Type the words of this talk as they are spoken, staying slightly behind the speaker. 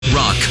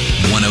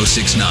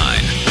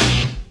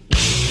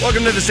1069.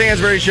 Welcome to the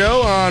Stansbury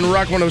Show on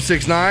Rock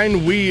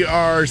 1069. We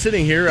are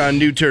sitting here on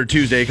New Tour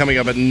Tuesday. Coming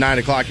up at 9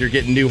 o'clock, you're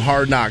getting new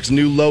Hard Knocks,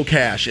 new Low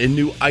Cash, and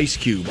new Ice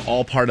Cube,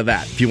 all part of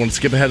that. If you want to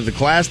skip ahead of the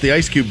class, the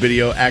Ice Cube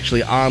video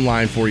actually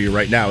online for you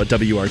right now at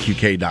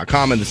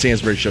WRQK.com in the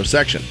Stansbury Show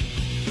section.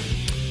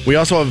 We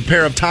also have a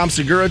pair of Tom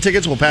Segura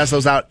tickets. We'll pass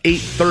those out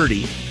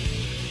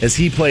 8:30 as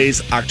he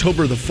plays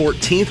October the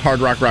 14th, Hard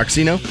Rock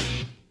Rocksino.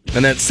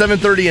 And at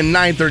 7:30 and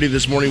 9:30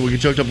 this morning, we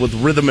get hooked up with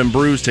Rhythm and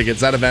Brews tickets.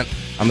 That event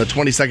on the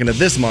 22nd of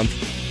this month,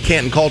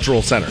 Canton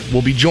Cultural Center.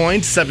 We'll be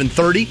joined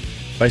 7:30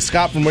 by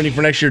Scott from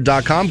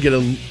waitingfornextyear.com.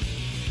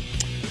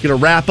 Get a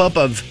wrap-up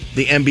of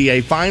the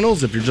NBA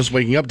Finals. If you're just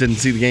waking up, didn't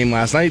see the game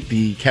last night,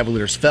 the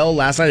Cavaliers fell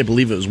last night. I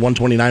believe it was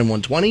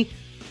 129-120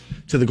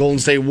 to the Golden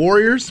State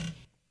Warriors.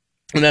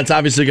 And that's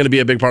obviously going to be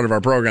a big part of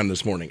our program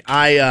this morning.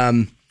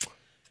 I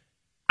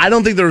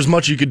don't think there was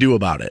much you could do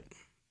about it.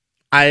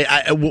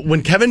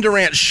 When Kevin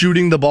Durant's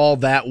shooting the ball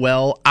that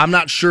well, I'm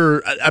not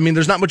sure. I mean,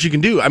 there's not much you can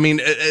do. I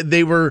mean,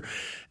 they were,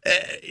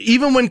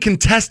 even when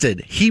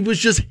contested, he was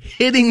just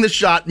hitting the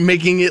shot,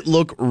 making it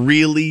look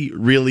really,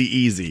 really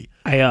easy.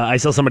 I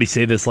saw somebody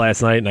say this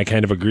last night, and I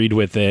kind of agreed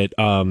with it.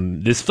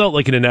 This felt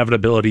like an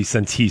inevitability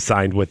since he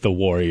signed with the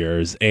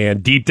Warriors.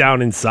 And deep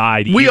down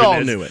inside, we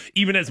all knew it.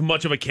 Even as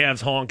much of a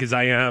Cavs honk as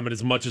I am, and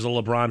as much as a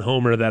LeBron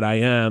homer that I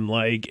am,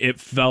 like it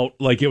felt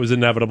like it was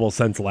inevitable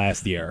since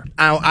last year.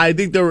 I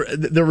think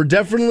there were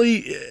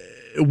definitely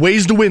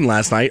ways to win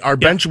last night. Our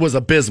bench was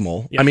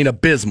abysmal. Yep. I mean,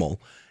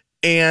 abysmal.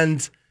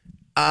 And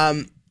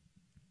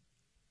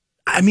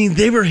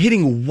they were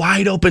hitting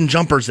wide open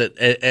jumpers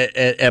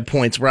at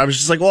points where I was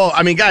just like, well,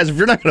 I mean, guys, if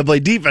you're not going to play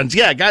defense,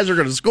 guys are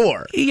going to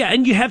score. Yeah,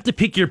 and you have to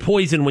pick your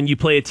poison when you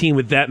play a team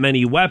with that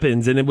many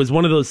weapons. And it was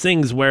one of those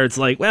things where it's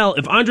like, well,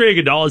 if Andre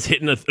Iguodala is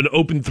hitting an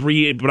open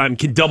three, but I'm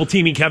double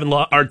teaming Kevin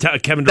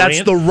Durant,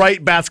 that's the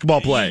right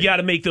basketball play. You got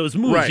to make those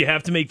moves. Right. You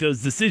have to make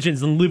those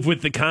decisions and live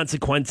with the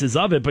consequences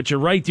of it. But you're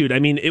right, dude. I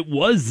mean, it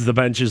was the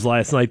benches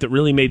last night that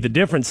really made the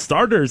difference.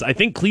 Starters, I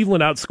think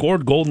Cleveland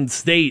outscored Golden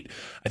State,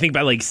 I think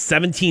by like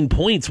 17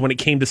 points when it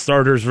came to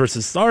starters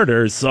versus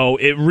starters. So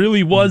it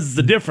really was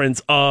the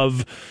difference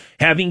of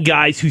having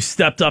guys who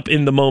stepped up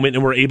in the moment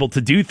and were able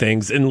to do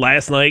things. And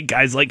last night,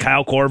 guys like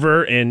Kyle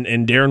Korver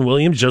and Darren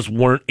Williams just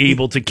weren't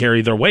able to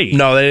carry their weight.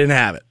 No, they didn't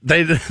have it.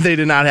 They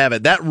did not have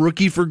it. That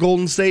rookie for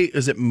Golden State,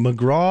 is it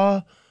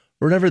McGraw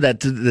or whatever,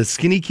 the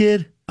skinny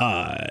kid?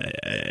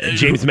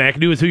 James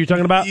McAdoo is who you're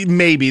talking about?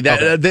 Maybe.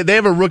 They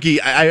have a rookie.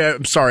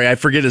 I'm sorry, I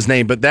forget his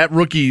name, but that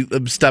rookie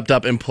stepped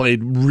up and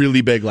played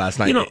really big last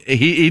night.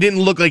 He didn't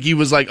look like he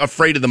was like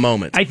afraid of the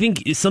moment. I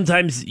think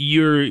sometimes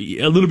you're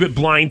a little bit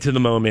blind to the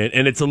moment,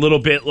 and it's a little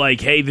bit like,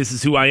 hey, this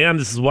is who I am,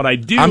 this is what I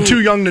do. I'm too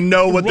young to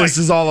know what this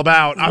is all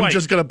about. I'm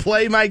just going to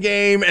play my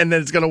game, and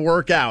then it's going to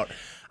work out.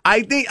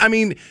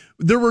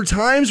 There were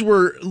times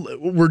where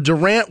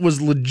Durant was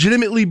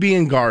legitimately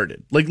being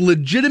guarded, like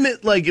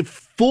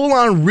full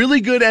on really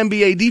good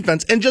NBA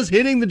defense, and just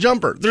hitting the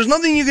jumper. There's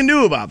nothing you can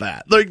do about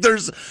that.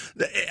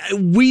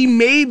 We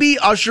may be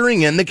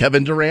ushering in the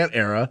Kevin Durant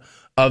era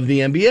of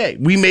the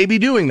NBA. We may be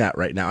doing that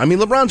right now. I mean,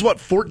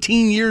 LeBron's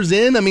 14 years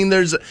in. I mean,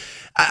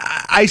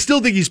 I still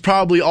think he's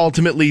probably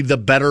ultimately the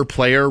better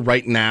player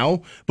right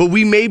now, but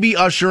we may be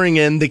ushering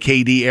in the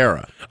KD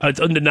era. It's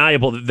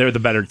undeniable that they're the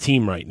better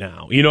team right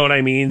now. You know what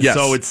I mean? Yes.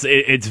 So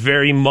it's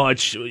very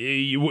much,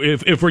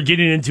 if we're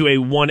getting into a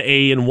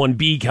 1A and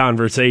 1B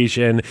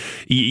conversation,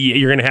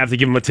 you're going to have to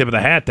give them a tip of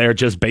the hat there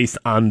just based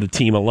on the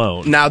team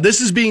alone. Now,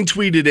 this is being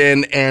tweeted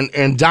in,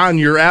 and Don,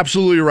 you're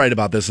absolutely right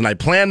about this, and I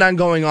planned on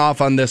going off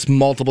on this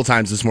multiple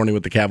times this morning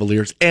with the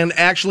Cavaliers, and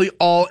actually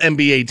all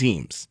NBA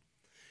teams.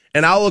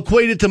 And I'll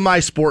equate it to my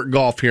sport,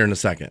 golf, here in a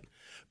second.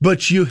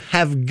 But you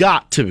have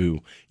got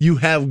to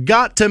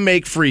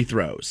make free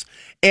throws.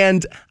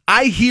 And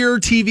I hear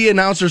TV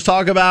announcers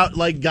talk about,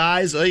 like,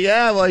 guys,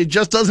 he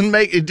just doesn't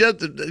make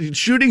it.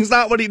 Shooting's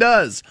not what he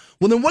does.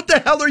 Well, then what the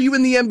hell are you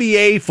in the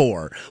NBA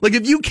for? Like,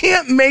 if you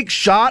can't make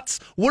shots,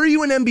 what are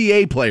you an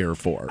NBA player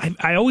for?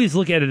 I always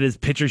look at it as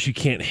pitchers you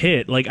can't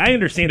hit. Like, I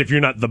understand if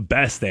you're not the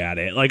best at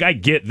it. Like, I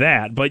get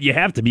that, but you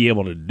have to be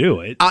able to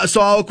do it.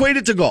 So I'll equate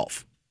it to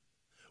golf.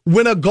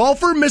 When a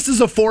golfer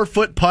misses a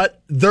 4-foot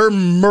putt, they're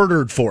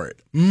murdered for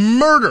it.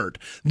 Murdered.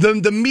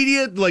 The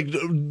media,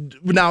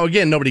 now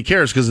again, nobody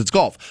cares because it's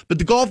golf, but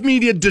the golf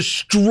media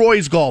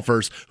destroys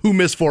golfers who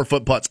miss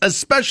 4-foot putts,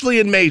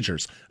 especially in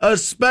majors,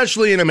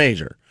 especially in a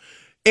major.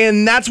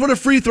 And that's what a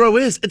free throw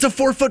is. It's a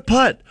 4-foot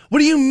putt. What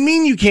do you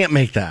mean you can't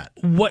make that?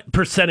 What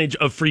percentage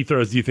of free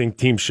throws do you think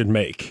teams should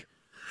make?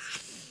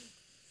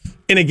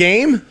 In a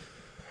game?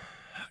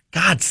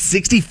 God,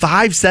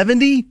 65,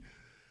 70?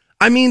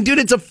 I mean,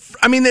 dude,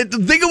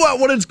 think about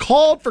what it's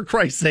called, for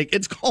Christ's sake.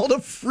 It's called a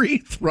free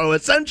throw.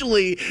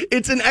 Essentially,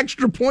 it's an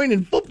extra point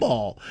in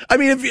football. I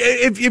mean,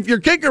 if your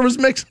kicker was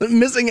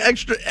missing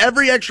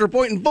every extra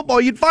point in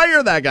football, you'd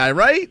fire that guy,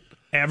 right?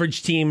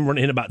 Average team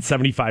running about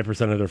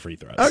 75% of their free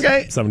throws.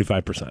 Okay.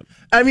 75%.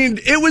 I mean,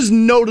 it was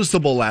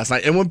noticeable last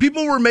night. And when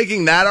people were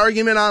making that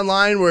argument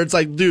online where it's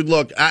like, dude,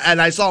 look, and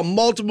I saw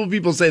multiple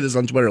people say this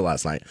on Twitter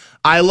last night.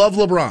 I love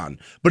LeBron,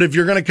 but if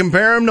you're going to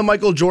compare him to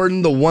Michael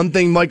Jordan, the one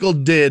thing Michael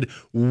did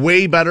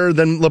way better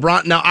than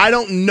LeBron. Now, I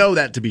don't know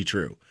that to be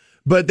true.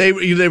 But they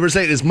were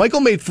saying is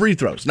Michael made free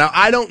throws. Now,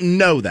 I don't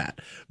know that.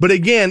 But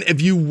again,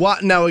 if you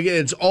watch, now again,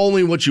 it's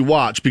only what you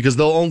watch because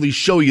they'll only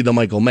show you the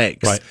Michael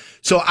makes. Right.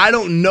 So I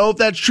don't know if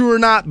that's true or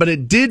not, but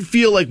it did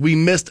feel like we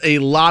missed a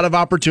lot of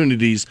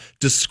opportunities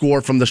to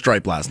score from the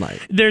stripe last night.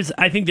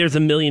 I think there's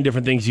a million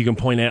different things you can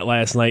point at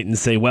last night and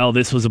say, well,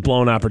 this was a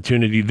blown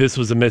opportunity. This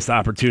was a missed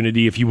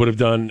opportunity. If you would have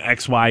done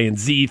X, Y, and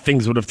Z,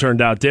 things would have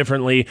turned out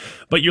differently.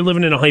 But you're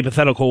living in a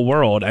hypothetical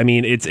world. I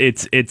mean, it's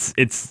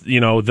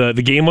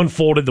the game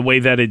unfolded the way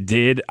that it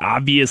did.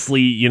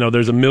 Obviously,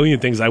 there's a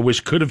million things I wish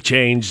could have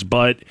changed,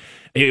 but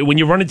when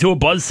you run into a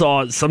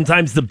buzzsaw,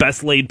 sometimes the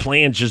best laid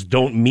plans just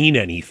don't mean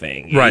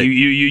anything. Right.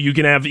 You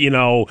can have,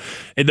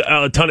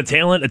 a ton of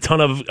talent, a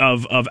ton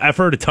of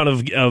effort, a ton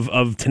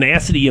of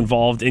tenacity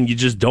involved, and you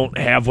just don't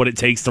have what it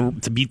takes to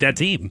beat that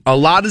team. A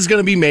lot is going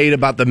to be made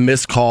about the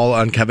missed call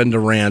on Kevin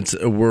Durant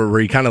where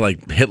he kind of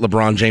like hit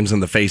LeBron James in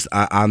the face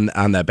on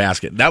that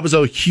basket. That was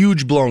a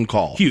huge blown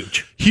call.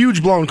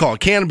 Huge blown call.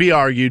 Can't be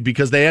argued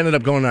because they ended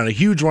up going on a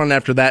huge run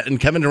after that, and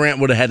Kevin Durant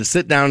would have had to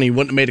sit down. He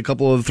wouldn't have made a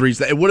couple of the threes.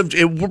 It would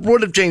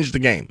have changed the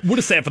game. Would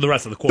have sat for the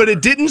rest of the quarter. But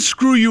it didn't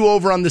screw you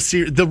over on the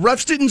series. The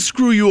refs didn't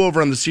screw you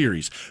over on the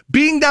series.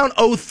 Being down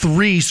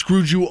 0-3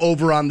 screwed you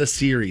over on the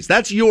series.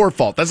 That's your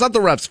fault. That's not the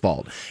refs'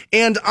 fault.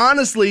 And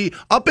honestly,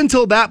 up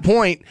until that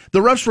point, the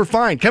refs were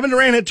fine. Kevin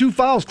Durant had 2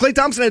 fouls. Klay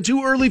Thompson had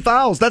 2 early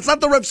fouls. That's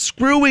not the refs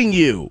screwing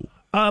you.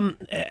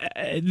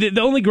 The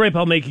only gripe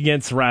I'll make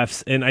against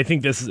refs, and I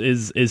think this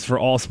is for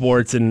all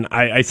sports, and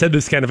I said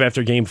this kind of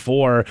after Game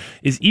 4,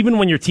 is even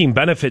when your team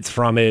benefits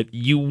from it,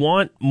 you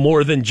want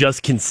more than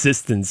just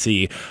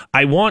consistency.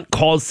 I want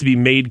calls to be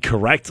made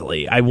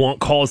correctly. I want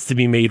calls to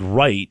be made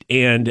right.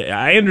 And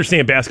I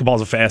understand basketball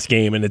is a fast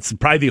game, and it's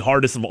probably the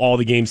hardest of all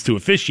the games to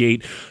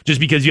officiate, just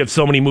because you have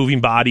so many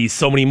moving bodies,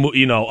 so many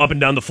up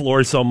and down the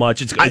floor so much.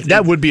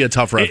 That would be a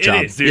tough ref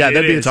job. It is, dude, yeah,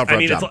 that'd be a tough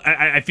ref job.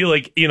 I feel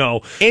like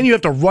and you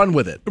have to run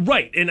with it.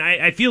 Right, and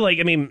I feel like,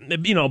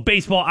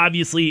 baseball,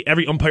 obviously,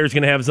 every umpire is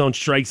going to have his own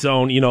strike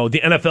zone.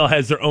 The NFL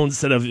has their own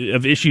set of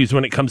issues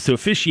when it comes to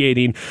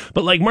officiating.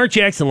 But like Mark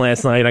Jackson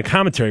last night on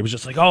commentary was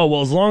just like, oh,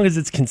 well, as long as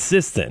it's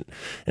consistent.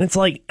 And it's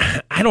like,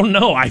 I don't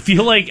know. I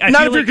feel like...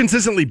 Not if you're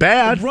consistently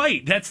bad.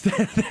 Right, that's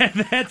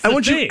the I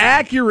want you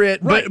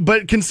accurate, right,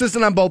 but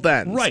consistent on both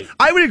ends. Right.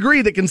 I would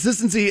agree that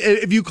consistency,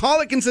 if you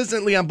call it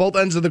consistently on both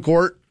ends of the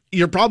court,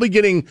 you're probably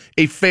getting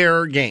a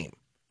fair game.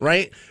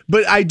 Right?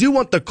 But I do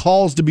want the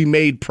calls to be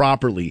made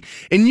properly.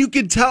 And you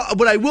could tell,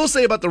 what I will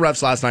say about the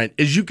refs last night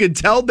is you could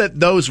tell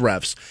that those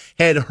refs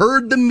had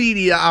heard the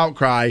media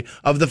outcry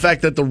of the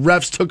fact that the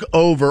refs took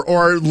over,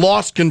 or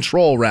lost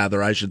control,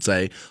 rather, I should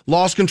say,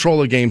 lost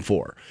control of Game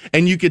 4.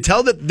 And you could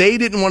tell that they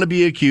didn't want to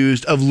be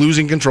accused of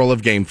losing control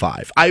of Game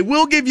 5. I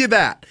will give you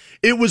that.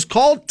 It was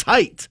called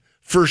tight,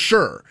 for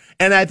sure.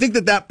 And I think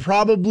that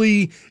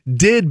probably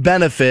did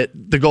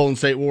benefit the Golden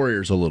State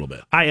Warriors a little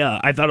bit.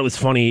 I thought it was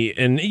funny,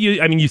 and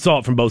you saw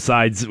it from both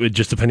sides,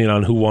 just depending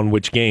on who won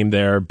which game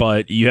there.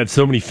 But you have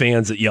so many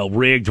fans that yell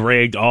rigged,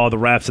 all the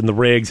refs and the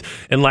rigs.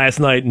 And last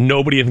night,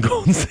 nobody in the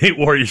Golden State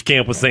Warriors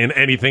camp was saying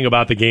anything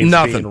about the game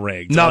being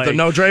rigged. Nothing.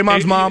 No,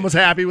 Draymond's mom was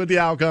happy with the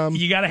outcome.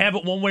 You got to have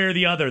it one way or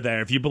the other.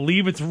 There, if you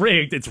believe it's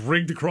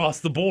rigged across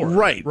the board.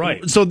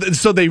 Right. So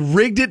they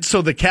rigged it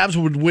so the Cavs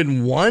would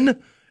win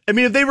one. I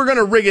mean, if they were going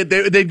to rig it,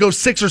 they'd go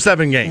 6 or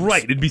 7 games.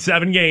 Right, it'd be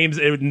 7 games,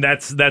 and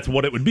that's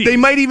what it would be. They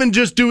might even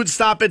just do it,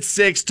 stop at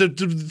 6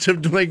 to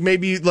like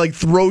maybe like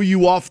throw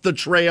you off the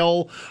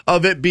trail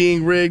of it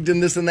being rigged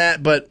and this and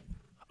that. But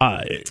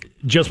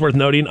just worth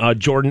noting,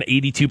 Jordan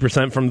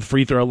 82% from the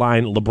free throw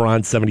line,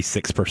 LeBron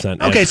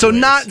 76%. Okay, so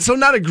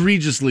not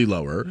egregiously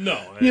lower. No,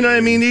 what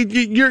I mean,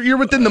 you're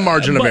within the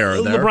margin of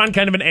error there. LeBron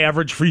kind of an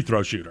average free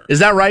throw shooter. Is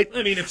that right?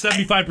 I mean, if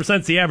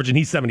 75% is the average and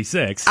he's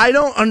 76, I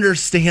don't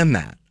understand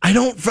that. I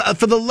don't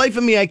for the life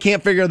of me, I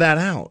can't figure that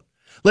out.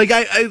 Like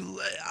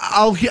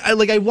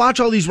I watch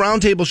all these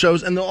roundtable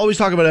shows and they'll always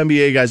talk about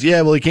NBA guys. Yeah,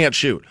 well, he can't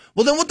shoot.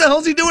 Well, then what the hell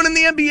is he doing in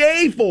the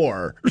NBA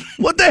for?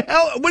 What the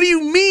hell? What do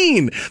you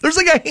mean? There's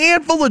like a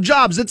handful of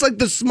jobs. It's like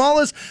the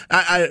smallest.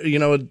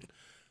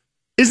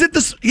 Is it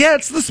the? Yeah,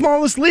 it's the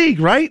smallest league,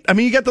 right? I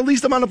mean, you got the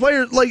least amount of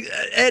players.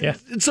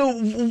 So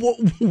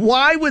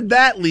why would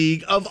that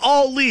league of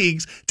all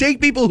leagues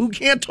take people who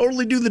can't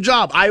totally do the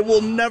job? I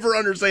will never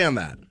understand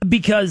that.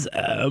 Because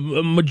a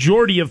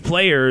majority of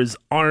players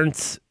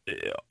aren't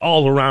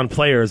all-around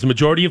players. The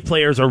majority of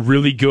players are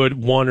really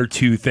good one or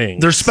two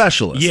things. They're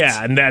specialists.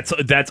 Yeah, and that's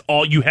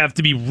all. You have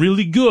to be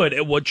really good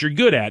at what you're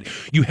good at.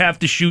 You have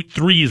to shoot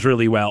threes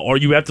really well, or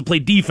you have to play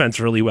defense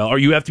really well, or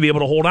you have to be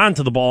able to hold on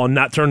to the ball and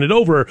not turn it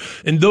over.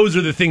 And those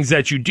are the things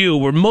that you do,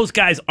 where most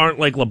guys aren't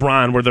like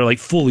LeBron, where they're like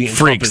fully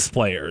encompassed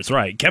players.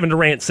 Right. Kevin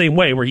Durant, same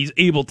way, where he's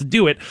able to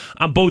do it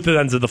on both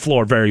ends of the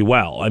floor very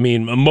well. I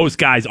mean, most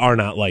guys are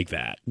not like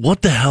that.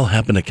 What the hell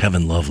happened to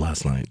Kevin Love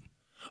last night?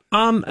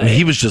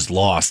 He was just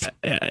lost.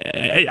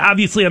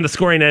 Obviously on the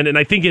scoring end, and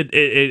I think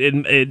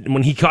it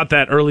when he caught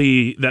that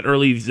early, it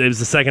was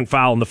the second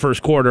foul in the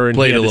first quarter, and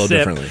played a little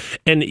differently.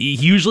 And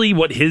usually,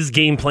 what his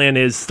game plan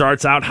is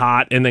starts out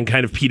hot and then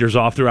kind of peters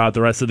off throughout the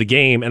rest of the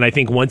game. And I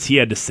think once he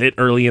had to sit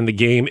early in the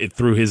game, it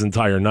threw his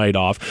entire night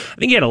off. I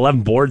think he had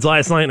 11 boards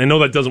last night. And I know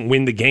that doesn't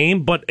win the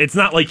game, but it's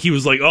not like he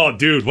was like, "Oh,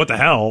 dude, what the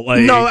hell?"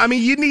 Like, no, I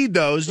mean you need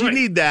those. You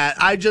need that.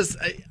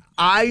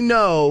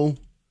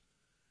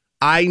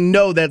 I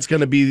know that's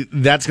going to be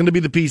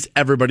the piece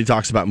everybody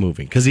talks about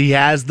moving, because he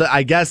has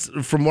I guess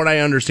from what I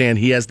understand,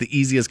 he has the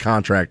easiest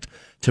contract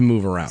to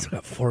move around. He's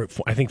got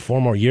I think 4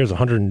 more years,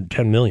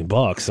 $110 million.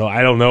 So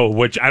I don't know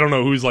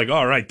who's like,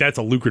 all right, that's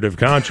a lucrative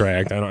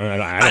contract. I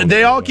don't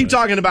they all keep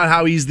talking about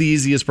how he's the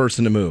easiest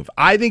person to move.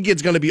 I think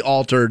it's going to be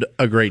altered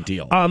a great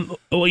deal.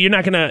 Well, you're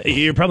not gonna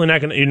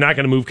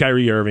move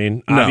Kyrie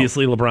Irving. No.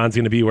 Obviously, LeBron's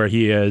going to be where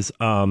he is.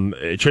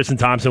 Tristan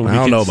Thompson would I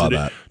don't know about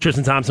that.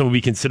 Tristan Thompson would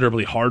be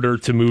considerably harder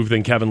to move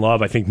than Kevin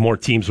Love. I think more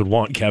teams would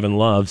want Kevin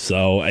Love.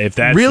 So if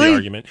that's really the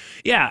argument,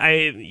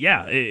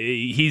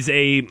 he's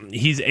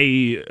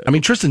a. I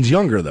mean, Tristan's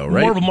younger though,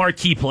 right? More of a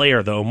marquee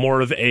player though,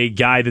 more of a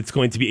guy that's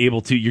going to be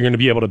able to. You're going to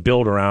be able to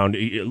build around.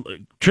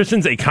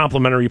 Tristan's a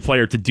complementary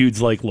player to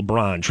dudes like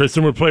LeBron.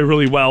 Tristan would play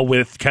really well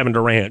with Kevin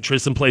Durant.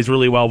 Tristan plays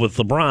really well with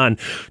LeBron.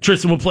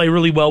 Tristan will play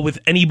really well with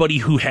anybody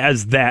who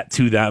has that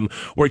to them.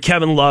 Where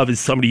Kevin Love is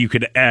somebody you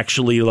could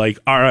actually like.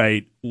 All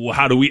right,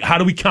 how do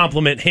we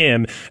complement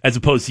him as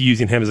opposed to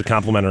using him as a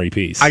complementary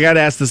piece? I got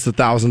asked this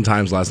 1,000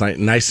 times last night,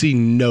 and I see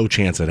no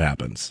chance it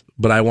happens.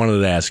 But I wanted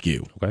to ask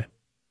you. Okay.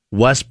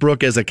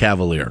 Westbrook as a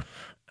Cavalier.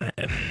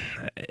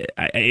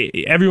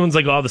 Everyone's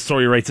like, "Oh, the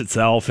story writes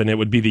itself," and it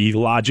would be the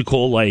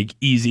logical, like,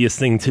 easiest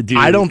thing to do.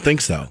 I don't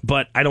think so.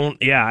 But I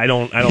don't.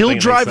 He'll think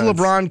drive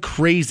LeBron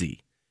crazy.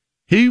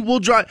 He will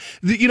drive.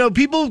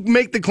 People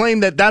make the claim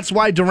that that's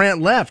why Durant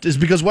left, is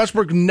because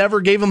Westbrook never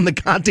gave him the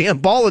goddamn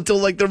ball until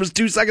like there was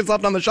 2 seconds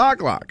left on the shot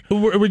clock.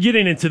 We're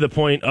getting into the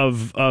point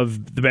of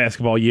the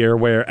basketball year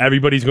where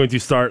everybody's going to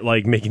start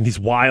like making these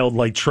wild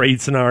like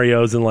trade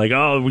scenarios and like,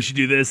 oh, we should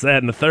do this, that,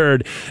 and the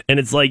third. And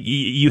it's like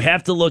you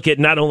have to look at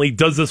not only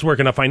does this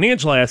work in a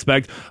financial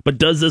aspect, but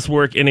does this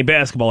work in a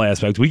basketball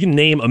aspect? We can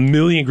name a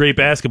million great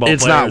basketball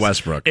players. It's not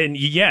Westbrook. And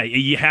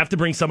you have to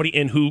bring somebody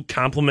in who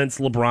complements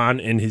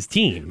LeBron and his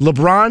team.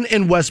 LeBron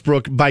and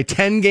Westbrook, by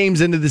 10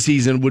 games into the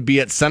season, would be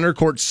at center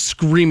court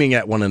screaming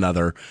at one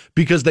another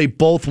because they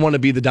both want to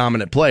be the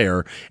dominant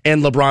player,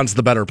 and LeBron's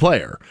the better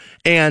player.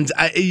 And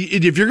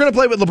if you're going to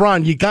play with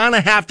LeBron, you kind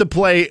of have to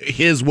play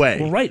his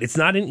way. Well, right. It's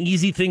not an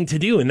easy thing to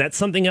do, and that's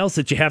something else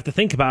that you have to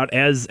think about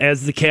as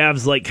the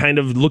Cavs like kind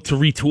of look to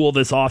retool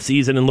this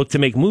offseason and look to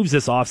make moves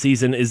this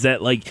offseason, is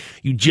that like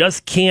you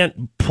just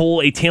can't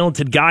pull a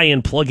talented guy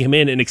and plug him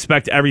in and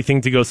expect everything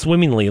to go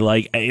swimmingly.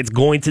 Like, it's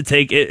going to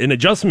take an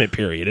adjustment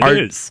period. It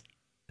is.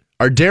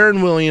 Are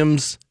Darren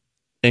Williams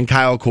and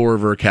Kyle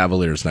Korver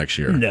Cavaliers next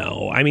year?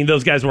 No, I mean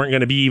those guys weren't going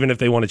to be, even if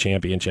they won a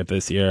championship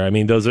this year. I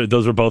mean those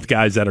are both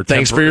guys that are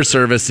thanks for your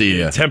service, see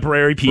ya.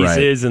 Temporary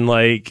pieces, right. And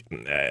like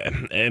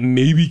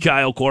maybe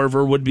Kyle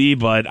Korver would be,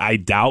 but I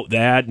doubt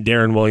that.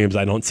 Darren Williams,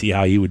 I don't see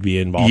how he would be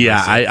involved.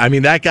 Yeah, I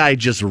mean that guy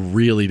just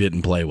really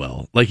didn't play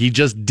well. Like he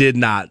just did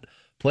not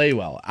play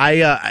well.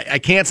 I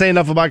can't say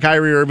enough about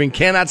Kyrie Irving.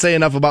 Cannot say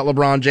enough about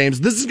LeBron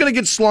James. This is going to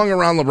get slung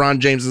around LeBron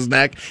James's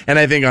neck, and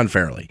I think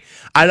unfairly.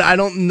 I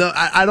don't know.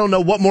 I don't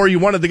know what more you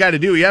wanted the guy to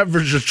do. He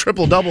averaged a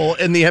triple double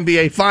in the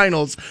NBA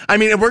Finals. I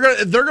mean,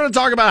 they're gonna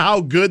talk about how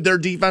good their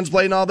defense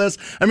played and all this.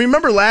 I mean,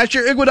 remember last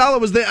year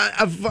Iguodala was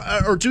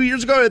or 2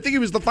 years ago, I think he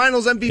was the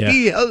Finals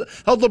MVP. Yeah.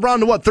 Held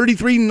LeBron to what,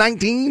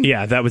 33-19?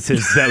 Yeah, that was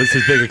his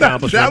big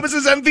accomplishment. That was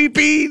his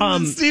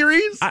MVP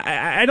series.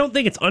 I don't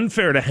think it's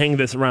unfair to hang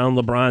this around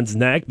LeBron's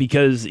neck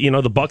because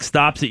the buck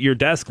stops at your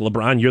desk.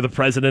 LeBron, you're the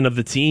president of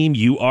the team.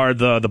 You are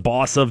the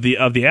boss of the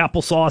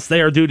applesauce.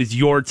 There, dude, it's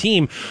your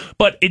team.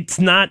 But it's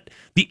not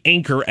the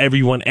anchor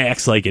everyone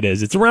acts like it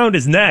is. It's around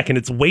his neck and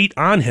it's weight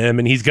on him,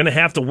 and he's going to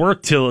have to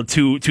work to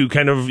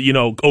kind of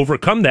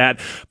overcome that.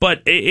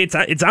 But it's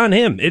on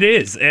him. It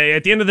is.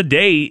 At the end of the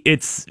day,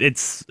 it's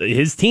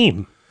his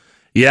team.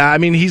 Yeah, I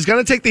mean, he's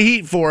going to take the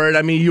heat for it.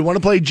 I mean, you want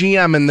to play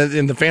GM,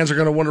 and the fans are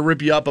going to want to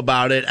rip you up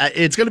about it.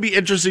 It's going to be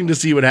interesting to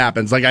see what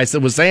happens. Like I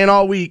was saying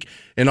all week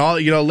and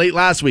late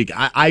last week,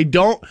 I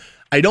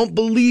don't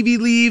believe he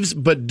leaves,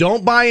 but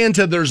don't buy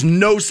into there's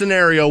no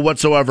scenario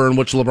whatsoever in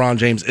which LeBron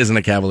James isn't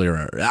a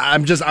Cavalier.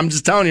 I'm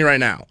just telling you right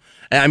now.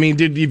 I mean,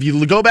 dude, if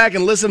you go back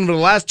and listen to the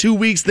last 2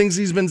 weeks, things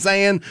he's been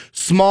saying,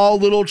 small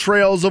little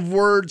trails of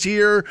words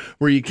here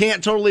where you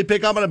can't totally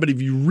pick up on it, but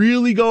if you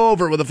really go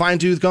over it with a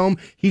fine-tooth comb,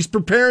 he's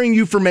preparing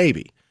you for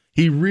maybe.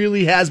 He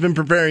really has been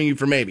preparing you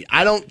for maybe.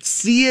 I don't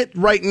see it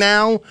right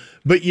now,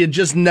 but you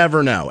just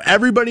never know.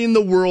 Everybody in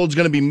the world's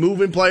going to be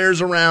moving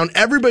players around.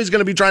 Everybody's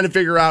going to be trying to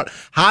figure out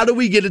how do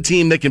we get a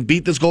team that can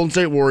beat this Golden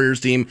State Warriors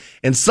team,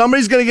 and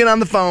somebody's going to get on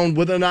the phone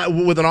with an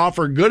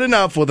offer good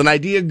enough, with an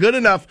idea good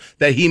enough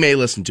that he may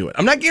listen to it.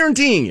 I'm not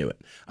guaranteeing you it.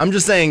 I'm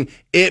just saying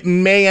it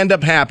may end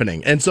up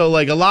happening. And so,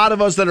 like, a lot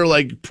of us that are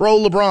like pro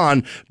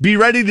LeBron, be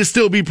ready to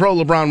still be pro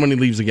LeBron when he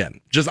leaves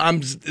again.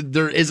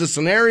 There is a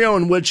scenario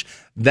in which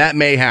that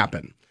may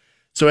happen.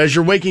 So as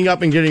you're waking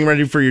up and getting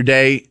ready for your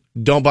day,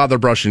 don't bother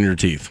brushing your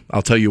teeth.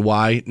 I'll tell you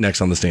why next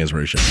on the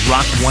Stansbury Show.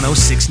 Rock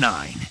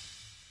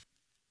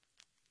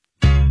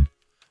 106.9.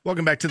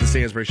 Welcome back to the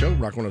Stansbury Show,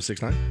 Rock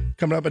 106.9.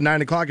 Coming up at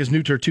 9 o'clock is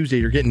New Tour Tuesday.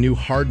 You're getting new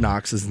Hard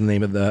Knocks is the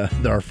name of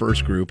our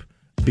first group.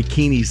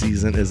 Bikini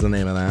Season is the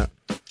name of that.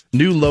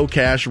 New Low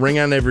Cash, Ring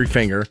on Every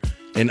Finger,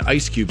 an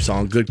Ice Cube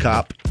song, Good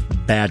Cop,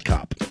 Bad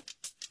Cop.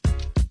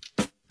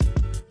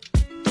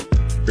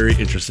 Very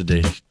interested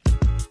to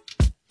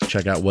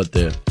check out what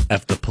the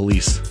F the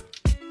Police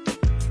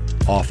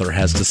author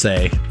has to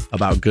say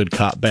about Good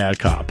Cop, Bad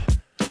Cop.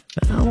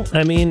 Well,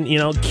 I mean,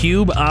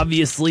 Cube,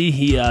 obviously,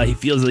 he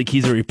feels like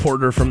he's a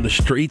reporter from the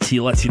streets. He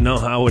lets you know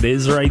how it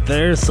is right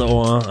there.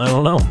 So, I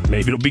don't know.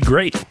 Maybe it'll be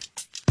great.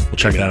 We'll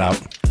check that out.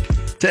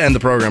 To end the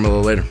program a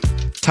little later,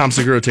 Tom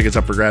Segura tickets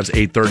up for grabs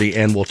 8:30,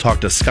 and we'll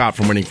talk to Scott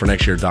from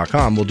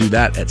winningfornextyear.com. We'll do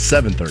that at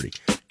 7:30.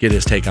 Get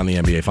his take on the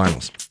NBA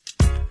Finals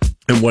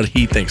and what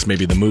he thinks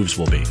maybe the moves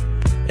will be.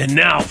 And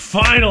now,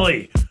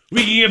 finally,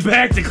 we can get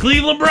back to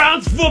Cleveland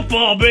Browns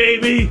football,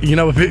 baby.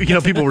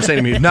 People were saying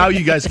to me, now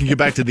you guys can get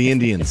back to the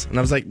Indians. And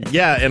I was like,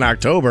 yeah, in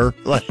October.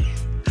 Like,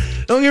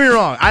 don't get me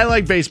wrong. I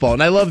like baseball,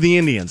 and I love the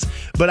Indians.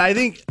 But I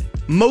think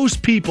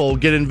most people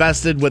get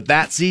invested with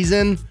that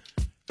season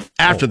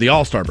after the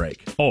All-Star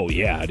break. Oh,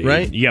 yeah, dude.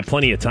 Right? You got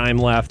plenty of time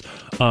left.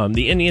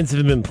 The Indians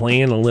have been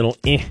playing a little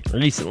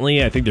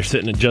recently. I think they're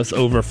sitting at just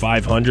over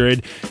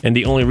 500, and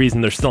the only reason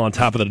they're still on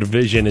top of the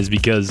division is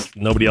because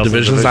nobody else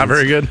division's not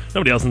very good.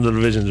 Nobody else in the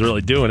division is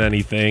really doing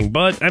anything.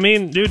 But, I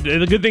mean, dude,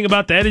 the good thing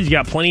about that is you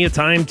got plenty of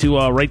time to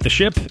right the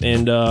ship,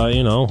 and,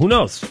 who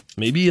knows?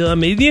 Maybe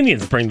the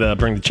Indians bring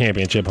the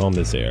championship home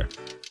this year.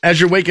 As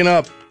you're waking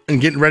up and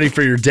getting ready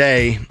for your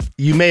day,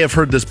 you may have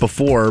heard this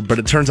before, but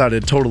it turns out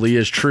it totally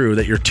is true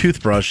that your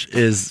toothbrush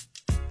is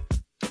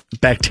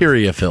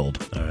bacteria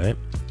filled. All right.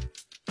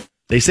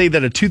 They say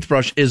that a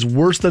toothbrush is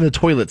worse than a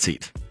toilet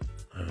seat.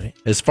 All right.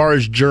 As far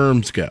as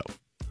germs go.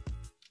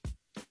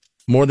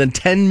 More than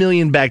 10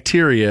 million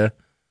bacteria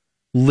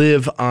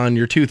live on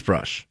your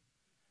toothbrush.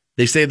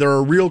 They say there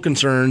are real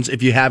concerns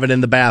if you have it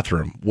in the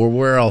bathroom. Well,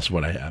 where else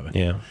would I have it?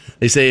 Yeah.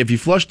 They say if you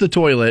flush the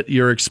toilet,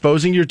 you're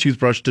exposing your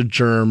toothbrush to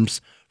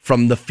germs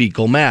from the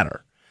fecal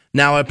matter.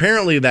 Now,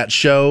 apparently that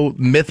show,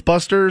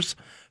 Mythbusters,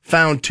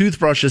 found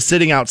toothbrushes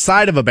sitting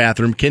outside of a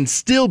bathroom can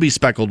still be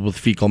speckled with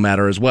fecal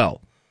matter as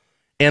well.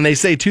 And they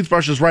say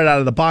toothbrushes right out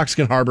of the box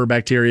can harbor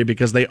bacteria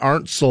because they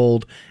aren't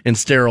sold in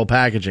sterile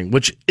packaging,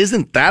 which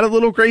isn't that a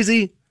little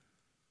crazy?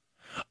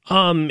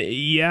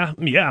 Yeah.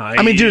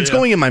 I mean, dude, it's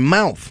going in my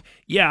mouth.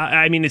 Yeah,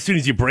 I mean, as soon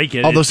as you break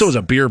it. Although so is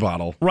a beer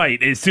bottle.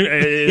 Right. As soon,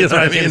 that's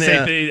what I was going to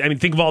say. Yeah. I mean,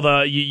 think of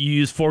all you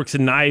use forks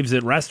and knives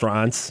at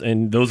restaurants,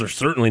 and those are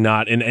certainly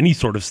not in any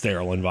sort of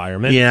sterile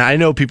environment. Yeah, I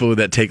know people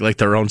that take like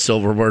their own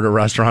silverware to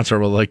restaurants, or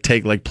will like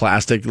take like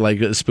plastic like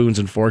spoons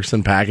and forks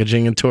and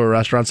packaging into a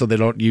restaurant so they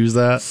don't use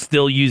that.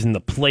 Still using the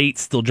plate,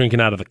 still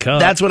drinking out of the cup.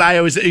 That's what I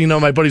always,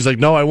 my buddy's like,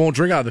 no, I won't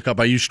drink out of the cup.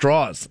 I use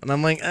straws. And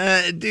I'm like,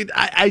 dude,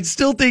 I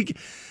still think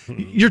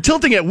you're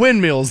tilting at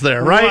windmills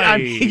there, right? I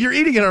mean, you're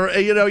eating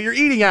you're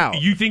eating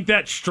out. You think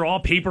that straw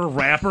paper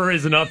wrapper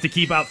is enough to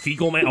keep out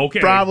fecal matter? Okay.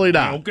 Probably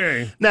not.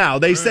 Okay. Now,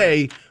 they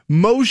say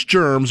most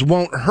germs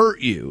won't hurt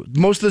you.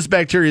 Most of this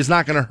bacteria is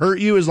not going to hurt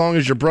you as long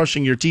as you're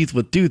brushing your teeth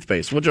with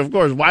toothpaste, which, of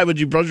course, why would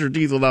you brush your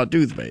teeth without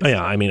toothpaste?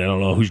 Yeah, I mean, I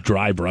don't know who's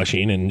dry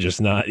brushing and just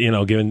not,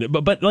 giving...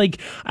 But like,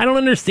 I don't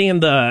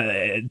understand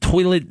the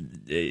toilet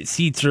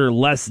seats are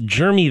less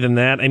germy than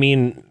that. I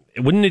mean,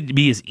 wouldn't it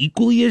be as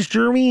equally as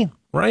germy,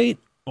 right?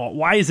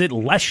 Why is it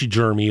less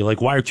germy? Like,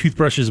 why are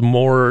toothbrushes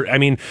more? I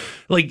mean,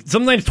 like,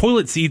 sometimes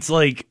toilet seats,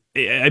 like,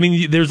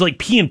 there's like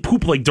pee and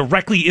poop like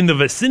directly in the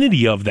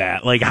vicinity of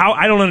that. Like, how?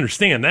 I don't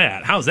understand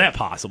that. How's that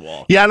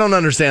possible? Yeah, I don't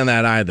understand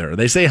that either.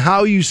 They say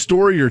how you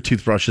store your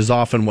toothbrush is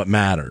often what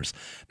matters.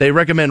 They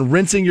recommend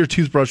rinsing your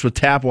toothbrush with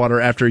tap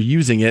water after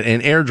using it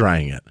and air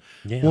drying it.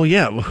 Yeah. Well,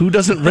 yeah, who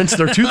doesn't rinse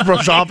their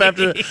toothbrush off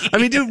after? I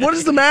mean, dude, what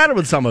is the matter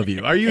with some of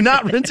you? Are you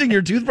not rinsing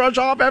your toothbrush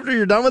off after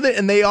you're done with it?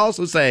 And they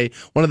also say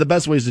one of the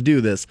best ways to do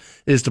this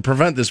is to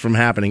prevent this from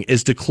happening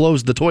is to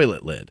close the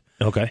toilet lid.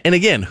 Okay. And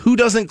again, who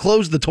doesn't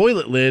close the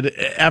toilet lid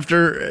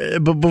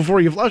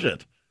before you flush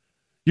it?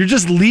 You're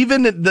just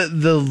leaving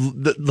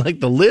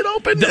the lid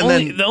open.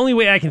 The only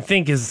way I can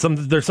think is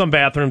there's some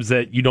bathrooms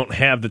that you don't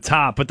have the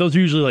top, but those are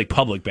usually like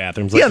public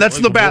bathrooms. Yeah, that's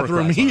the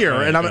bathroom here.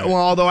 Right, Well,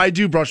 although I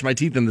do brush my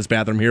teeth in this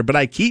bathroom here, but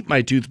I keep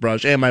my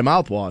toothbrush and my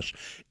mouthwash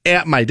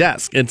at my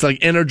desk. It's like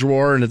in a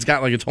drawer, and it's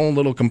got like its own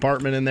little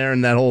compartment in there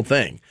and that whole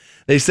thing.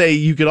 They say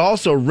you could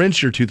also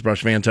rinse your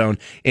toothbrush, Fantone,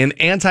 in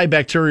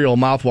antibacterial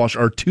mouthwash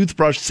or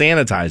toothbrush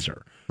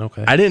sanitizer.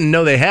 Okay. I didn't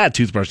know they had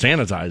toothbrush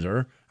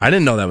sanitizer. I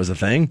didn't know that was a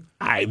thing.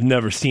 I've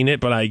never seen it,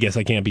 but I guess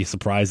I can't be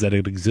surprised that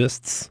it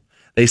exists.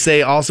 They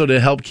say also to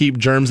help keep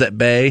germs at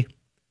bay,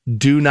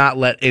 do not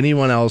let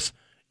anyone else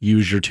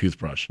use your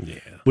toothbrush. Yeah.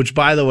 Which,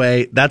 by the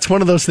way, that's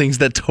one of those things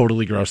that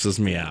totally grosses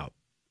me out.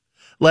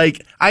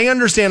 Like, I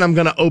understand I'm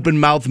going to open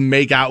mouth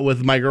make out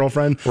with my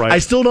girlfriend. Right. I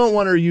still don't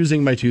want her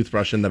using my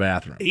toothbrush in the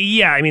bathroom.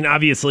 Yeah, I mean,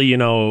 obviously,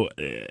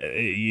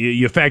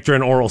 you factor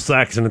in oral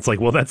sex, and it's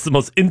like, well, that's the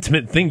most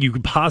intimate thing you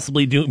could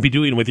possibly be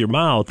doing with your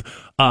mouth.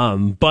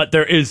 But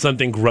there is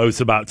something gross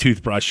about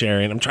toothbrush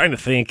sharing. I'm trying to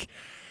think,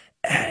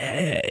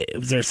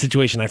 was there a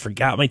situation I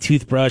forgot my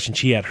toothbrush and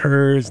she had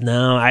hers?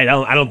 No, I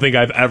don't think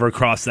I've ever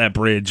crossed that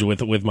bridge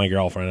with my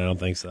girlfriend. I don't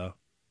think so.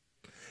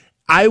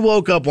 I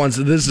woke up once,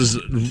 this is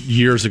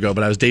years ago,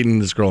 but I was dating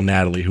this girl,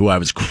 Natalie, who I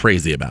was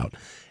crazy about.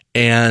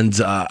 And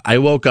I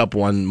woke up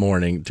one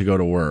morning to go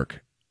to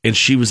work, and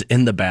she was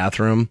in the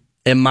bathroom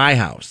in my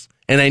house.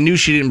 And I knew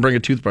she didn't bring a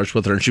toothbrush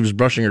with her, and she was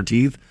brushing her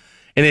teeth.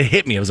 And it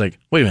hit me. I was like,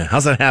 wait a minute,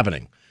 how's that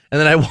happening? And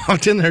then I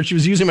walked in there, and she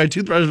was using my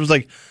toothbrush. I was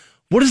like,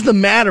 what is the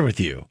matter with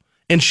you?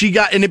 And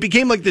it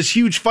became like this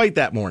huge fight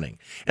that morning.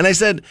 And I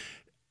said,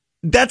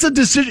 that's a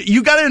decision.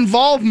 You got to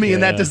involve me in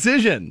that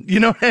decision. You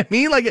know what I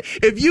mean? Like,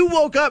 if you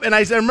woke up, and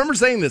I remember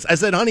saying this, I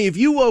said, honey, if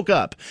you woke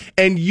up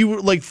and you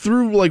were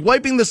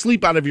wiping the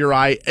sleep out of your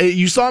eye,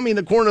 you saw me in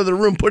the corner of the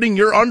room putting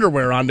your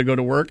underwear on to go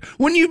to work,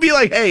 wouldn't you be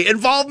like, hey,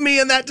 involve me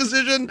in that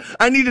decision?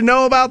 I need to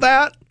know about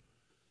that.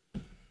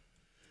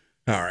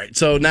 All right,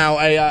 so now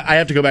I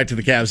have to go back to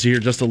the Cavs here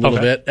just a little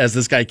bit, as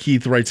this guy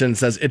Keith writes in and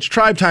says, it's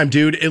tribe time,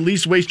 dude. At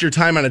least waste your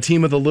time on a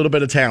team with a little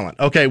bit of talent.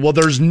 Okay, well,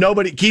 there's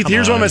nobody. Keith,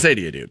 here's what I'm going to say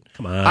to you, dude.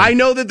 Come on. I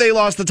know that they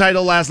lost the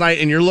title last night,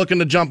 and you're looking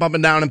to jump up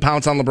and down and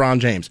pounce on LeBron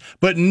James.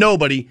 But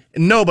nobody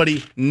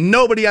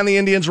on the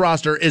Indians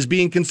roster is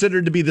being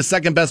considered to be the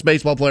second best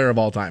baseball player of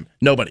all time.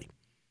 Nobody.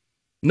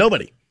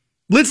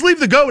 Let's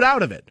leave the GOAT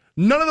out of it.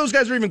 None of those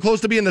guys are even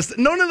close to being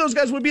none of those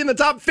guys would be in the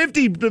top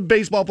 50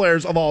 baseball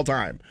players of all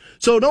time.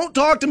 So don't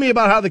talk to me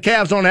about how the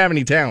Cavs don't have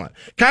any talent.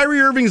 Kyrie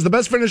Irving is the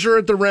best finisher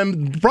at the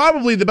rim,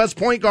 probably the best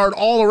point guard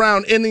all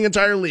around in the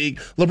entire league.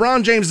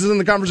 LeBron James is in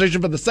the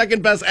conversation for the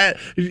second best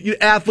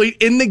athlete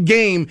in the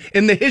game,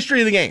 in the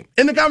history of the game,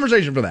 in the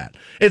conversation for that.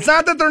 It's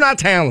not that they're not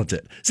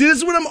talented. See, this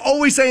is what I'm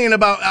always saying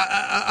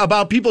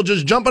about people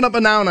just jumping up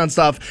and down on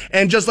stuff,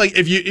 and just like,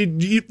 if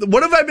you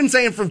what have I been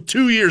saying for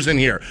 2 years in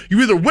here? You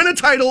either win a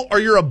title or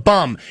you're a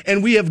bum,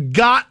 and we have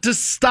got to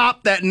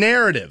stop that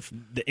narrative.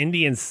 The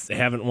Indians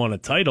haven't won a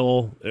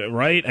title,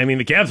 right? I mean,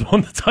 the Cavs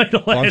won the title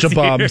bunch last of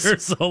bums. year,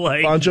 so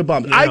like, bunch of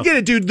bums. You know. I get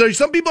it, dude.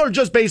 Some people are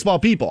just baseball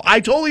people. I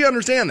totally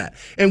understand that,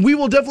 and we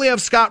will definitely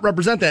have Scott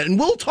represent that, and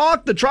we'll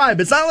talk the tribe.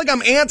 It's not like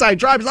I'm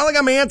anti-tribe. It's not like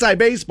I'm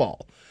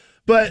anti-baseball.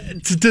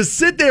 But to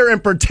sit there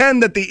and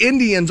pretend that the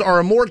Indians are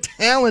a more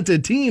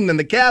talented team than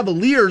the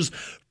Cavaliers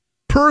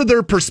per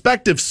their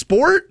perspective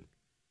sport.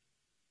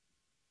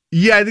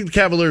 Yeah, I think the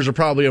Cavaliers are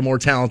probably a more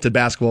talented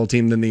basketball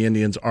team than the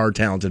Indians are a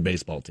talented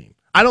baseball team.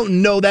 I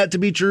don't know that to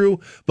be true,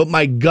 but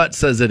my gut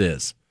says it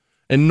is.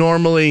 And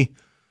normally,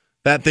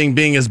 that thing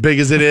being as big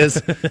as it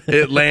is,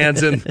 it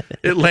lands in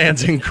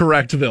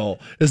Correctville,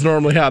 is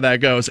normally how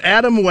that goes.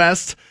 Adam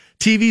West,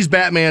 TV's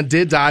Batman,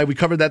 did die. We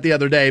covered that the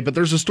other day, but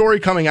there's a story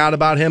coming out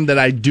about him that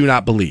I do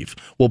not believe.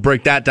 We'll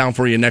break that down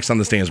for you next on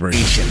the Stansbury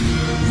Show.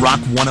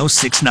 Rock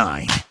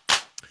 106.9.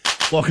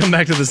 Welcome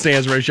back to the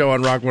Stansbury Show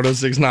on Rock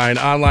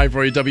 106.9. Online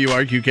for you,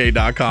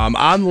 WRQK.com.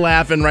 I'm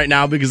laughing right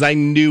now because I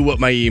knew what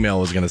my email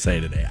was going to say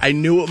today. I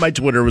knew what my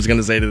Twitter was going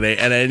to say today,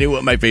 and I knew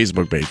what my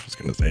Facebook page was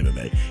going to say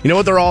today. You know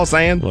what they're all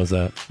saying? What's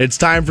that? It's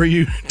time for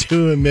you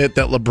to admit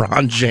that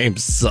LeBron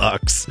James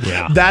sucks.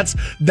 Yeah.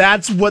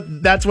 That's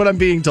what I'm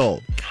being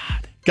told.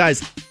 God.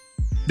 Guys,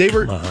 they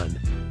were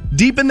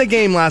deep in the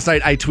game last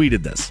night. I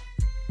tweeted this.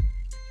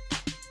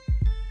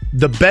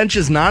 The bench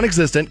is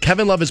non-existent.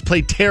 Kevin Love has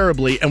played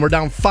terribly, and we're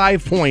down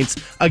 5 points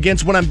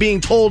against what I'm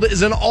being told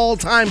is an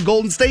all-time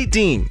Golden State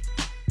team.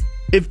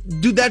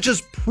 Dude, that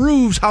just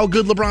proves how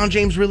good LeBron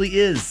James really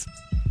is.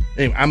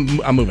 Anyway,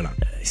 I'm moving on.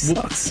 He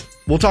sucks.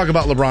 We'll talk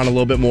about LeBron a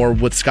little bit more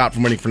with Scott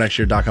from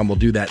waitingfornextyear.com. We'll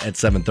do that at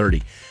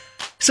 7:30.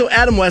 So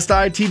Adam West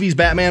died, TV's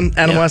Batman.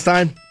 Adam West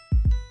died.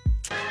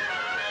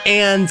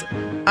 And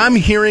I'm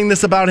hearing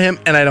this about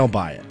him, and I don't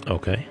buy it.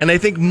 Okay. And I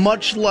think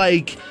much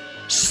like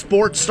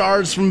sports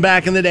stars from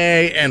back in the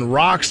day and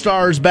rock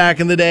stars back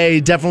in the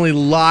day definitely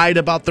lied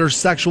about their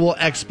sexual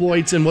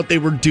exploits and what they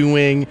were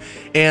doing.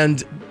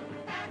 And,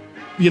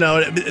 you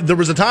know, there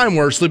was a time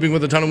where sleeping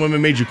with a ton of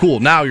women made you cool.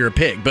 Now you're a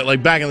pig. But,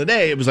 like, back in the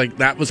day, it was like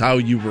that was how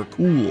you were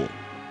cool.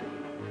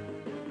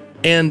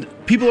 And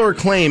people are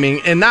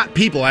claiming, and not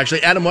people,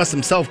 actually, Adam West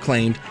himself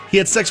claimed he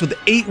had sex with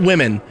 8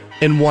 women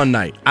in one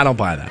night. I don't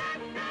buy that.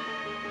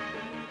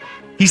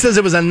 He says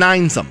it was a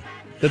ninesome,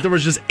 that there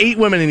was just 8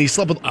 women and he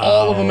slept with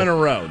all of them in a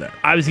row there.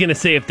 I was going to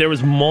say, if there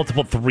was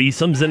multiple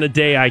threesomes in a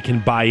day, I can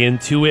buy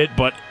into it,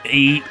 but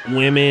 8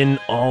 women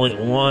all at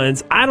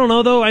once, I don't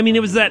know, though. I mean,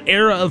 it was that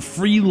era of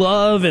free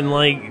love and,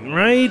 like,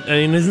 right? I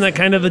mean, isn't that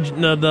kind of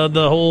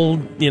the whole,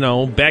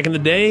 back in the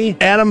day?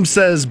 Adam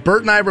says,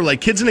 Bert and I were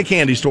like kids in a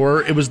candy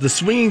store. It was the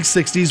swinging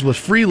 60s with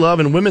free love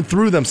and women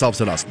threw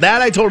themselves at us.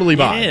 That I totally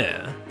buy.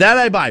 Yeah. That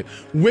I buy.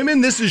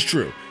 Women, this is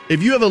true.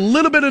 If you have a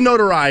little bit of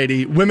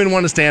notoriety, women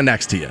want to stand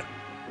next to you.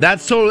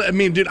 That's totally, I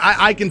mean, dude,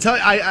 I can tell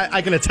you,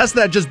 I can attest to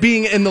that just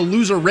being in the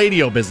loser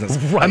radio business.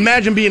 Right.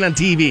 Imagine being on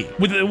TV.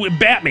 With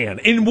Batman.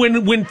 And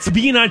when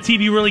being on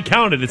TV really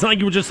counted, it's not like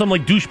you were just some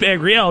like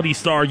douchebag reality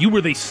star. You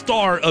were the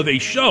star of a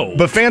show.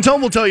 But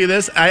Fantone will tell you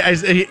this.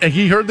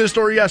 He heard this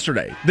story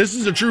yesterday. This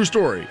is a true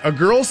story. A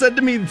girl said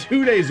to me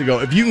 2 days ago,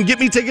 if you can get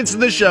me tickets to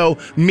this show,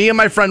 me and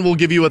my friend will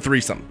give you a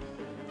threesome.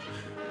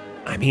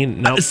 I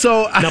mean, now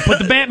put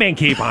the Batman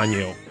cape on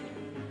you.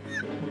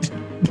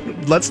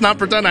 Let's not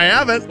pretend I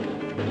haven't.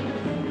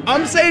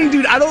 I'm saying,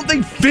 dude, I don't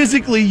think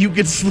physically you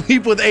could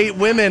sleep with 8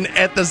 women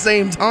at the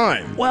same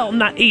time. Well,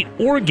 not 8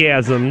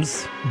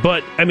 orgasms,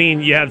 but, I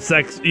mean, you have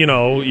sex,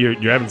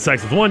 you're having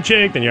sex with one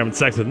chick, then you're having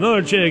sex with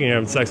another chick, and you're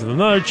having sex with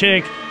another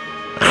chick.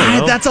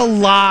 That's a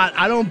lot.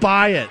 I don't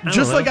buy it.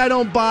 Just like I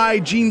don't buy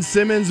Gene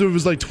Simmons, who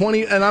was like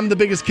 20, and I'm the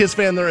biggest Kiss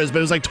fan there is, but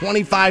it was like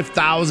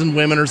 25,000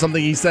 women or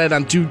something he said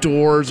on 2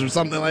 tours or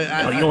something like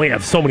that. Well, you only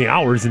have so many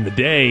hours in the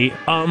day.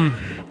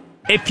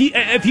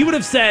 If he would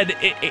have said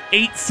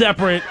 8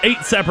 separate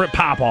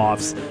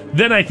pop-offs,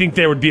 then I think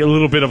there would be a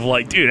little bit of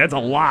like, dude, that's a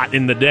lot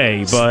in the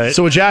day. But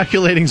so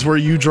ejaculating's where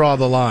you draw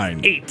the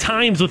line. 8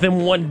 times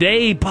within one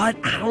day, but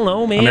I don't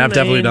know, man. I mean, I've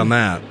definitely done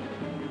that.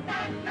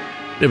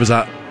 It was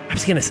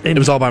it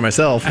was all by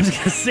myself. I was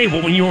gonna say,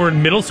 well, when you were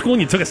in middle school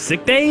and you took a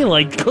sick day,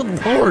 like,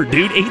 good lord,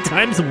 dude, 8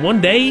 times in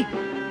one day.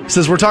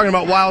 Says we're talking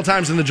about wild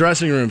times in the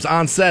dressing rooms,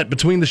 on set,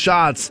 between the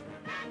shots.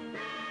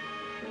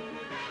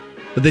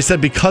 But they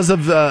said because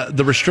of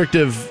the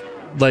restrictive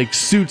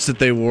suits that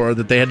they wore,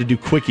 that they had to do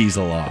quickies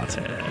a lot.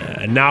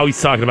 And now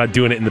he's talking about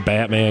doing it in the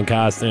Batman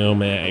costume.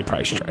 Man, he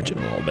probably stretching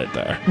a little bit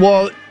there.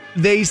 Well,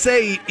 they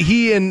say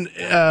he and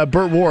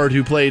Burt Ward,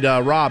 who played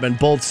Robin,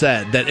 both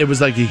said that it was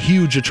like a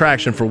huge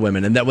attraction for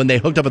women, and that when they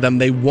hooked up with them,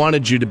 they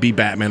wanted you to be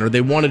Batman or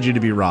they wanted you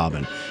to be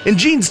Robin. And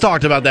Gene's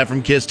talked about that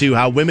from Kiss too,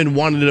 how women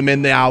wanted him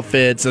in the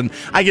outfits, and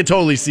I could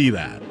totally see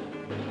that.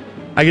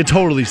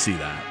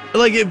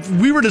 Like, if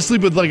we were to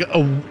sleep with, like,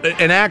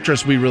 an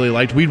actress we really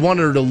liked, we'd want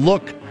her to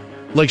look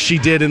like she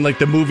did in, like,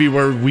 the movie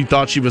where we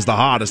thought she was the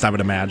hottest, I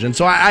would imagine.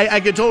 So I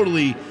could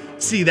totally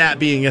see that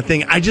being a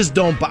thing. I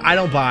don't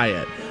buy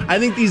it. I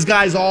think these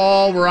guys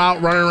all were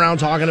out running around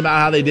talking about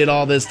how they did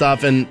all this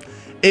stuff, and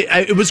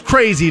it was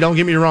crazy, don't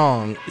get me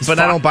wrong, but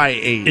I don't buy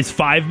 8. Is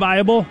 5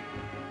 viable?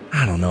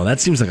 I don't know. That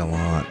seems like a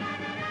lot.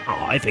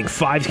 Oh, I think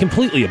 5's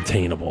completely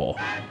obtainable.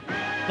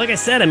 Like I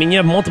said, I mean, you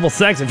have multiple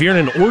sex if you're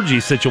in an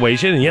orgy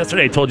situation, and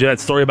yesterday I told you that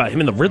story about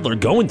him and the Riddler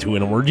going to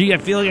an orgy. I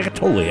feel like I could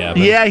totally have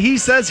it. Yeah, he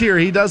says here,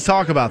 he does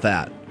talk about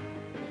that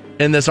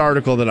in this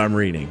article that I'm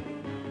reading.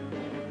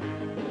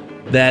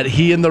 That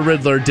he and the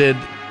Riddler did,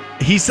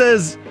 he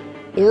says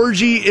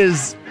orgy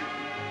is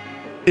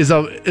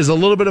a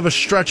little bit of a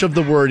stretch of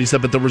the word, he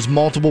said, but there was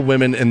multiple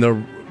women and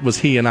there was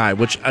he and I,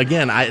 which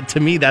again, to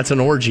me, that's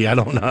an orgy. I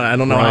don't know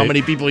right. How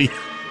many people...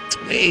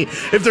 To me,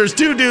 if there's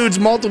 2 dudes,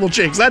 multiple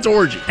chicks, that's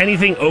orgy.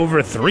 Anything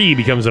over 3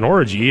 becomes an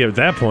orgy at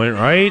that point,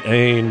 right? I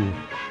mean,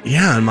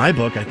 yeah, in my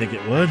book, I think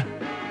it would.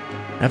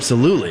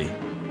 Absolutely.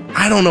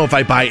 I don't know if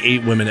I buy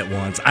 8 women at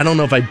once. I don't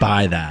know if I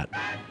buy that.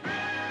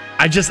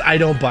 I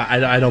don't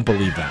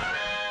believe that.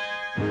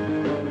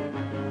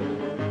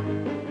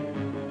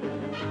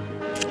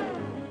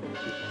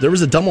 There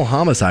was a double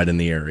homicide in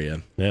the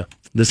area. Yeah.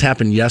 This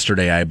happened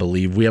yesterday, I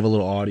believe. We have a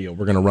little audio.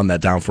 We're going to run that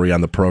down for you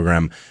on the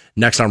program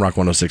next on Rock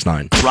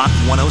 106.9. Rock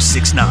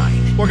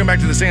 106.9. Welcome back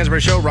to the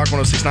Stansbury Show, Rock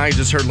 106.9. You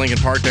just heard Linkin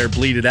Park there,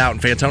 Bleed It Out,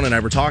 and Fantone and I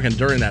were talking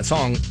during that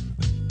song.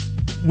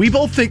 We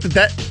both think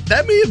that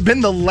may have been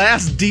the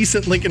last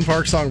decent Linkin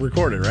Park song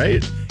recorded,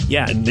 right?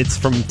 Yeah, and it's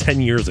from 10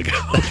 years ago,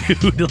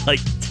 dude. Like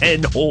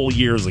 10 whole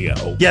years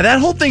ago. Yeah, that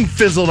whole thing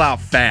fizzled out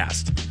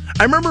fast.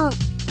 I remember...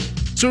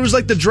 So it was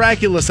like the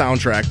Dracula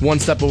soundtrack, One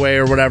Step Away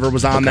or whatever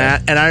was on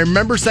that. And I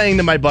remember saying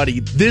to my buddy,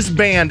 this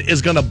band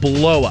is going to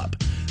blow up.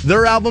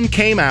 Their album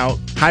came out,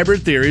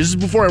 Hybrid Theory. This is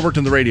before I worked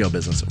in the radio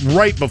business.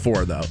 Right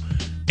before, though.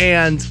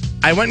 And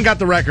I went and got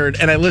the record,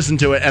 and I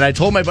listened to it. And I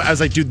told my buddy, I was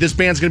like, dude, this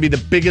band's going to be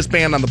the biggest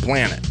band on the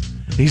planet.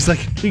 And he's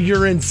like,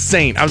 you're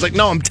insane. I was like,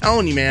 no, I'm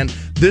telling you, man.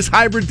 This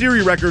Hybrid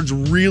Theory record's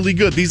really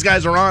good. These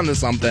guys are on to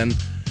something.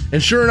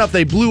 And sure enough,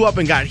 they blew up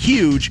and got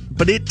huge,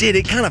 but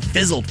it kind of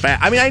fizzled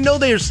fast. I mean, I know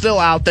they're still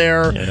out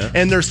there,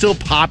 and they're still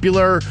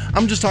popular.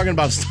 I'm just talking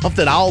about stuff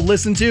that I'll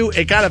listen to.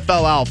 It kind of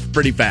fell out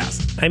pretty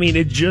fast. I mean,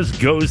 it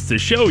just goes to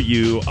show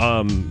you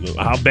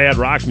how bad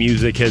rock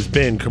music has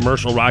been,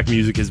 commercial rock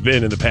music has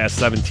been in the past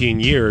 17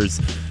 years,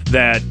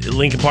 that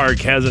Linkin Park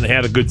hasn't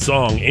had a good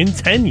song in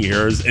 10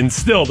 years, and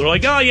still they're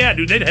like, oh yeah,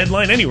 dude, they'd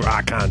headline any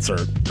rock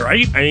concert,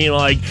 right? I mean,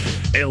 like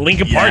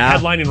Linkin Park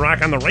headlining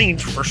Rock on the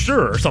Range for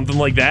sure, or something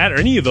like that, or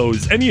any of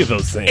those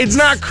things. It's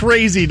not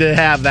crazy to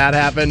have that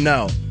happen,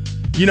 no.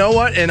 You know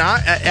what? And I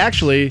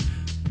actually,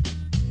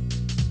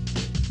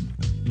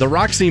 the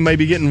rock scene may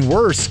be getting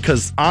worse,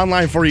 because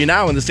online for you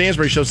now in the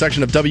Stansbury Show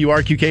section of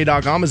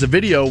WRQK.com is a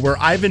video where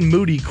Ivan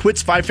Moody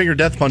quits Five Finger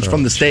Death Punch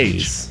from the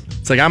stage.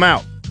 It's like, I'm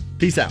out.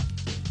 Peace out.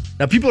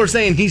 Now, people are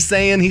saying he's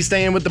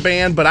staying with the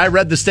band, but I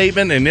read the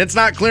statement, and it's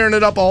not clearing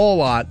it up a whole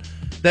lot.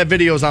 That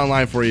video is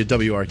online for you at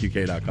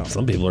WRQK.com.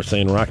 Some people are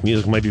saying rock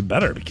music might be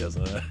better because,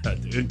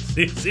 dude,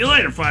 see you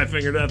later, Five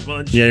Finger Death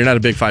Punch. Yeah, you're not a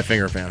big Five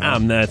Finger fan. Huh?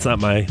 It's not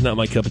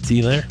my cup of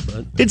tea there.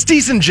 But it's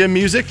decent gym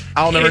music.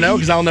 I'll never know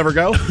because I'll never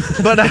go.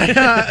 But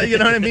you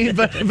know what I mean.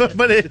 But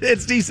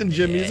it's decent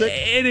gym music.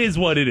 It is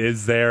what it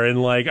is there,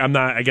 and like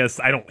I guess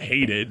I don't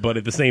hate it, but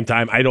at the same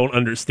time, I don't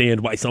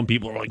understand why some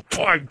people are like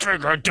Five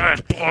Finger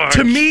Death Punch.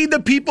 To me, the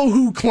people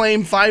who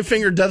claim Five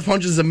Finger Death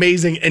Punch is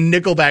amazing and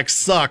Nickelback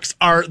sucks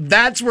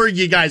that's where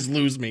you guys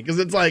lose me, because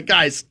it's like,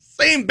 guys,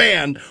 same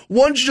band,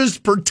 one's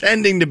just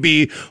pretending to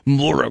be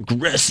more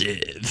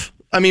aggressive.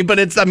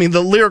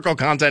 The lyrical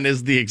content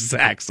is the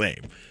exact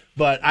same.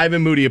 But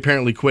Ivan Moody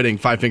apparently quitting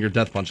Five Finger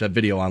Death Punch, that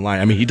video online.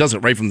 I mean, he does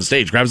it right from the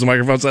stage, grabs the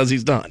microphone, says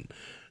he's done.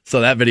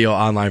 So that video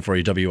online for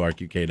you,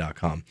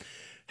 WRQK.com.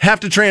 Have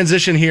to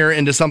transition here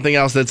into something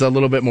else that's a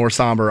little bit more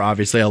somber,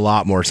 obviously a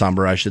lot more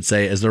somber, I should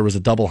say, as there was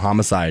a double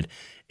homicide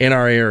in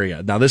our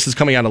area. Now, this is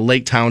coming out of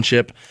Lake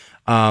Township.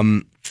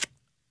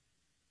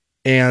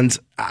 And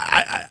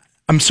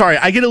I'm sorry,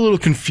 I get a little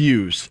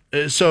confused.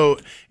 So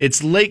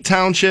it's Lake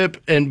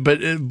Township, but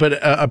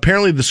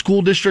apparently the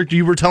school district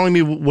you were telling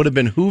me would have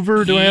been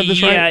Hoover. Do I have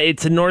this right? Yeah,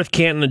 it's a North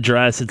Canton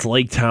address. It's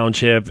Lake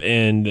Township,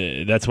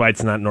 and that's why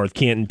it's not North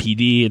Canton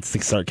PD. It's the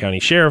Stark County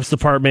Sheriff's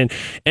Department.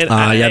 And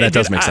that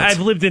does make sense.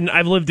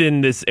 I've lived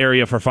in this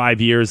area for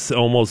 5 years,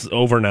 almost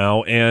over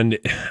now, and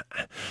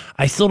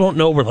I still don't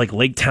know where like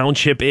Lake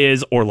Township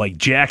is, or like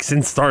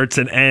Jackson starts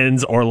and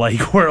ends, or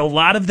like where a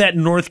lot of that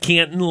North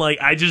Canton. Like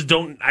I just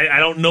don't. I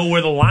don't know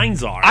where the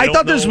lines are. I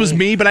thought this was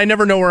me, but I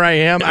never know where I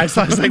am. I was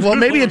like, well,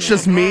 maybe it's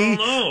just me.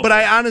 But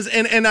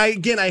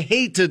I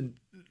hate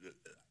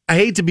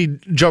to be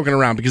joking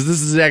around, because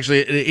this is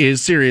actually a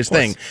serious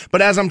thing.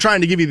 But as I'm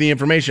trying to give you the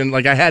information,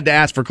 like I had to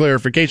ask for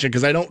clarification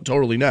because I don't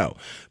totally know.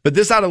 But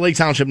this out of Lake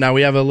Township. Now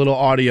we have a little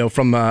audio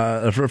from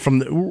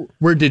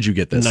where did you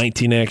get this?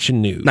 19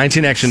 Action News.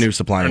 19 Action News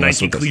supplying or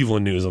 19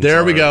 Cleveland News.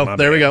 There we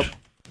go.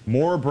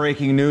 More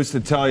breaking news to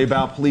tell you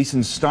about. Police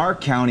in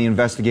Stark County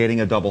investigating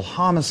a double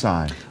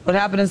homicide. What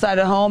happened inside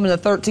a home in the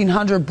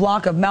 1300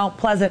 block of Mount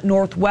Pleasant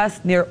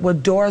Northwest near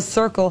Wedora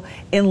Circle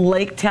in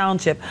Lake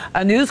Township.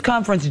 A news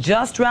conference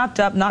just wrapped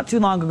up not too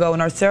long ago,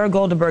 and our Sarah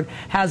Goldenberg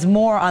has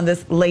more on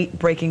this late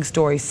breaking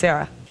story.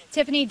 Sarah.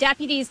 Tiffany,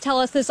 deputies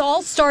tell us this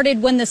all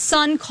started when the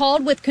son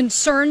called with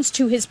concerns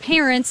to his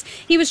parents.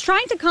 He was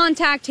trying to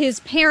contact his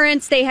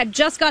parents. They had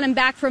just gotten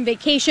back from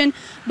vacation,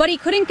 but he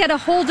couldn't get a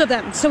hold of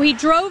them. So he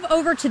drove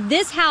over to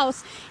this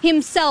house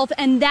himself,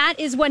 and that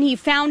is when he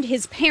found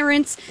his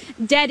parents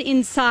dead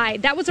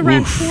inside. That was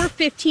around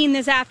 4:15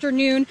 this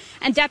afternoon,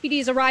 and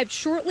deputies arrived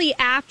shortly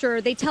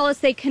after. They tell us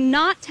they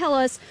cannot tell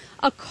us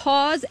a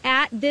cause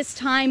at this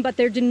time, but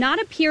there did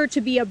not appear to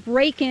be a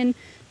break-in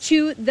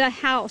to the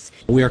house.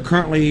 We are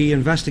currently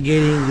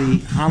investigating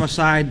the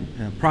homicide,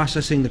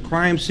 processing the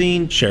crime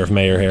scene. Sheriff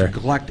Mayer here. To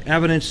collect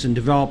evidence and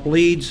develop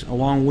leads,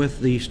 along with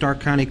the Stark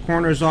County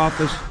Coroner's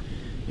Office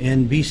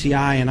and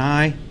BCI and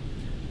I.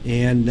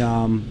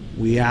 And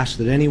we ask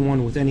that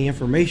anyone with any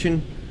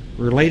information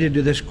related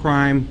to this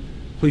crime,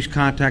 please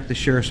contact the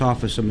Sheriff's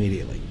Office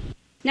immediately.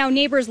 Now,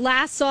 neighbors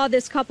last saw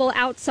this couple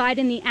outside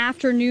in the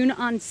afternoon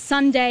on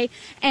Sunday,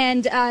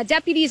 and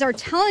deputies are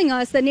telling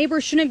us that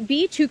neighbors shouldn't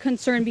be too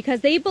concerned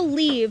because they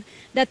believe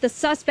that the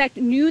suspect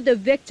knew the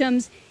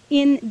victims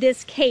in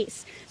this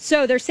case.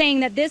 So they're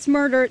saying that these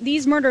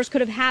murders could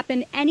have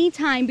happened any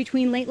time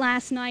between late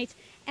last night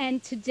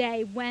and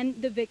today when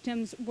the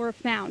victims were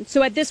found.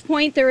 So at this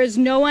point, there is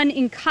no one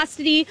in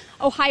custody.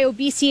 Ohio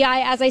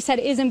BCI, as I said,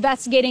 is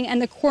investigating, and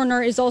the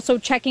coroner is also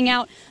checking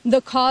out the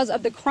cause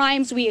of the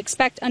crimes. We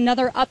expect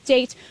another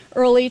update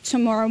early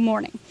tomorrow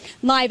morning.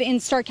 Live in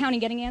Stark County,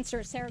 getting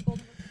answers, Sarah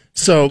Golden.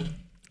 So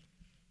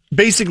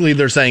basically,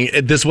 they're saying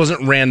this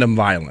wasn't random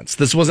violence.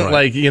 This wasn't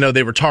like,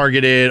 they were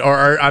targeted,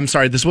 or I'm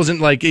sorry, this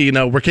wasn't like,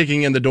 we're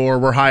kicking in the door,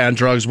 we're high on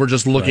drugs, we're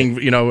just looking,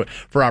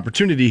 for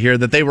opportunity here,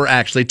 that they were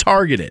actually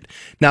targeted.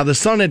 Now, the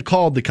son had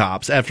called the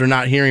cops after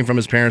not hearing from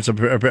his parents,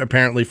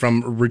 apparently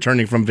from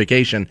returning from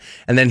vacation,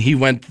 and then he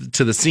went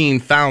to the scene,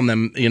 found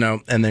them,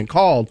 and then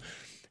called.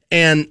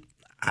 And,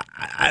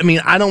 I mean,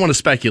 I don't want to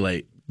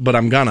speculate, but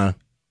I'm gonna.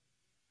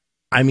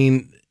 I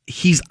mean,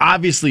 he's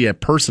obviously a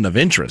person of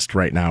interest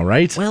right now,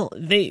 right? Well,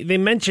 they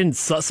mentioned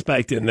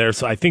suspect in there,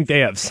 so I think they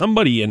have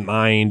somebody in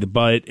mind,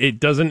 but it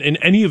doesn't, in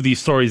any of these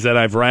stories that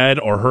I've read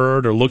or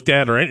heard or looked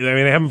at, I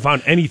haven't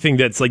found anything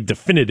that's like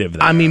definitive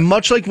there. I mean,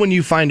 much like when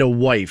you find a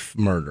wife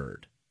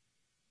murdered,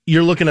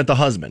 you're looking at the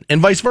husband,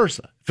 and vice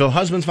versa. If the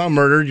husband's found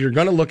murdered, you're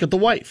going to look at the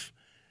wife.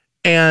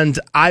 And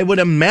I would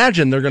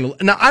imagine they're going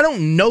to... Now, I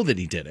don't know that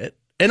he did it,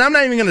 and I'm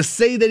not even going to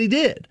say that he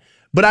did.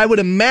 But I would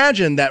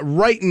imagine that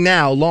right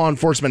now, law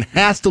enforcement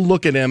has to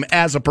look at him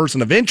as a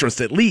person of interest,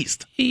 at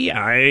least.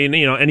 Yeah,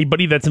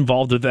 anybody that's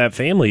involved with that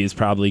family is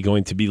probably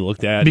going to be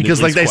looked at.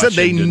 Because like they said,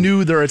 they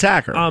knew their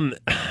attacker.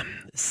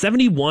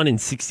 71 and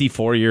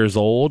 64 years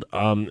old.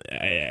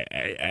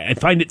 I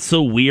find it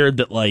so weird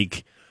that,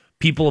 like,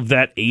 people of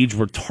that age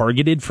were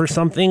targeted for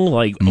something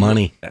like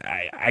money.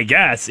 I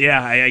guess,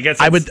 yeah. I guess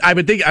I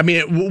would think. I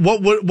mean,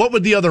 what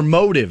would the other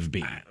motive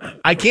be?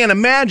 I can't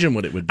imagine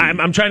what it would be.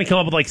 I'm trying to come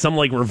up with like some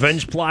like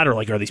revenge plot or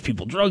like are these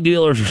people drug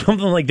dealers or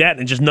something like that,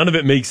 and just none of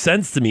it makes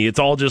sense to me. It's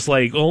all just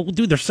like, oh,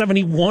 dude, they're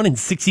 71 and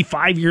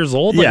 65 years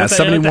old. Like, yeah,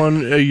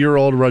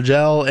 71-year-old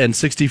Rogel and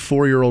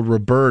 64-year-old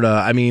Roberta.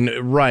 I mean,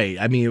 right?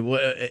 I mean,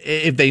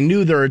 if they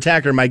knew their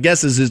attacker, my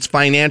guess is it's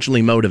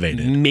financially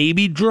motivated.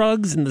 Maybe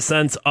drugs in the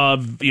sense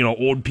of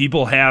old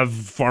people have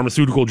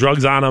pharmaceutical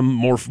drugs on them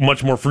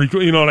much more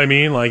frequently. You know what I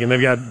mean? Like, and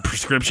they've got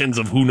prescriptions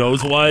of who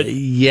knows what.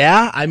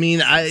 Yeah, I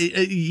mean,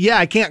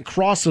 I can't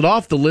cross it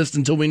off the list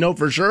until we know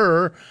for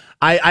sure.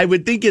 I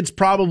would think it's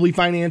probably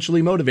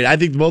financially motivated. I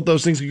think both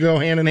those things could go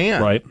hand in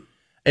hand. Right.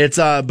 It's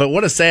but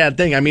what a sad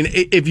thing. I mean,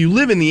 if you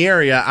live in the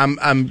area,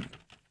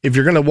 if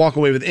you're going to walk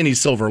away with any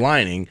silver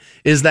lining,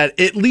 is that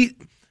at least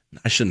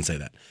I shouldn't say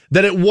that.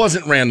 That it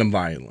wasn't random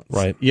violence.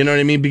 Right. You know what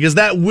I mean? Because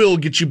that will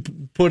get you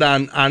put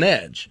on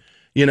edge.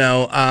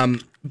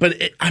 But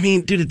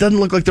dude, it doesn't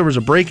look like there was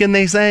a break-in,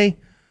 they say,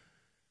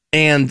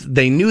 and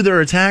they knew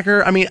their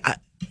attacker. I mean,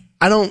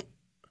 I don't.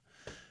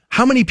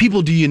 How many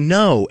people do you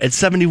know at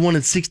 71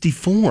 and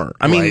 64?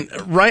 I mean,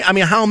 right? I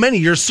mean, how many?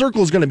 Your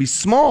circle is going to be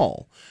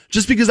small.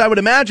 Just because I would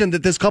imagine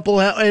that this couple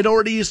had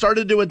already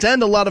started to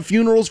attend a lot of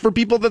funerals for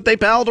people that they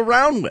palled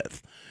around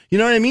with. You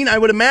know what I mean? I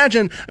would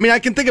imagine. I mean, I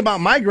can think about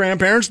my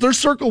grandparents. Their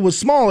circle was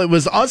small. It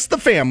was us, the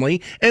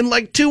family, and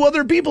like 2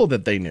 other people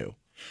that they knew.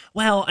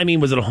 Well, I mean,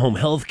 was it a home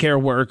health care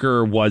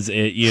worker? Was it,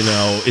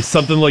 is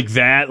something like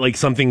that, like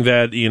something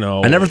that,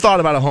 I never thought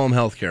about a home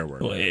health care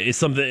worker. Is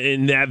something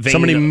in that vein.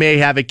 Somebody may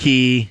have a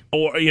key.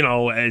 Or,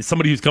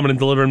 somebody who's coming and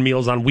delivering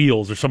Meals on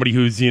Wheels, or somebody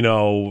who's, and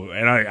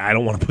I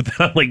don't want to put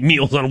that on like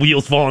Meals on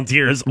Wheels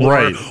volunteers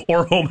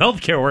or home health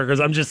care workers.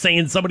 I'm just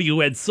saying somebody who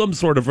had some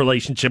sort of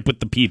relationship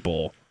with the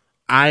people.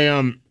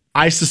 I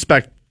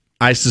suspect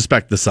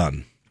the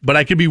son, but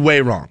I could be way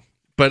wrong.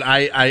 But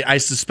I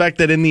suspect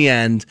that in the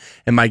end,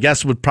 and my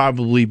guess would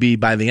probably be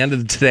by the end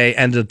of today,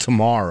 end of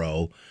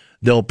tomorrow,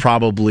 they'll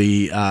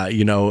probably,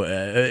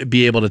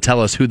 be able to tell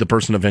us who the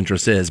person of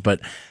interest is. But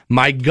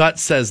my gut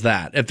says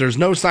that if there's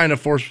no sign of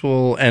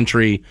forceful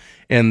entry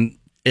and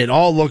it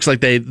all looks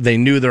like they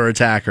knew their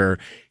attacker,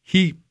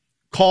 he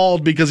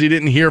called because he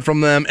didn't hear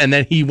from them, and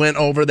then he went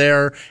over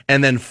there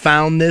and then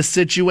found this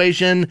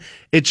situation.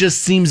 It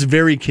just seems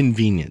very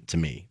convenient to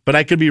me, but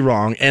I could be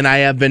wrong. And I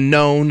have been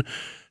known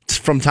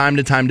from time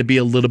to time to be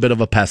a little bit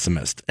of a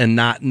pessimist and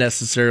not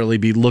necessarily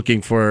be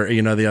looking for,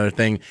 the other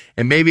thing.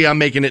 And maybe I'm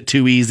making it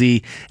too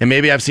easy, and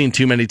maybe I've seen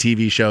too many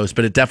TV shows,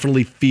 but it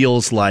definitely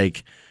feels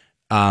like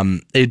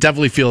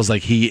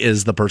he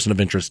is the person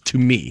of interest to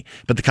me.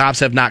 But the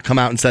cops have not come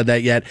out and said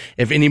that yet.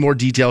 If any more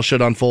details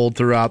should unfold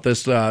throughout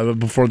this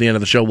before the end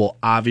of the show, we'll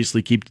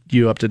obviously keep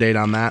you up to date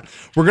on that.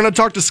 We're going to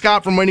talk to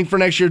Scott from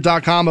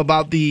waitingfornextyear.com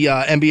about the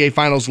NBA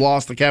Finals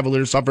loss the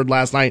Cavaliers suffered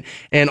last night,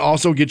 and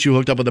also get you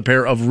hooked up with a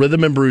pair of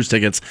Rhythm and Brews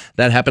tickets.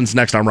 That happens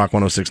next on Rock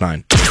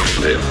 106.9.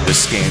 The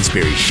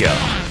Stansbury Show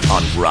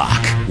on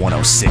Rock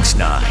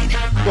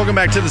 106.9. Welcome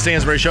back to the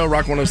Stansbury Show,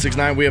 Rock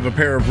 106.9. We have a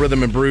pair of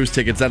Rhythm and Brews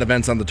tickets. That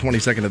event's on the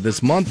 22nd of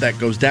this month. That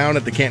goes down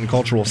at the Canton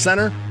Cultural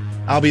Center.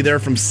 I'll be there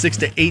from 6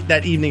 to 8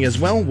 that evening as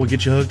well. We'll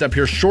get you hooked up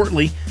here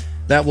shortly.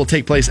 That will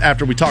take place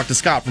after we talk to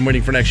Scott from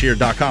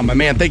waitingfornextyear.com. My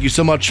man, thank you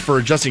so much for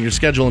adjusting your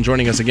schedule and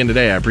joining us again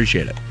today. I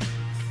appreciate it.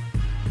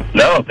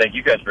 No, thank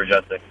you guys for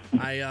adjusting.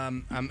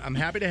 I'm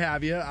happy to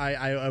have you.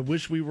 I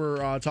wish we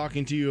were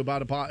talking to you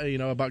about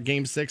about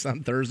Game 6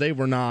 on Thursday.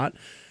 We're not.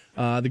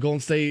 The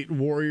Golden State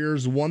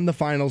Warriors won the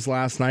finals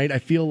last night. I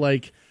feel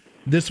like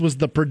this was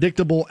the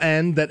predictable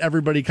end that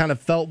everybody kind of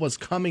felt was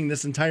coming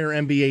this entire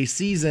NBA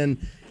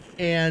season,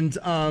 and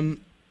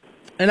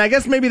I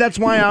guess maybe that's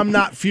why I'm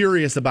not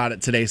furious about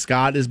it today,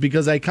 Scott, is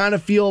because I kind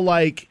of feel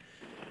like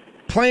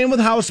playing with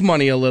house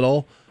money a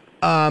little.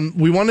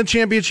 We won a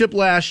championship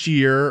last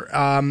year,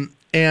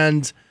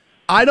 and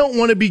I don't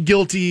want to be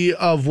guilty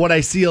of what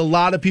I see a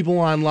lot of people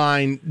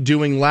online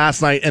doing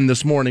last night and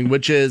this morning,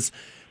 which is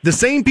the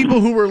same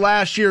people who were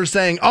last year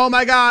saying, oh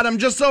my God, I'm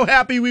just so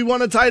happy we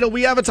won a title.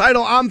 We have a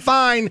title. I'm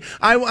fine.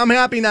 I'm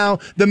happy now.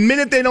 The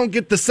minute they don't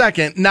get the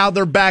second, now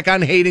they're back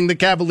on hating the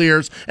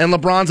Cavaliers and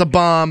LeBron's a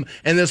bum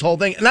and this whole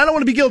thing. And I don't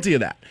want to be guilty of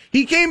that.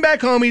 He came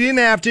back home. He didn't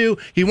have to.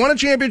 He won a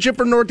championship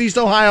for Northeast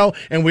Ohio,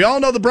 and we all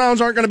know the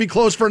Browns aren't going to be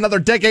close for another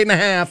decade and a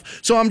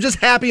half. So I'm just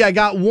happy I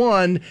got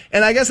one,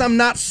 and I guess I'm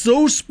not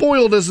so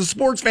spoiled as a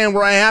sports fan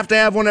where I have to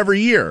have one every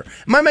year.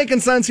 Am I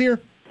making sense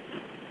here?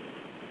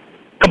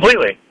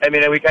 Completely. I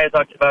mean, we kind of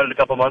talked about it a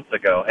couple months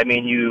ago. I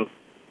mean,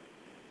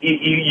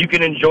 you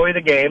can enjoy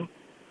the game,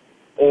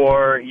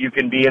 or you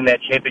can be in that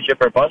championship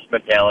or bust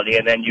mentality,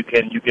 and then you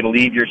can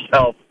leave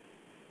yourself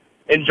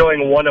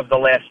enjoying one of the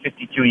last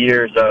 52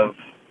 years of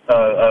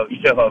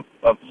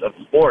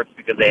sports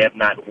because they have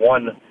not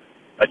won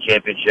a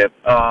championship.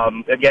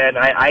 Again,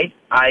 I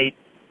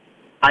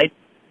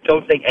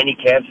don't think any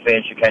Cavs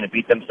fans should kind of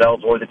beat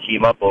themselves or the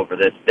team up over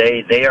this.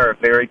 They are a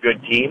very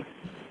good team.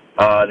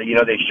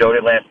 They showed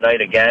it last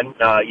night again.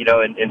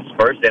 In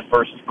Spurs, that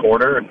first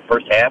quarter and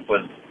first half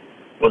was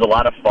a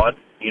lot of fun.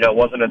 It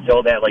wasn't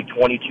until that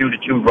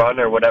 22-2 run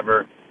or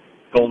whatever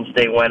Golden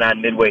State went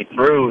on midway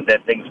through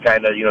that things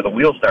kind of, the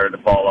wheels started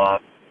to fall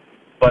off.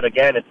 But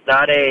again,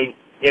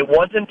 it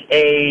wasn't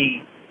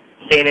a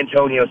San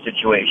Antonio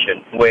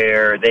situation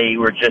where they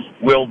were just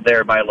willed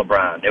there by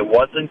LeBron. It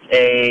wasn't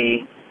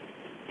a,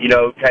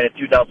 kind of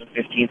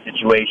 2015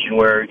 situation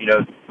where,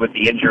 with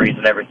the injuries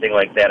and everything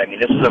like that. I mean,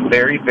 this is a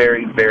very,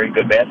 very, very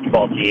good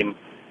basketball team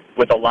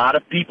with a lot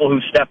of people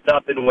who stepped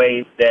up in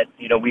ways that,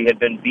 we had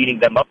been beating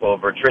them up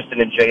over, Tristan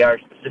and JR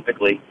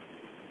specifically.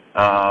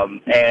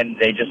 And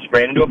they just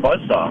ran into a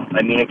buzzsaw.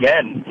 I mean,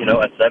 again,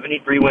 a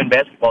 73-win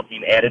basketball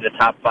team added a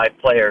top 5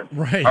 player,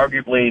 right.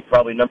 Arguably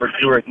probably number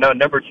 2 or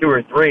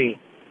 3,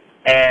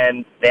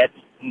 and that's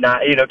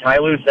not. Ty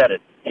Lue said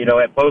it,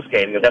 at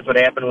postgame, because that's what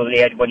happened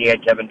when you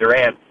had Kevin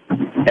Durant,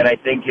 and I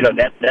think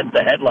that's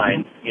the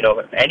headline,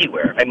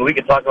 anywhere. I mean, we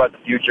could talk about the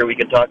future, we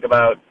could talk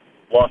about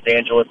Los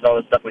Angeles and all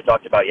the stuff we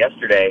talked about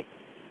yesterday,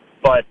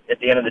 but at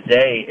the end of the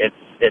day,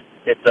 it's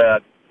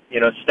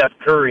Steph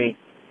Curry,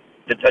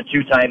 a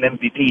 2-time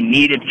MVP,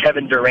 needed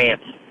Kevin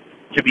Durant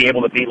to be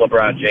able to beat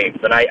LeBron James,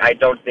 and I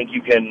don't think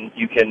you can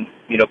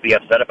be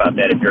upset about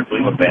that if you're a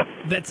Cleveland fan.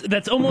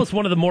 That's almost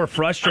one of the more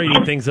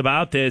frustrating things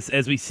about this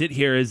as we sit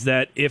here is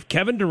that if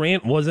Kevin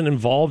Durant wasn't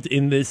involved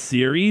in this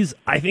series,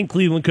 I think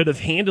Cleveland could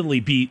have handily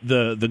beat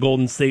the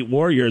Golden State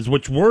Warriors,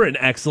 which were an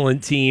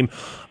excellent team.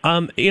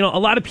 A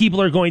lot of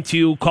people are going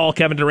to call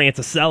Kevin Durant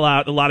a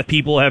sellout. A lot of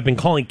people have been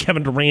calling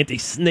Kevin Durant a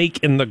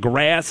snake in the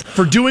grass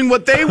for doing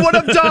what they would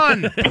have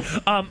done.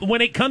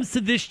 When it comes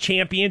to this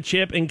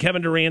championship and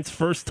Kevin Durant's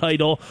first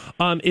title,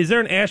 is there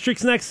an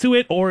asterisk next to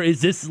it, or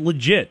is this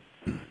legit?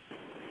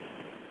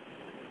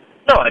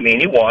 No, I mean,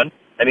 he won.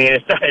 I mean,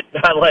 it's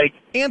not like...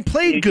 And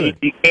played good.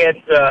 He can't...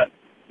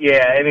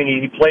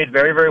 he played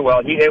very, very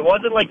well. It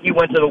wasn't like he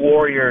went to the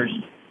Warriors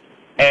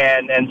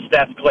and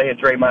Steph, Clay, and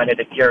Draymond had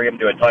to carry him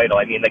to a title.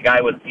 I mean, the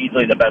guy was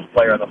easily the best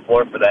player on the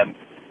floor for them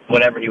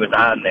whenever he was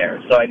on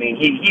there. So, I mean,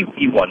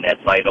 he won that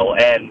title.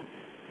 And,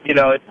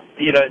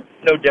 it's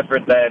no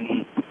different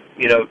than,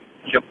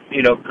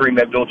 Kareem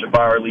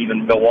Abdul-Jabbar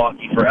leaving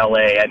Milwaukee for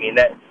L.A. I mean,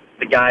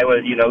 the guy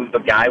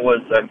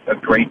was a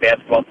great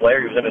basketball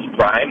player. He was in his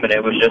prime, and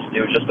it was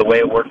just the way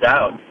it worked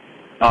out.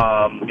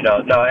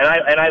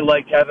 And I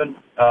like Kevin.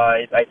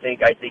 I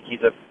think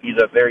he's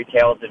a very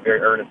talented,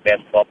 very earnest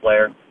basketball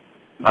player.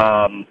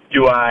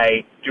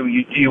 Do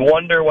you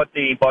wonder what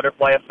the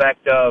butterfly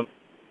effect of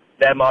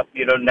them up,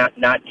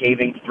 not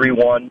caving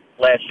 3-1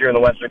 last year in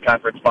the Western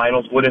Conference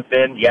Finals would have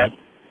been? Yes.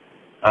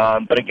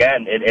 But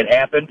again, it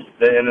happened,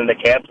 and then the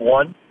Cavs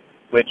won,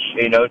 which,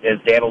 as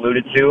Dan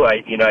alluded to,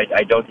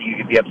 I don't think you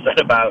could be upset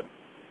about,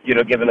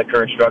 given the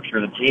current structure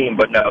of the team.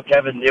 But no,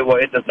 Kevin,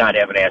 it does not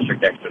have an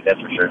asterisk next to it, that's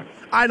for sure.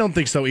 I don't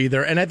think so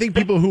either. And I think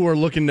people who are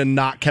looking to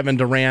knock Kevin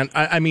Durant,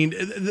 I mean,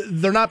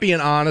 they're not being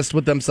honest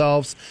with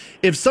themselves.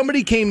 If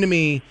somebody came to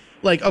me,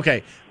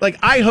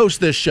 I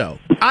host this show.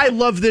 I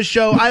love this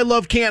show. I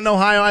love Canton,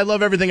 Ohio. I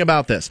love everything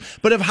about this.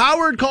 But if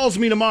Howard calls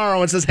me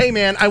tomorrow and says, hey,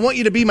 man, I want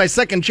you to be my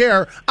second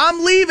chair,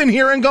 I'm leaving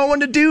here and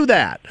going to do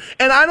that.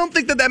 And I don't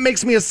think that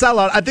makes me a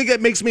sellout. I think it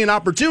makes me an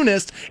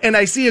opportunist, and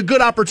I see a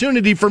good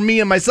opportunity for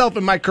me and myself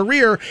in my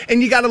career,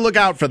 and you got to look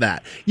out for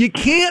that. You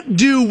can't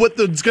do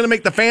what's going to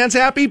make the fans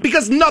happy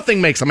because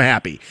nothing makes them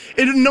happy.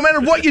 No matter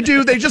what you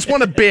do, they just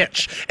want to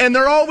bitch. And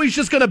they're always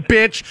just going to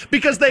bitch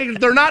because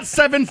they're not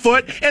 7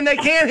 foot and they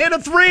can't hit a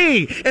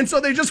 3. And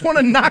so they just want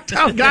to knock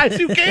down guys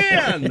who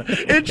can.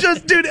 It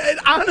just,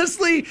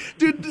 honestly,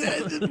 the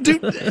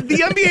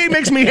NBA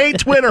makes me hate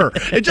Twitter.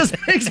 It just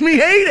makes me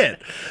hate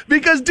it.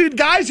 Because,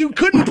 guys who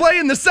couldn't play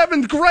in the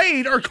 7th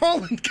grade are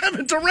calling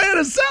Kevin Durant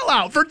a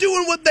sellout for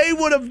doing what they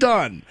would have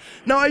done.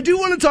 Now, I do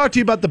want to talk to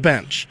you about the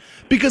bench.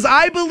 Because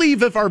I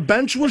believe if our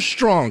bench was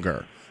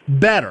stronger,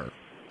 better,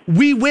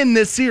 we win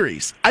this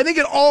series. I think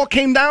it all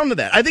came down to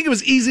that. I think it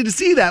was easy to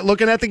see that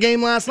looking at the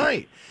game last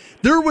night.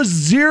 There was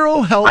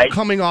zero help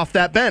coming off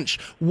that bench.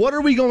 What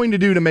are we going to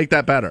do to make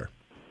that better?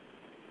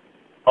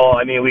 Oh,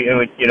 I mean, we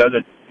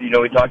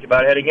talked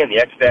about it again. The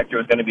X factor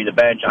was going to be the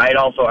bench. I'd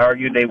also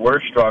argue they were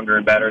stronger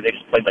and better. They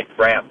just played like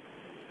crap.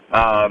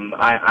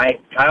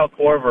 Kyle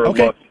Korver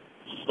looked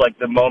like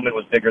the moment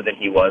was bigger than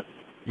he was.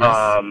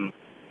 Yes.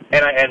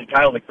 And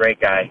Kyle's a great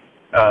guy.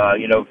 I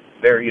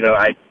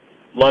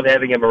love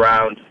having him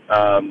around.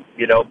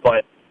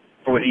 But.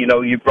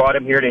 You brought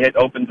him here to hit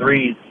open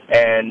threes,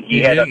 and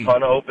he had a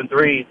ton of open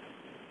threes,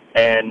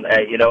 and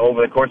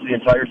over the course of the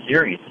entire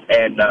series,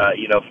 and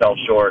fell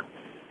short.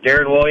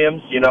 Darren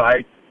Williams,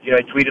 I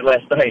tweeted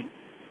last night.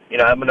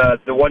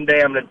 The one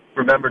day I'm gonna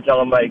remember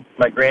telling my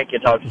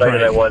grandkids how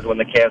excited I was when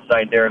the Cavs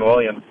signed Darren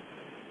Williams,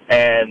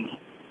 and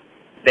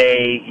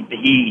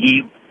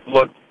he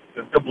looked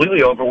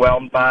completely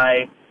overwhelmed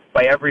by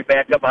every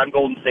backup on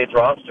Golden State's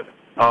roster.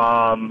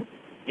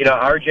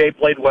 RJ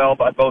played well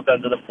by both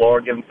ends of the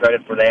floor. Give him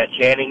credit for that.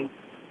 Channing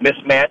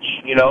mismatch,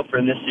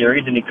 for this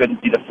series, and he couldn't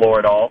see the floor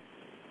at all.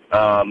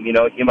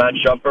 Iman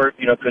Shumpert,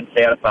 couldn't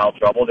stay out of foul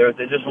trouble. There's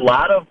just a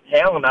lot of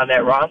talent on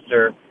that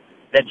roster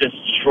that just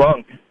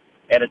shrunk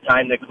at a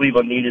time that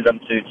Cleveland needed them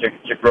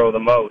to grow the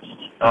most.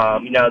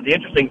 The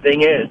interesting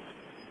thing is,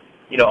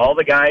 all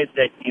the guys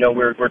that,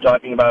 we're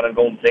talking about on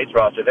Golden State's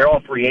roster, they're all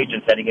free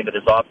agents heading into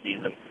this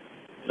offseason.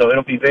 So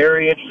it'll be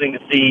very interesting to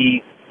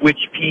see which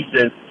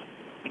pieces,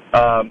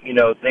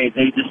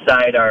 they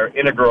decide are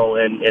integral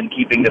in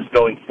keeping this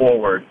going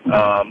forward.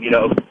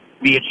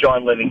 Be it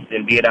Sean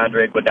Livingston, be it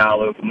Andre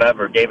Iguodala,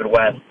 whomever, David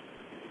West,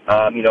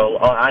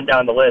 on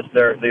down the list.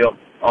 They're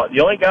the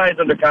only guys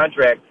under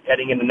contract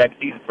heading into next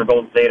season for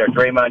Golden State are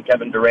Draymond,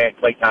 Kevin Durant,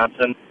 Klay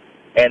Thompson,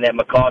 and that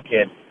McCaw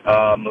kid,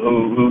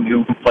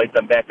 who played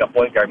some backup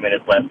point guard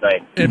minutes last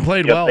night. And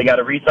played well. They got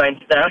to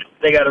re-sign Steph.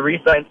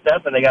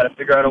 And they got to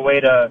figure out a way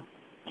to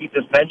keep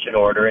this bench in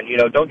order. And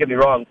don't get me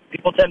wrong,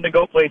 people tend to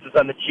go places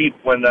on the cheap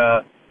when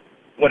a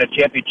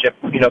championship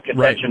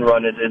contention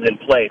run is in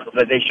place.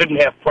 So they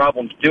shouldn't have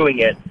problems doing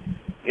it.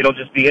 It'll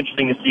just be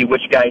interesting to see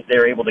which guys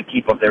they're able to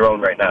keep of their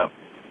own right now.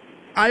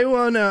 I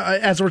want to,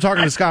 as we're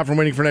talking to Scott from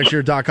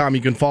waitingfornextyear.com,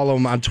 you can follow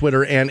him on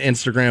Twitter and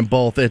Instagram,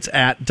 both. It's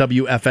at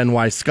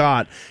WFNY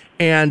Scott.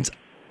 And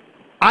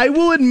I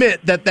will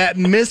admit that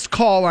missed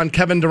call on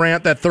Kevin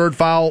Durant, that third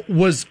foul,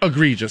 was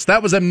egregious.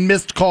 That was a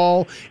missed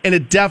call, and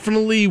it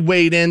definitely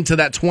weighed into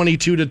that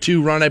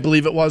 22-2 run, I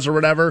believe it was, or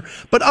whatever.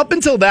 But up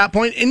until that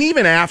point, and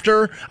even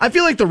after, I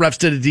feel like the refs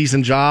did a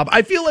decent job.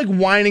 I feel like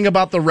whining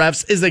about the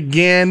refs is,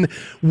 again,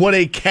 what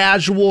a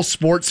casual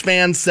sports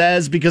fan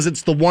says, because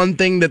it's the one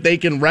thing that they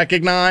can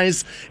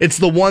recognize. It's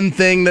the one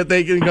thing that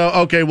they can go,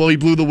 okay, well, he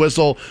blew the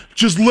whistle.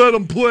 Just let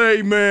him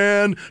play,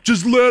 man.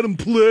 Just let him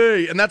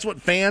play. And that's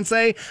what fans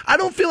say. I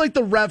don't feel like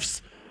the refs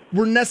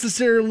were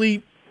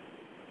necessarily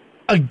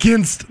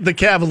against the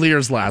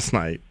Cavaliers last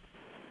night,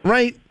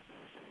 right?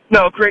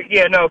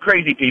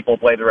 Crazy people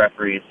play the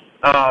referees.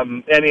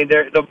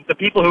 They're the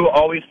people who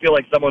always feel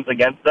like someone's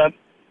against them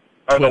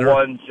are Twitter. The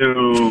ones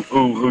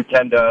who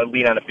tend to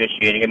lean on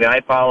officiating.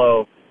 I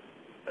follow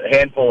a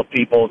handful of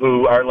people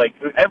who are like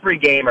every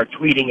game are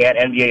tweeting at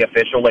NBA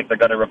official like they're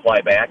going to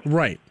reply back.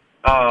 Right.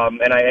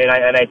 And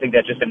I think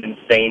that's just an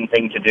insane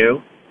thing to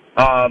do.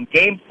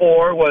 Game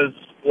 4 was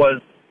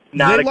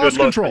not a good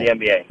look for the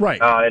NBA,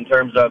 right? In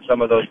terms of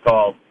some of those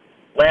calls.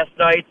 Last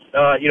night,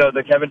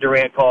 the Kevin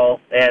Durant call,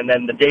 and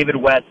then the David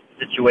West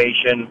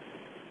situation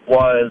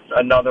was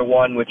another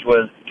one, which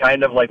was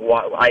kind of like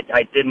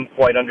I didn't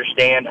quite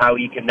understand how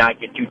he could not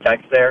get 2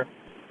 techs there.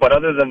 But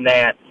other than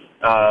that,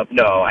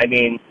 no.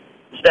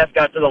 Steph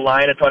got to the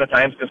line a ton of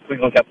times because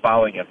Cleveland kept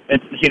fouling him.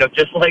 It's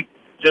just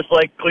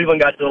like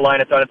Cleveland got to the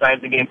line a ton of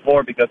times in Game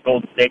 4 because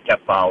Golden State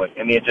kept fouling.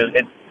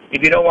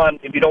 If you don't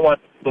want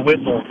the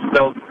whistles,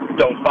 don't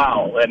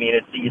foul.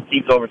 It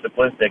seems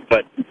oversimplistic,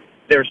 but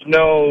there's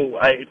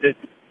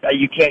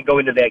you can't go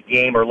into that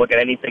game or look at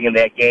anything in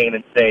that game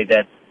and say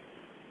that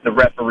the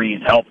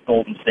referees helped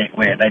Golden State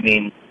win.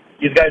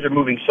 These guys are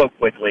moving so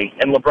quickly,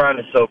 and LeBron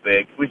is so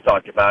big. We've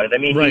talked about it.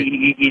 Right.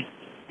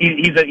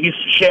 He's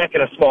Shaq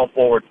in a small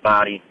forward's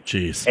body.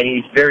 Jeez. And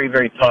he's very,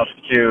 very tough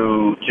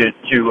to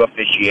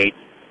officiate.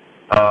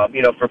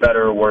 For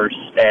better or worse.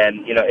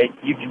 And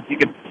you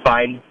can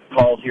find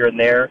calls here and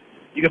there.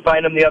 You can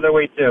find them the other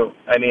way too.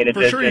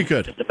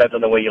 It just depends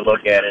on the way you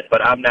look at it.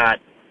 But I'm not.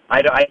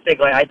 I think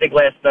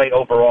last night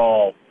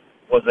overall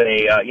was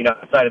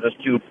outside of those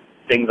 2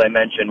 things I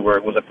mentioned,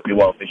 was a pretty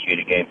well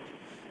officiated game.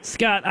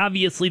 Scott,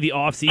 obviously the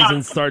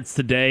offseason starts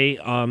today.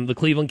 The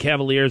Cleveland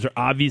Cavaliers are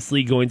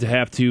obviously going to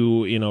have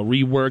to,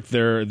 rework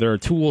their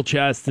tool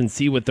chest and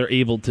see what they're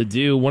able to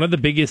do. One of the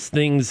biggest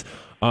things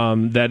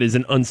that is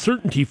an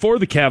uncertainty for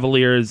the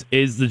Cavaliers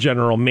is the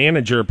general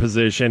manager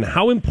position.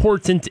 How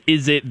important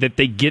is it that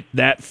they get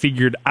that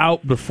figured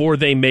out before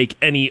they make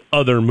any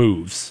other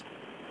moves?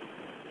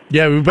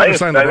 Yeah, we better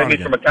sign LeBron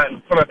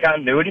again. From a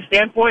continuity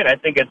standpoint, I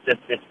think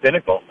it's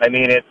pinnacle.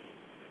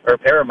 Or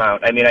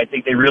paramount. I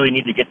think they really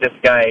need to get this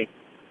guy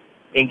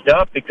inked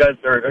up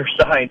or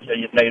signed. So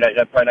you're probably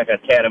not going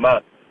to tat him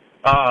up.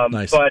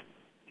 Nice. But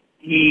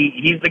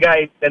he's the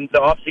guy. And the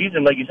off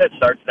season, like you said,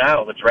 starts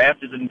now. The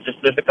draft is in just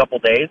a couple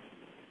days,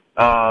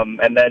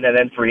 and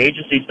then free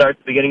agency starts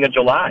at the beginning of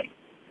July.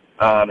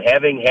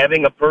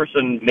 Having a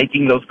person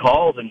making those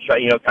calls and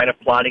kind of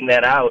plotting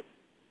that out.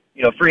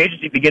 Free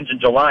agency begins in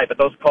July, but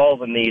those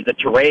calls and the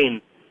terrain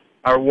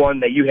are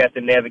one that you have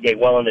to navigate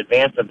well in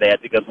advance of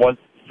that, because once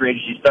free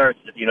agency starts,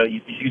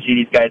 you see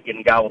these guys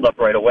getting gobbled up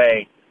right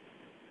away.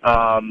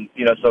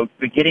 So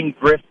getting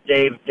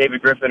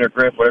David Griffin or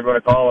Griff, whatever you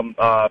want to call him,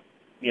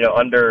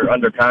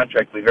 under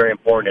contract will be very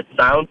important. It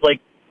sounds like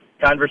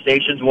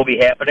conversations will be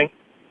happening.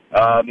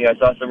 I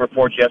saw some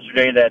reports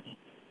yesterday that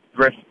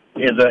Griff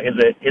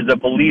is a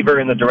believer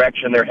in the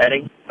direction they're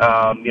heading.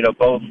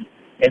 Both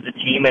as a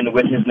team and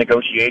with his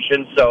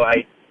negotiations.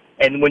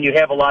 And when you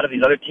have a lot of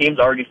these other teams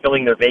already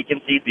filling their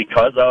vacancies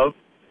because of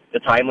the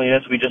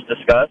timeliness we just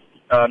discussed,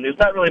 there's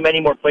not really many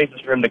more places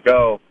for him to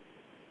go.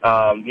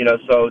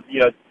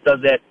 Does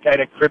that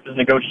kind of cripple his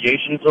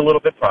negotiations a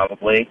little bit?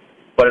 Probably,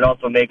 but it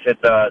also makes it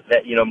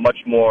much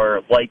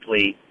more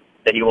likely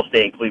that he will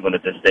stay in Cleveland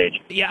at this stage.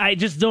 Yeah, I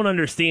just don't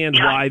understand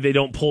why they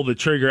don't pull the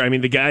trigger. I mean,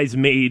 the guy's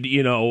made,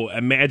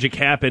 a magic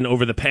happen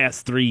over the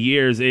past 3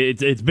 years.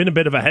 It's been a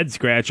bit of a head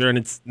scratcher, and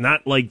it's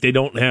not like they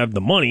don't have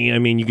the money. I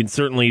mean, you can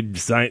certainly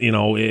sign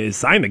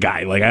the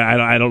guy. Like,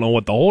 I don't know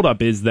what the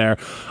holdup is there.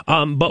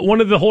 But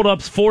one of the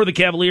holdups for the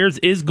Cavaliers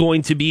is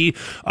going to be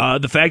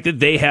the fact that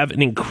they have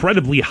an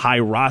incredibly high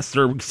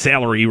roster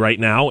salary right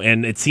now,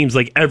 and it seems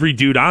like every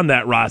dude on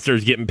that roster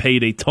is getting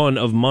paid a ton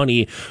of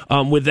money.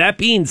 With that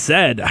being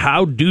said,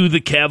 how do the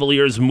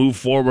Cavaliers move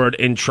forward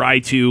and try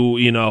to,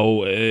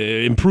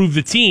 improve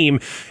the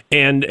team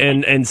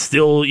and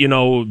still,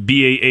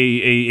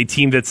 be a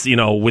team that's,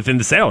 within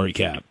the salary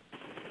cap?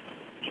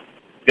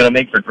 It's going to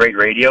make for great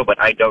radio,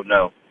 but I don't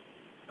know.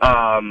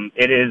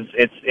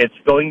 It's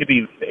going to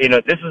be,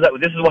 this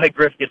is why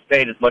Griff gets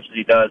paid as much as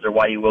he does, or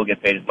why he will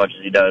get paid as much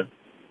as he does.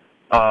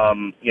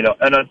 And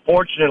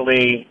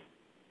unfortunately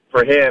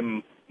for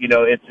him,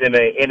 it's in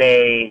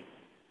a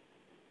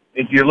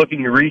if you're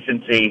looking at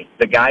recency,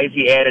 the guys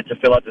he added to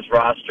fill out this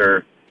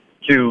roster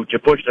to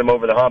push them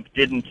over the hump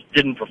didn't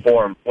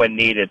perform when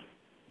needed.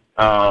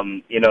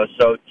 To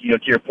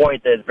your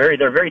point, they're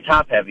very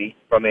top heavy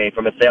from a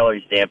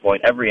salary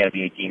standpoint. Every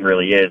NBA team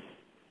really is.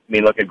 I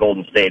mean, look at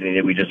Golden State. I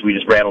mean, we just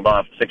rattled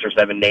off 6 or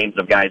 7 names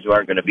of guys who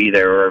aren't going to be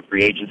there or are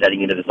free agents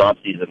heading into this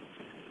offseason.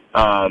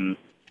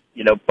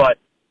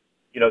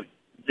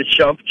 The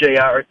Shump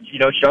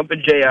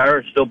and JR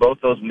are still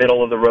both those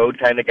middle of the road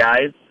kind of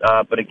guys.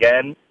 But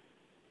again,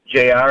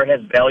 JR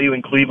has value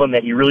in Cleveland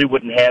that you really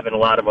wouldn't have in a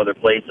lot of other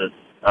places.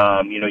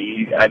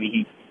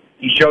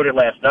 He showed it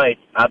last night,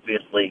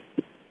 obviously,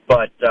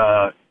 but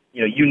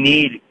you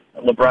need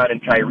LeBron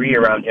and Kyrie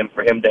around him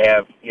for him to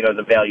have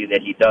the value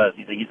that he does.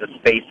 He's a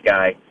space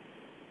guy.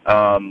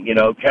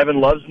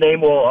 Kevin Love's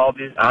name will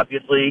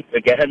obviously,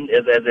 again,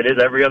 as it is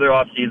every other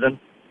offseason,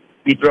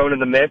 be thrown in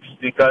the mix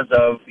because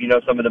of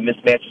some of the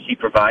mismatches he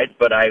provides.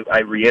 But I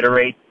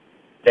reiterate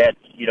that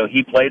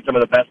he played some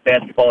of the best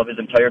basketball of his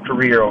entire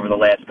career over the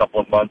last couple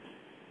of months,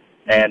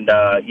 and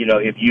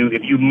if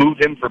you move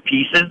him for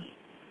pieces,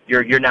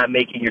 you're not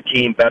making your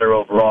team better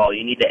overall.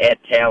 You need to add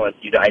talent.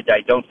 I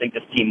don't think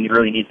this team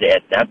really needs to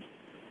add depth.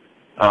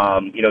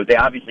 They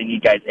obviously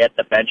need guys at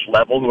the bench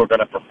level who are going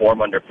to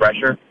perform under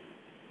pressure,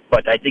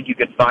 but I think you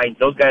can find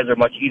those guys are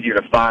much easier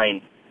to find,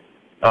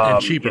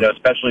 and cheaper.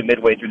 Especially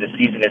midway through the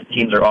season as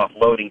teams are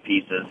offloading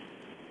pieces.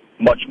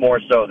 Much more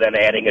so than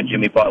adding a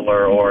Jimmy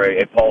Butler or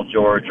a Paul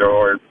George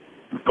or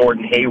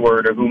Gordon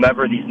Hayward or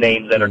whomever these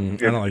names that are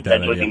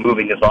potentially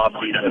moving this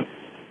offseason.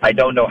 I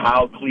don't know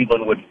how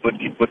Cleveland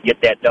would get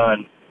that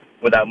done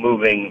without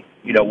moving,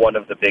 one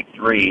of the big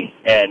three.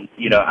 And,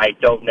 I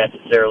don't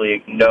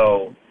necessarily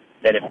know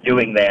that if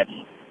doing that,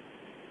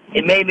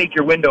 it may make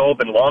your window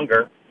open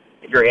longer.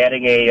 If you're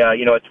adding a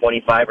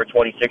 25 or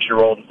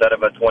 26-year-old instead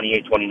of a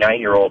 28,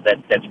 29-year-old,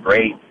 that's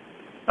great.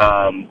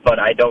 But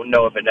I don't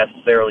know if it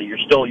necessarily, you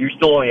still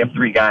only have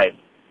 3 guys.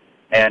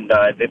 And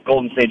if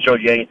Golden State showed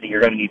you anything,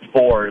 you're going to need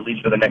 4, at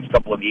least for the next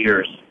couple of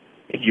years,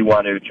 if you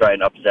want to try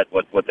and upset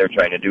what they're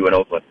trying to do in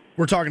Oakland.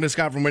 We're talking to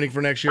Scott from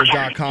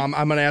waitingfornextyear.com.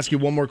 I'm going to ask you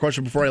one more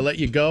question before I let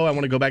you go. I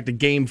want to go back to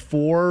Game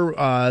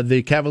 4.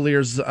 The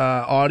Cavaliers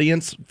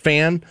audience,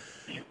 fan,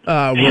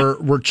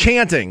 were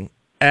chanting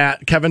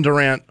at Kevin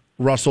Durant,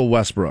 Russell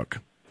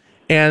Westbrook.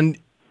 And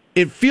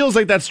it feels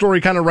like that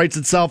story kind of writes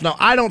itself. Now,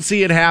 I don't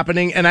see it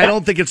happening, and I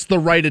don't think it's the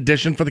right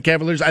addition for the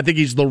Cavaliers. I think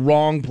he's the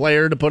wrong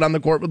player to put on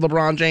the court with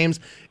LeBron James.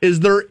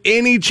 Is there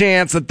any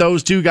chance that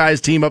those two guys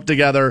team up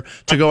together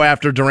to go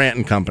after Durant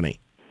and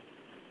company?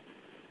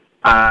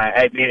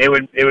 I mean, it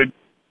would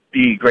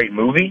be a great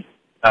movie.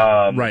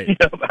 Right.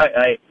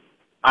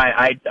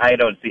 I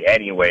don't see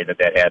any way that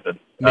happens.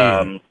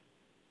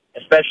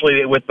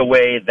 Especially with the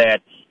way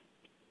that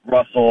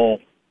Russell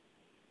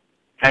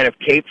kind of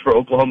caped for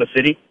Oklahoma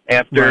City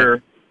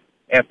after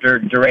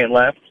Durant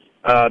left.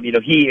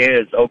 He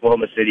is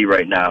Oklahoma City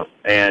right now,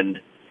 and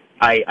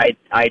I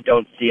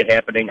don't see it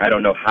happening. I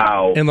don't know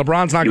how. And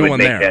LeBron's not you going would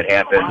make there. that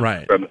happen.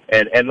 Right.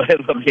 And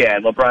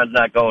LeBron's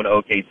not going to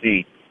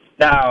OKC.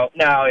 Now,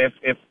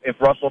 if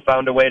Russell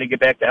found a way to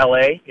get back to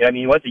LA,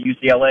 he went to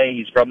UCLA.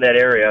 He's from that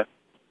area.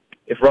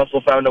 If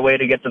Russell found a way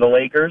to get to the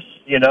Lakers,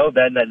 then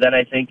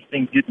I think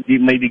things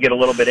maybe get a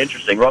little bit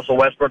interesting. Russell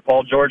Westbrook,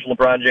 Paul George,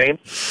 LeBron James.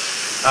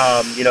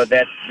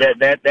 That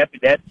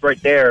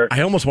right there.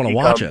 I almost want to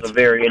watch it. A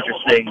very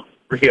interesting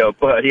trio,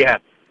 but I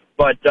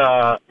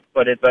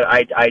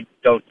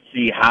don't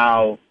see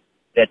how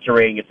that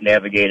terrain gets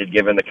navigated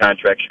given the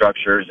contract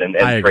structures and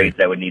trades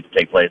that would need to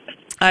take place.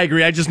 I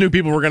agree. I just knew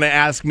people were going to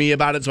ask me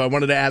about it, so I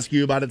wanted to ask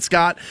you about it.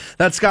 Scott,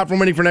 that's Scott from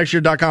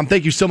waitingfornextyear.com.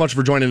 Thank you so much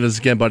for joining us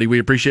again, buddy. We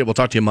appreciate it. We'll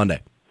talk to you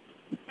Monday.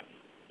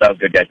 Sounds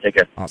good, guys. Take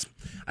care. Awesome.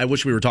 I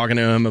wish we were talking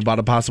to him about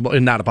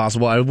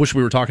I wish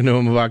we were talking to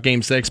him about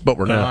Game 6, but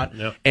we're not.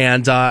 No.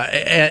 And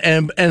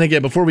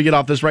again, before we get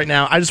off this right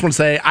now, I just want to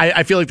say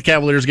I feel like the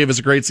Cavaliers gave us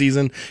a great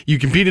season. You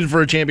competed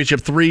for a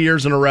championship 3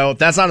 years in a row. If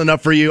that's not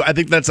enough for you, I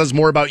think that says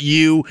more about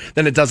you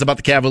than it does about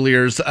the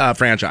Cavaliers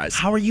franchise.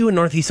 How are you a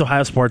Northeast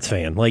Ohio sports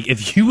fan? Like,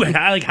 if you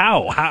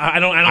how? I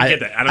don't get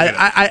that. I don't get it.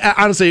 I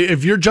honestly,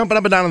 if you're jumping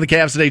up and down on the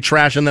Cavs today,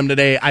 trashing them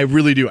today, I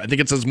really do. I think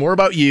it says more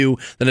about you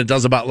than it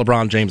does about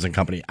LeBron James and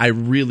company. I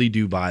really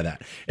do buy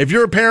that. If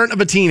you're a parent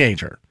of a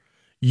teenager,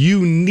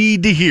 you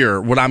need to hear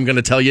what I'm going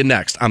to tell you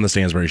next on the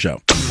Stansbury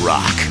Show.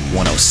 Rock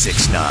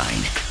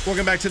 106.9.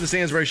 Welcome back to the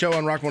Stansbury Show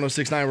on Rock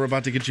 106.9. We're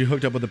about to get you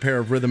hooked up with a pair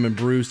of Rhythm and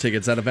Brews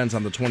tickets at events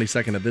on the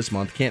 22nd of this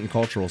month, Canton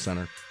Cultural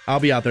Center. I'll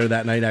be out there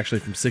that night, actually,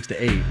 from 6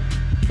 to 8,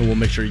 and we'll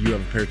make sure you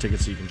have a pair of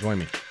tickets so you can join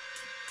me.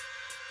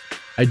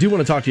 I do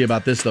want to talk to you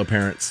about this, though,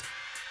 parents.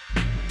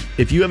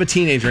 If you have a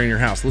teenager in your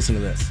house, listen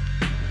to this.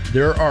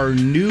 There are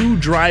new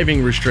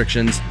driving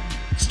restrictions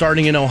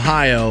starting in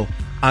Ohio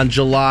on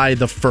July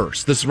the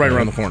 1st. This is right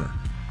around the corner.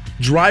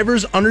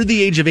 Drivers under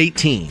the age of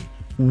 18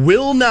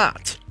 will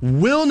not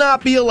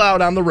be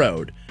allowed on the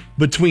road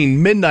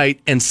between midnight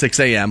and 6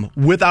 a.m.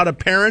 without a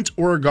parent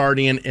or a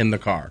guardian in the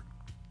car.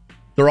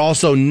 They're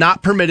also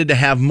not permitted to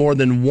have more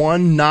than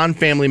one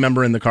non-family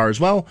member in the car as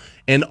well,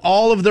 and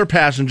all of their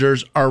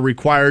passengers are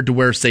required to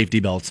wear safety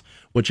belts,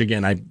 which,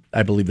 again,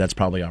 I believe that's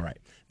probably all right.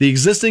 The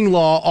existing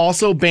law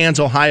also bans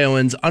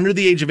Ohioans under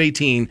the age of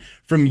 18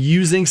 from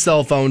using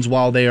cell phones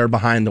while they are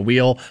behind the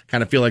wheel.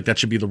 Kind of feel like that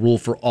should be the rule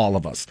for all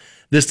of us.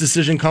 This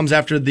decision comes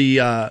after the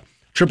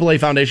AAA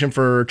Foundation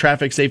for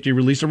Traffic Safety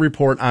released a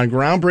report on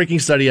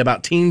groundbreaking study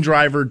about teen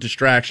driver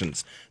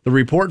distractions. The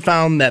report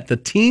found that the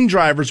teen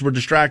drivers were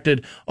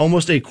distracted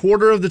almost a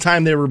quarter of the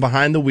time they were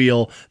behind the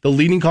wheel. The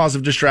leading cause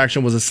of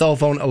distraction was a cell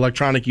phone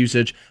electronic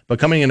usage, but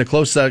coming in a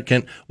close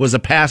second was a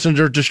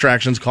passenger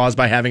distractions caused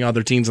by having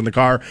other teens in the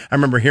car. I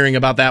remember hearing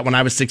about that when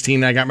I was 16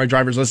 and I got my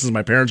driver's license.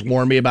 My parents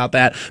warned me about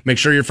that. Make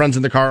sure your friends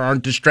in the car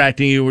aren't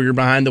distracting you when you're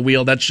behind the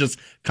wheel. That's just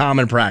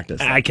common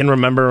practice. I can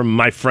remember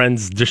my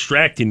friends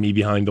distracting me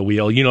behind the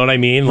wheel. You know what I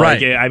mean?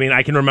 Like, right. I mean,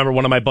 I can remember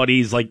one of my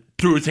buddies like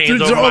threw his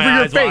hands over your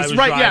my eyes while I face. was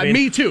Right? driving. Yeah,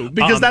 me too.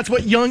 Because that's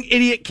what young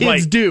idiot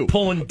kids do.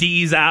 Pulling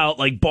D's out,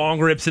 like bong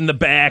rips in the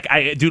back.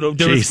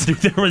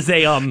 There was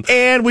a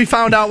and we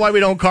found out why we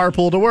don't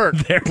carpool to work.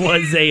 There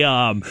was a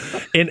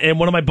and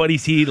one of my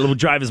buddies, he would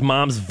drive his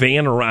mom's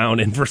van around,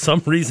 and for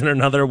some reason or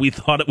another, we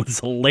thought it was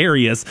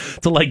hilarious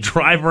to like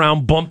drive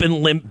around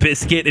bumping Limp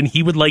Bizkit, and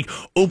he would like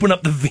open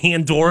up the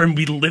van door and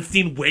be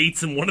lifting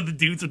weights, and one of the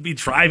dudes would be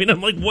driving.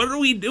 I'm like, what are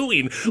we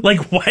doing?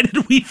 Like, why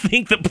did we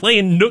think that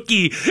playing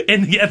Nookie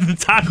in the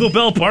Taco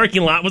Bell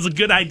parking lot was a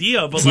good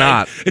idea? But it's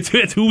not.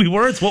 It's who we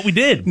were. It's what we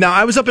did. Now,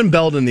 I was up in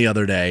Belden the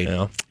other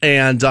day,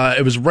 and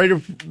it was right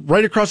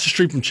across the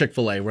street from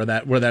Chick-fil-A, where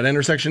that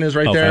intersection is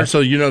right there.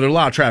 So, there's a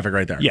lot of traffic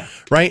right there. Yeah.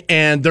 Right?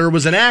 And there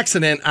was an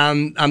accident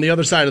on the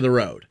other side of the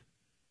road.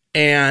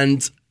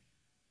 And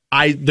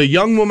the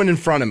young woman in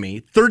front of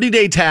me,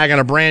 30-day tag on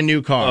a brand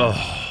new car,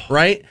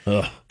 right,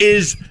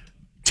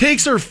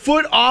 takes her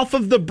foot off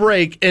of the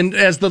brake, and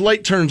as the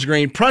light turns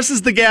green,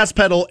 presses the gas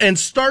pedal and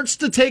starts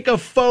to take a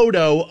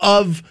photo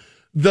of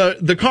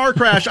the car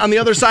crash on the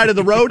other side of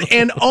the road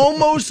and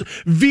almost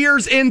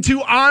veers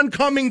into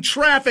oncoming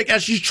traffic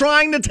as she's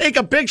trying to take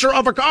a picture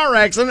of a car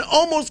accident,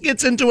 almost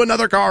gets into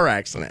another car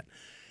accident.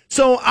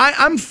 So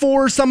I'm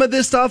for some of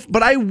this stuff,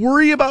 but I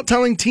worry about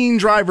telling teen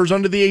drivers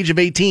under the age of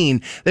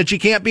 18 that you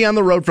can't be on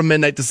the road from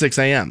midnight to 6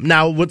 a.m.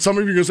 Now, what some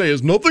of you are going to say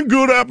is nothing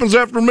good happens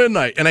after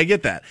midnight, and I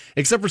get that.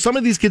 Except for some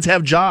of these kids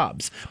have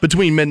jobs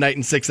between midnight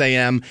and 6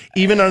 a.m.,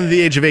 even under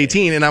the age of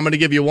 18, and I'm going to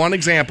give you one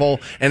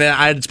example, and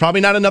it's probably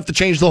not enough to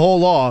change the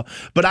whole law,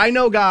 but I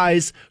know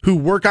guys who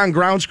work on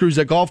grounds crews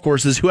at golf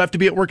courses who have to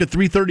be at work at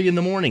 3:30 in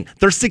the morning.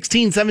 They're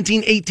 16,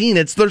 17, 18.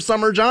 It's their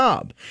summer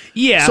job.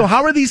 Yeah. So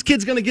how are these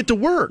kids going to get to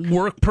work?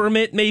 Work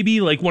permit,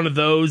 maybe, like one of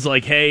those,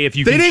 like, hey, if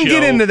you they can didn't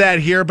show... get into that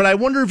here, but I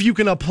wonder if you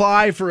can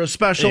apply for a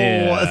special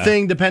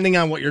thing depending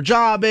on what your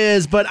job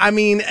is. But I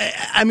mean,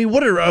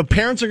 what are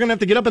parents are going to have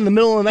to get up in the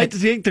middle of the night to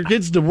take their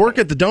kids to work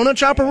at the donut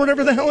shop or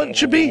whatever the hell it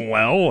should be?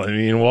 Well, I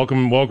mean,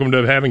 welcome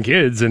to having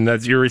kids, and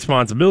that's your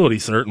responsibility,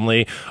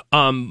 certainly.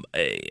 I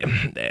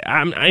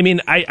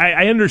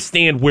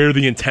understand where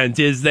the intent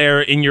is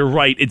there, and you're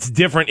right. It's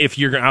different if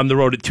you're on the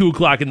road at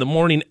 2:00 in the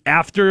morning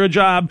after a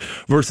job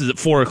versus at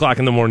 4:00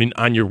 in the morning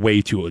on your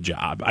way to a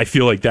job. I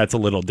feel like that's a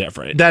little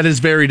different. That is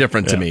very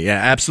different to me. Yeah,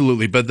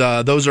 absolutely. But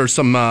those are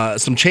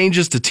some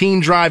changes to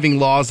teen driving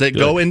laws that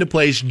go into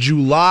place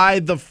July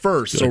the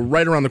 1st, so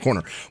right around the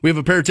corner. We have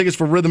a pair of tickets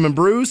for Rhythm and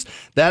Brews,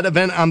 that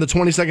event on the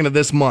 22nd of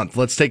this month.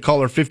 Let's take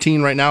caller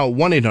 15 right now at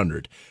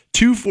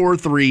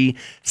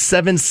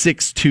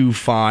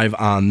 1-800-243-7625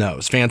 on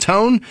those.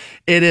 Fantone,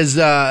 it is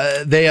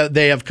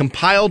they have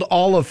compiled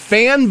all of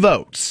fan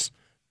votes.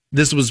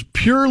 This was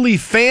purely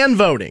fan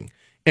voting.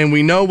 And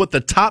we know what the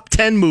top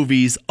 10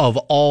 movies of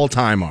all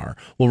time are.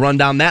 We'll run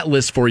down that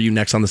list for you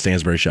next on the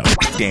Stansbury Show.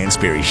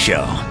 Stansbury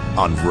Show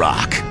on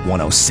Rock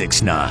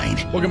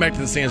 106.9. Welcome back to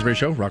the Stansbury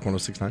Show, Rock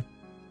 106.9.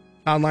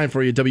 online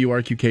for you,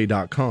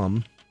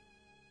 WRQK.com.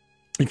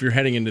 If you're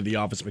heading into the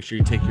office, make sure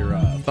you take your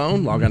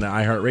phone, log on to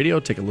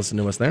iHeartRadio, take a listen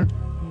to us there.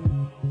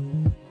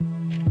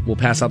 We'll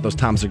pass out those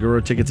Tom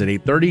Segura tickets at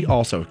 8:30.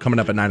 Also, coming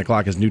up at 9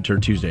 o'clock is New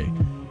Turd Tuesday.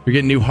 You're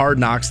getting new Hard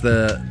Knocks.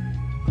 The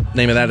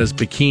name of that is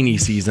Bikini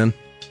Season.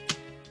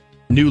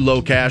 New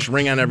Low Cash,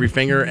 Ring on Every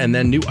Finger, and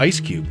then new Ice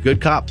Cube. Good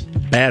Cop,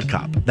 Bad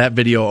Cop. That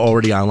video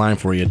already online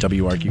for you at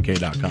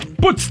WRQK.com.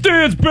 But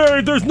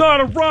Stansbury, there's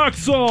not a rock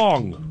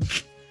song.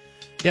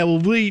 Yeah, well,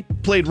 we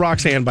played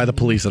Roxanne by the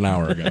Police an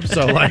hour ago.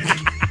 So, like,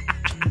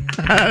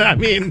 I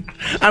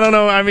don't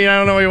know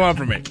what you want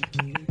from me.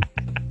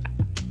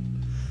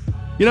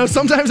 You know,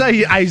 sometimes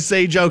I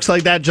say jokes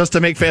like that just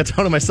to make Fantone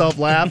and myself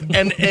laugh.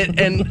 And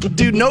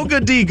dude, no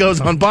good deed goes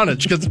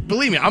unpunished. Because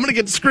believe me, I'm going to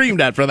get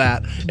screamed at for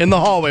that in the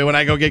hallway when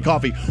I go get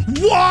coffee.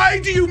 Why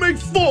do you make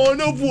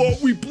fun of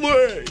what we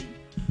play?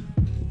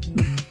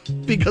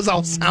 Because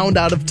I'll sound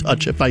out of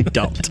touch if I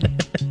don't.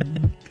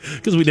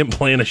 Because we didn't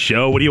plan a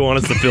show. What do you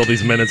want us to fill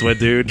these minutes with,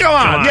 dude? Come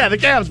on. Yeah, the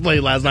Cavs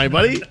played last night,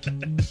 buddy.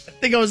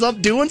 Think I was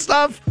up doing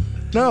stuff?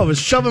 No, I was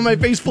shoving my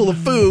face full of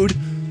food.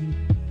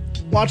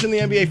 Watching the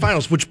NBA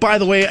Finals, which, by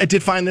the way, I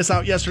did find this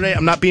out yesterday.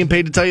 I'm not being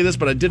paid to tell you this,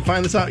 but I did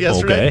find this out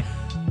yesterday. Okay.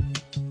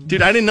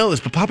 Dude, I didn't know this,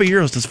 but Papa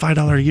Euros does $5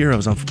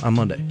 Euros on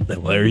Monday.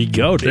 Well, there you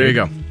go, dude. There you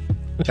go.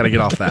 Got to get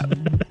off that.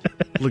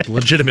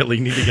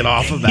 Legitimately need to get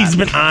off of that. He's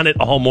been on it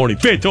all morning.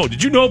 Fantone,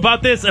 did you know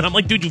about this? And I'm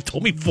like, dude, you've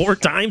told me 4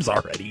 times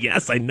already.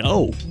 Yes, I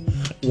know.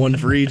 One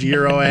for each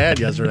Euro I had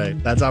yesterday.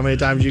 That's how many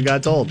times you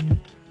got told.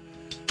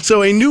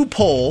 So a new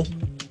poll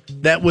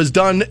that was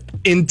done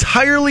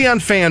entirely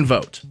on fan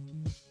vote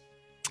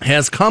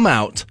has come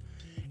out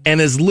and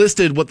has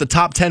listed what the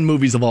top 10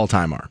 movies of all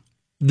time are.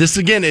 This,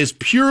 again, is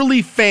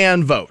purely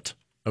fan vote,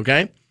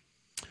 okay?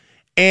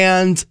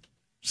 And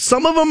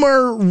some of them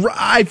are,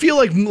 I feel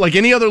like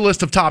any other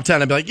list of top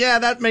 10, I'd be like, yeah,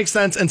 that makes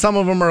sense. And some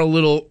of them are a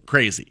little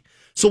crazy.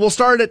 So we'll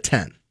start at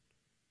 10.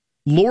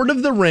 Lord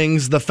of the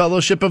Rings, The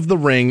Fellowship of the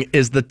Ring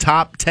is the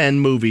top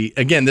 10 movie.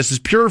 Again, this is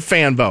pure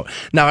fan vote.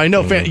 Now, I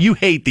know you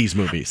hate these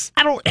movies.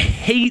 I don't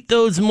hate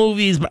those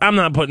movies, but I'm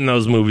not putting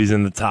those movies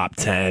in the top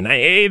 10.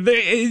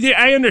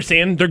 I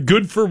understand. They're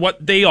good for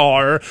what they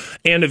are.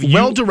 And if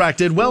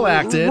well-directed,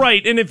 well-acted.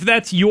 Right, and if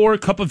that's your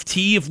cup of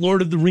tea, if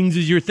Lord of the Rings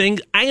is your thing,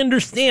 I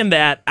understand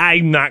that.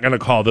 I'm not going to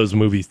call those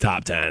movies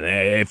top 10.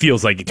 It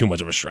feels like too much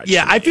of a stretch.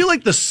 Yeah, I feel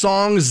like the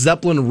song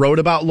Zeppelin wrote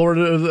about Lord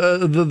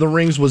of the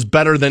Rings was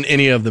better than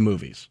any of the movies.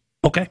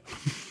 Okay.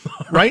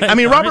 Right? I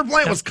mean, Robert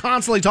Plant was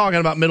constantly talking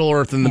about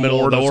Middle-earth in the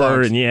middle of those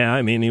songs. And yeah,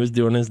 I mean, he was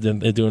doing his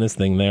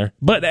thing there.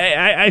 But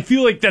I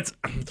feel like that's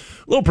a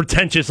little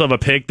pretentious of a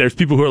pick. There's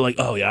people who are like,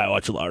 oh, yeah, I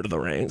watch Lord of the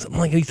Rings. I'm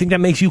like, do you think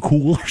that makes you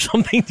cool or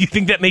something? Do you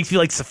think that makes you,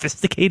 like,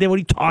 sophisticated? What are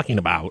you talking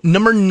about?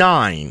 Number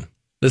 9.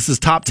 This is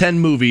top 10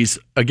 movies.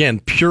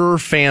 Again, pure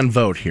fan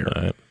vote here.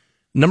 All right.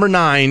 Number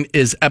 9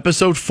 is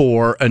Episode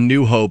 4, A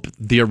New Hope,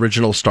 the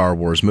original Star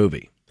Wars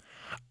movie.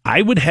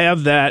 I would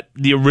have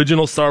the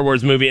original Star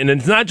Wars movie, and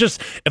it's not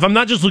just, if I'm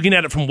not just looking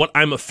at it from what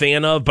I'm a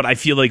fan of, but I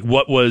feel like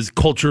what was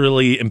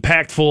culturally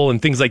impactful and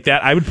things like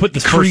that, I would put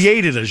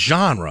created a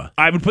genre.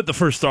 I would put the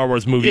first Star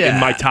Wars movie in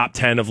my top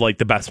 10 of like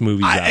the best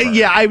movies ever.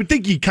 Yeah, I would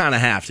think you kind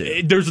of have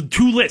to. There's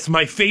 2 lists,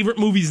 my favorite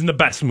movies and the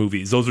best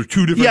movies. Those are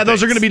 2 different things.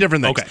 Those are going to be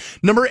different things. Okay.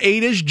 Number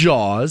 8 is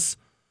Jaws.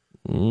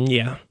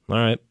 Yeah, all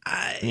right.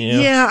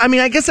 Yeah, I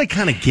mean, I guess I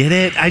kind of get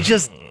it.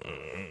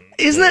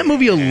 Isn't that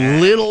movie a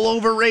little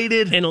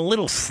overrated? And a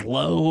little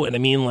slow. And I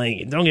mean,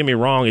 like, don't get me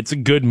wrong, it's a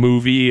good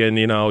movie, and,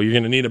 you know, you're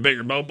going to need a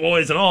bigger boat,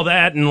 boys, and all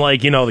that. And,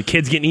 like, you know, the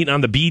kids getting eaten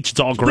on the beach, it's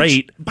all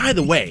great. Which, by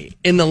the way,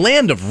 in the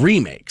land of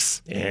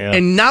remakes,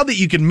 and now that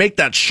you can make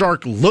that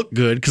shark look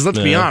good, because let's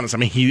be honest, I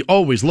mean, he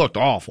always looked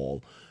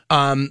awful.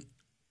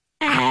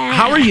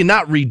 How are you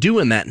not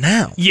redoing that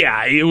now?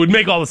 Yeah, it would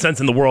make all the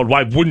sense in the world.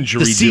 Why wouldn't you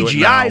redo it now?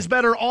 The CGI is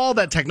better. All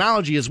that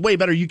technology is way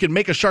better. You can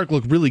make a shark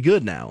look really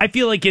good now. I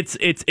feel like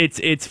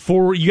it's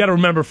for, you got to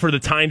remember, for the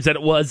times that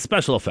it was,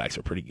 special effects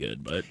are pretty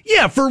good. But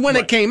yeah, for when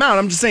it came out,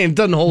 I'm just saying it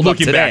doesn't hold up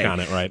today. Looking back on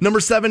it, right? Number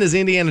 7 is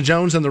Indiana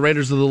Jones and the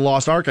Raiders of the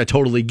Lost Ark. I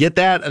totally get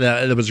that.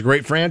 It was a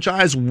great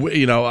franchise.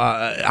 You know,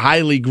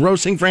 highly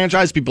grossing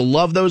franchise. People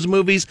love those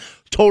movies.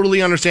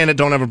 Totally understand it.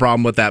 Don't have a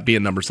problem with that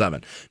being number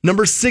 7.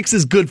 Number 6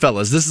 is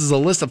Goodfellas. This is a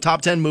list of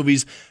top 10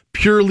 movies,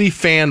 purely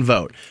fan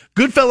vote.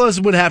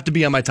 Goodfellas would have to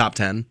be on my top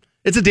 10.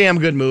 It's a damn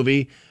good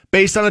movie,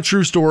 based on a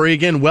true story.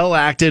 Again, well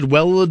acted,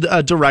 well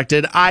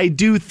directed. I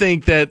do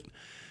think that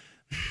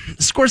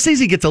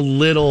Scorsese gets a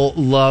little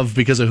love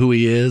because of who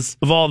he is.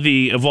 Of all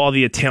the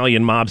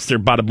Italian mobster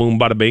bada boom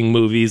bada bing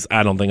movies,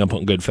 I don't think I'm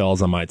putting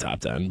Goodfellas on my top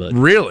 10. But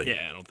really,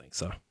 yeah, I don't think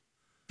so.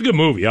 It's a good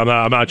movie. I'm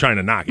not trying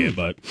to knock it,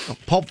 but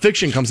Pulp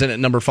Fiction comes in at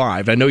number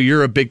 5. I know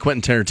you're a big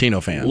Quentin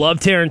Tarantino fan. Love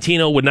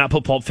Tarantino. Would not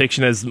put Pulp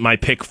Fiction as my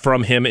pick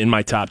from him in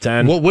my top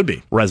 10. What would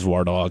be?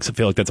 Reservoir Dogs. I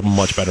feel like that's a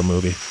much better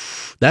movie.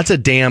 That's a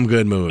damn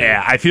good movie.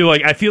 Yeah, I feel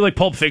like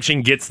Pulp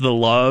Fiction gets the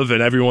love,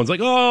 and everyone's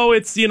like, "Oh,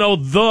 it's the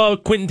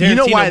Quentin Tarantino." You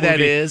know why movie.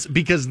 that is?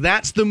 Because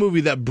that's the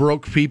movie that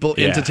broke people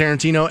into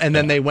Tarantino, and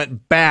then they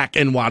went back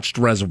and watched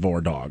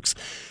Reservoir Dogs.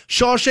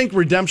 Shawshank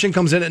Redemption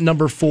comes in at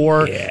number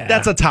 4. Yeah.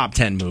 That's a top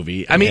 10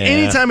 movie. I mean,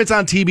 anytime it's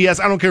on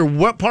TBS, I don't care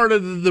what part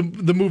of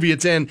the movie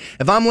it's in.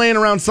 If I'm laying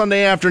around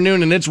Sunday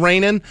afternoon and it's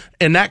raining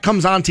and that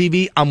comes on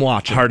TV, I'm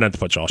watching. Hard not to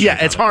put Shawshank. Yeah,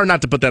 it's hard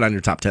not to put that on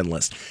your top 10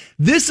 list.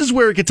 This is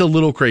where it gets a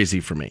little crazy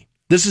for me.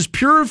 This is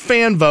pure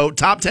fan vote,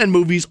 top 10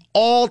 movies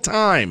all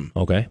time.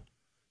 Okay.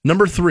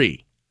 Number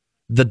 3,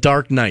 The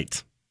Dark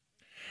Knight.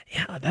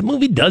 Yeah, that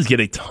movie does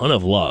get a ton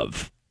of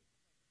love.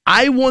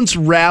 I once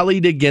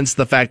rallied against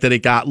the fact that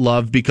it got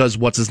love because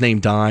what's his name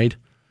died.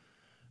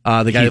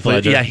 The guy Heath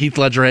Ledger. Yeah, Heath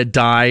Ledger had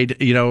died,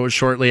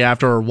 shortly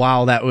after, or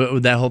while that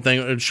whole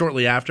thing,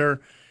 shortly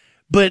after.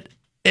 But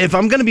if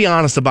I'm going to be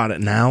honest about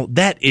it now,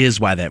 that is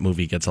why that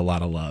movie gets a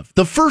lot of love.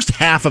 The first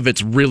half of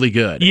it's really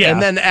good. Yeah.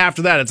 And then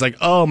after that, it's like,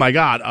 oh my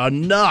God,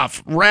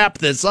 enough. Wrap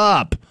this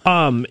up.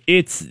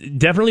 It's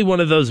definitely one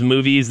of those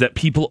movies that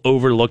people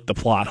overlook the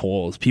plot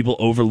holes. People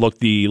overlook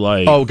the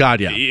Oh God,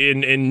 yeah.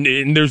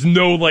 And there's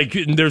no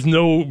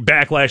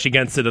backlash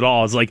against it at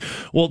all. It's like,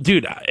 well,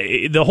 dude,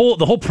 the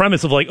whole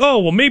premise of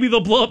maybe they'll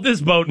blow up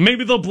this boat,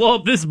 maybe they'll blow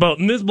up this boat,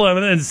 and this blow,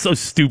 and it's so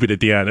stupid at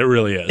the end. It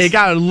really is. It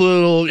got a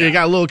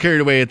little carried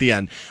away at the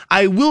end.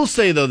 I will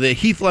say though that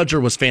Heath Ledger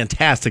was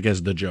fantastic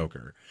as the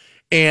Joker.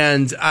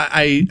 And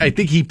I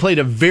think he played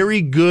a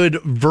very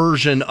good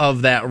version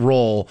of that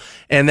role.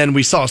 And then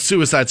we saw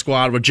Suicide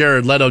Squad where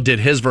Jared Leto did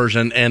his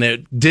version, and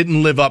it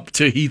didn't live up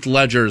to Heath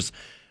Ledger's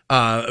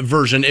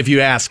version, if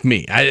you ask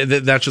me.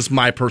 That's just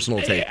my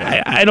personal take.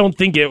 I don't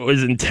think it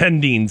was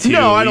intending to.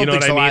 No, I don't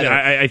think so I mean?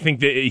 either. I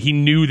think that he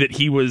knew that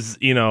he was,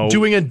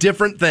 doing a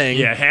different thing.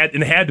 Yeah,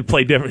 had to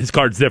play his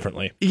cards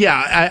differently.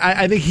 Yeah,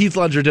 I think Heath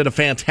Ledger did a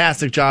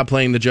fantastic job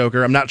playing the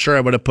Joker. I'm not sure I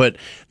would have put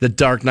The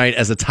Dark Knight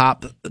as a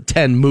top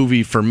 10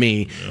 movie for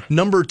me. Yeah.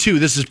 Number 2,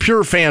 this is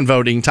pure fan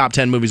voting, top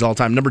 10 movies all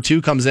time. Number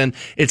 2 comes in,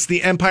 it's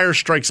The Empire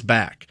Strikes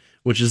Back,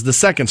 which is the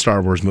second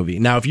Star Wars movie.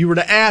 Now, if you were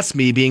to ask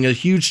me, being a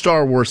huge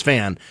Star Wars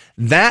fan,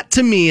 that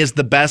to me is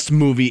the best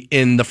movie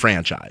in the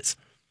franchise.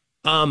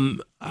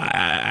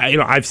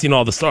 I've seen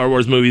all the Star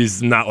Wars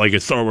movies, not like a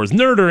Star Wars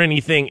nerd or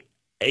anything.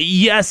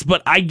 Yes,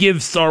 but I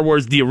give Star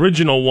Wars, the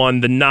original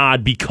one, the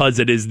nod because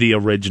it is the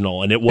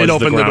original, and it was the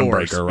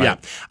groundbreaker, right? Yeah.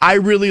 I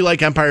really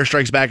like Empire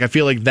Strikes Back. I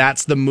feel like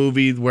that's the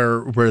movie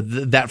where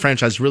that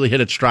franchise really hit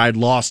its stride,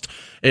 lost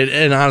it,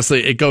 and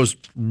honestly, it goes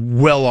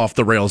well off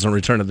the rails in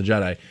Return of the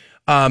Jedi.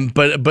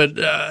 But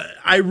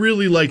I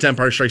really liked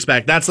Empire Strikes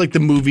Back. That's like the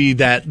movie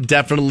that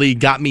definitely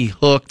got me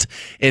hooked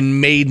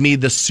and made me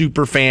the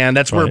super fan.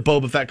 That's where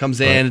Boba Fett comes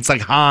in. Right. It's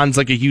like Han's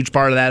like a huge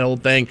part of that whole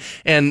thing.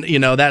 And,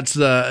 that's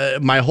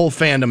my whole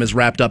fandom is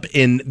wrapped up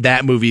in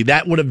that movie.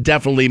 That would have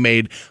definitely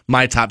made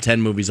my top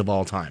 10 movies of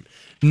all time.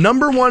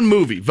 Number 1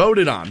 movie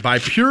voted on by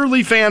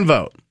purely fan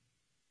vote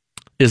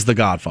is The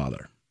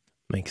Godfather.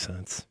 Makes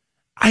sense.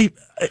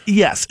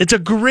 Yes, it's a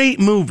great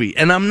movie,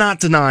 and I'm not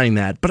denying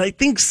that. But I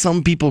think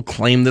some people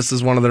claim this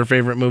is one of their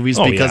favorite movies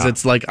because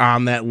it's like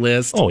on that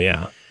list. Oh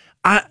yeah.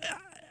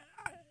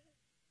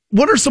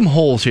 What are some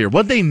holes here?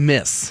 What'd they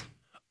miss?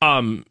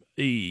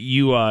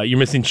 You're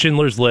missing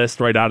Schindler's List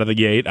right out of the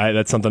gate.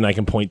 That's something I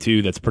can point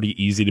to. That's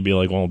pretty easy to be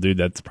like, well, dude,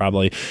 that's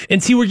probably.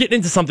 And see, we're getting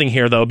into something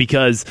here though,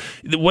 because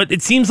what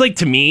it seems like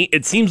to me,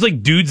 it seems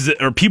like dudes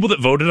or people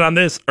that voted on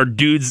this are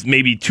dudes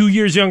maybe 2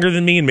 years younger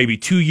than me and maybe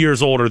 2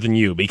 years older than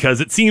you,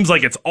 because it seems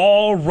like it's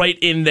all right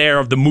in there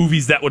of the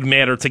movies that would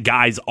matter to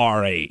guys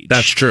our age.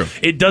 That's true.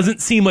 It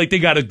doesn't seem like they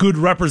got a good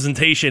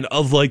representation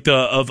of like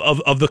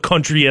of the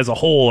country as a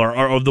whole or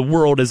of the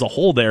world as a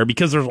whole there,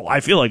 because I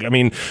feel like, I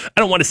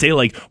don't want to say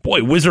like, boy,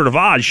 Wizard of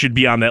Oz should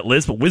be on that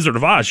list, but Wizard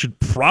of Oz should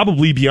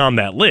probably be on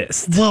that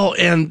list. Well,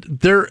 and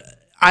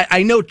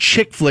I know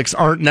chick flicks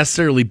aren't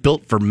necessarily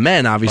built for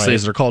men, obviously,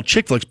 as they're called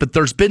chick flicks, but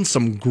there's been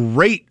some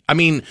great,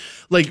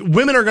 like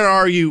women are going to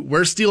argue,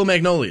 where's Steel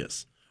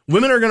Magnolias?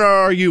 Women are going to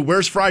argue,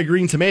 where's Fried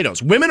Green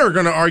Tomatoes? Women are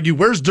going to argue,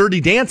 where's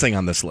Dirty Dancing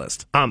on this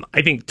list?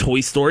 I think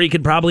Toy Story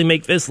could probably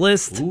make this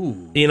list.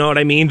 Ooh. You know what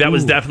I mean? That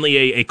was definitely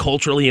a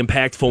culturally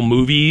impactful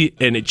movie,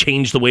 and it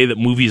changed the way that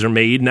movies are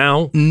made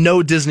now.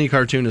 No Disney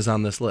cartoon is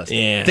on this list.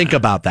 Yeah. Think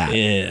about that.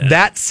 Yeah.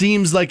 That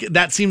seems like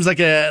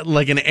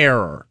an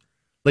error,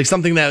 like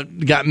something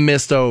that got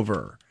missed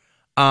over.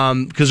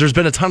 Because there's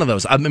been a ton of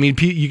those.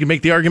 You can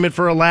make the argument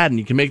for Aladdin.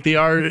 You can make the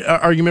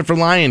argument for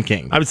Lion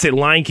King. I would say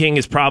Lion King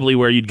is probably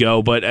where you'd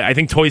go, but I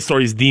think Toy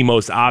Story is the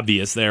most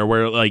obvious there,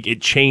 where like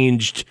it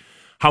changed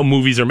how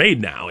movies are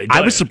made now.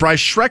 I was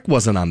surprised Shrek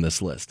wasn't on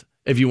this list.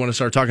 If you want to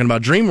start talking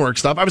about DreamWorks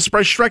stuff, I was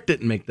surprised Shrek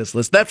didn't make this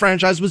list. That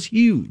franchise was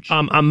huge.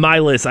 On my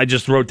list, I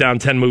just wrote down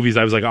 10 movies.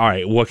 I was like, all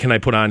right, what can I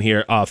put on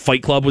here?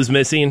 Fight Club was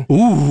missing.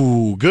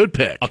 Ooh, good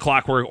pick. A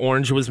Clockwork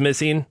Orange was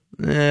missing.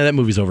 That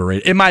movie's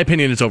overrated. In my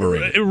opinion, it's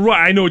overrated.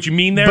 Right, I know what you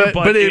mean there,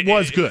 but it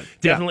was good.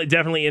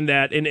 Definitely in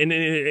that, in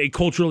a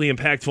culturally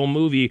impactful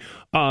movie.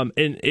 I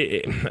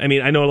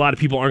mean, I know a lot of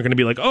people aren't going to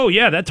be like, oh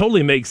yeah, that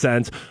totally makes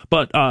sense.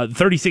 But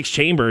 36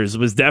 Chambers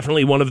was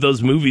definitely one of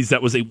those movies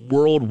that was a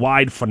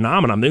worldwide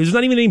phenomenon. There's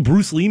not even any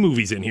Bruce Lee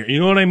movies in here. You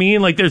know what I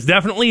mean? Like, there's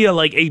definitely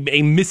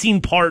a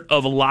missing part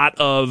of a lot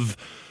of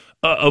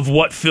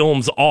what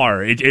films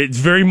are. It's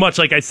very much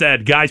like I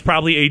said, guys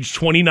probably aged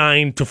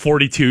 29 to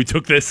 42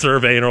 took this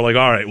survey and are like,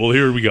 all right, well,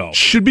 here we go.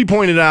 Should be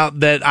pointed out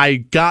that I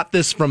got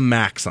this from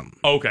Maxim.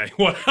 Okay.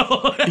 Well,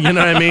 you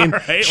know what I mean?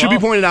 Right, Should be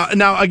pointed out.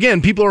 Now,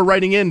 again, people are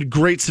writing in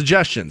great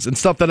suggestions and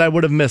stuff that I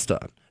would have missed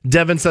on.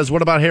 Devin says,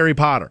 what about Harry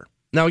Potter?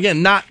 Now,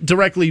 again, not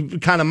directly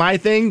kind of my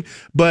thing,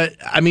 but,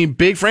 I mean,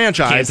 big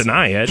franchise.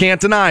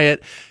 Can't deny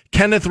it.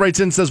 Kenneth writes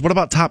in and says, what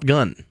about Top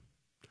Gun?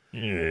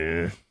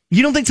 Yeah.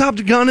 You don't think Top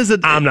Gun is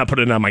I'm not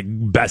putting it on my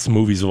best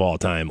movies of all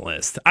time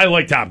list. I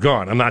like Top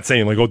Gun. I'm not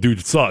saying like, oh, dude,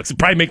 it sucks. It'd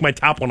probably make my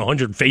top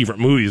 100 favorite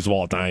movies of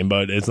all time,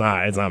 but it's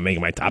not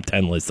making my top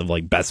 10 list of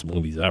like best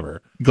movies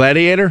ever.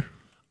 Gladiator?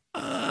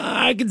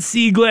 I could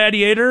see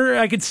Gladiator.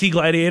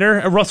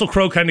 Russell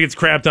Crowe kind of gets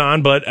crapped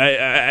on, but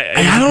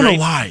I don't know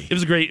why. It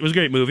was a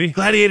great movie.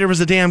 Gladiator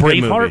was a damn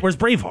good movie. Where's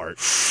Braveheart?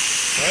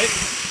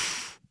 Right?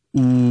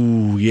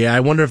 Ooh, yeah.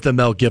 I wonder if the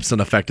Mel Gibson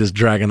effect is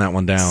dragging that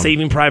one down.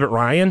 Saving Private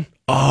Ryan?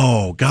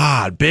 Oh,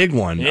 God, big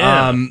one.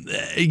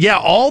 Yeah.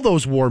 All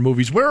those war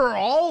movies. Where are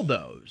all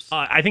those?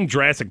 I think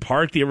Jurassic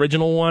Park, the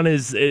original one,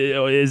 is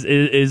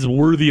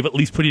worthy of at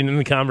least putting in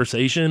the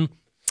conversation.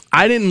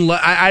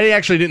 I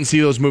actually didn't see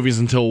those movies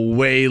until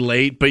way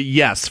late, but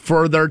yes,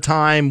 for their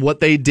time,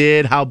 what they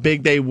did, how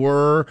big they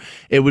were,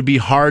 it would be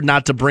hard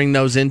not to bring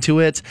those into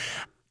it.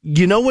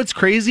 You know what's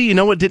crazy? You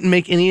know what didn't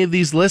make any of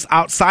these lists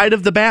outside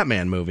of the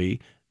Batman movie?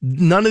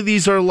 None of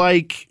these are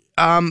like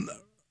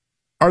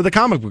are the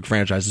comic book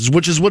franchises,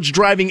 which is what's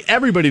driving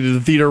everybody to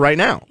the theater right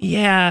now.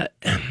 Yeah.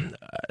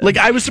 Like,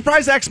 I was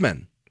surprised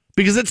X-Men.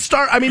 Because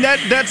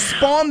that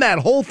spawned that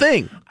whole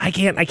thing. I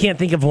can't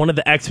think of one of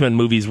the X-Men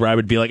movies where I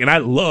would be like, and I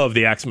love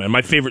the X-Men,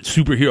 my favorite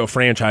superhero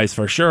franchise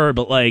for sure,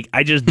 but like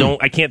I just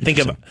don't I can't think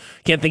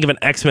of an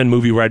X-Men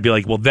movie where I'd be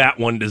like, well, that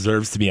one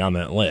deserves to be on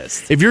that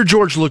list. If you're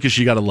George Lucas,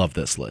 you got to love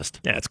this list.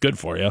 Yeah, it's good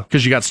for you.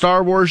 Because you got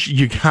Star Wars,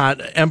 you got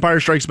Empire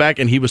Strikes Back,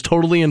 and he was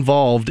totally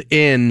involved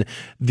in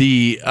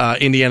the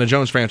Indiana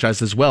Jones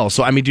franchise as well.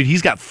 So I mean, dude,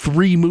 he's got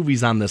 3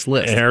 movies on this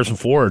list. And Harrison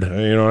Ford, you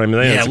know what I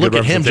mean? Yeah, look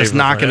at him just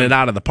knocking it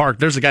out of the park.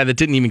 There's a guy that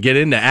didn't even get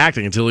into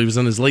acting until he was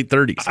in his late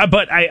 30s.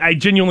 But I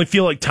genuinely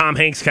feel like Tom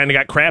Hanks kind of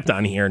got crapped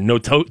on here. No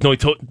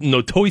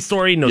Toy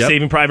Story, no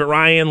Saving Private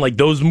Ryan, like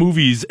those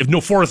movies. If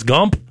no Forrest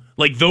Gump,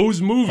 like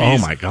those movies. Oh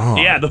my God!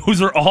 Yeah, those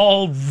are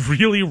all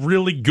really,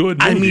 really good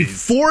movies. I mean,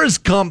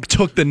 Forrest Gump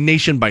took the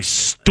nation by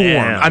storm.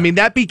 Yeah. I mean,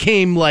 that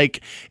became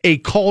like a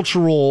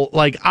cultural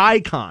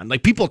icon.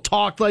 Like, people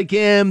talked like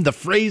him. The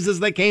phrases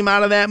that came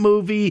out of that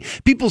movie,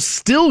 people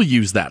still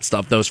use that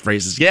stuff. Those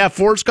phrases. Yeah,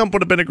 Forrest Gump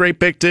would have been a great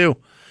pick too.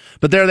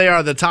 But there they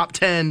are, the top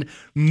 10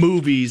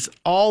 movies,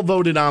 all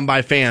voted on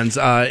by fans.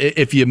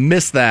 If you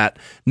missed that,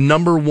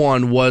 number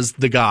 1 was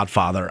The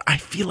Godfather. I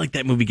feel like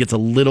that movie gets a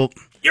little...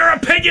 Your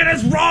opinion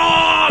is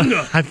wrong!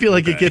 I feel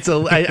like it gets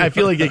I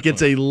feel like it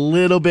gets a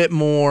little bit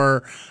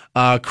more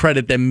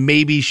credit than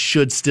maybe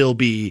should still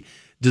be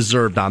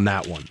deserved on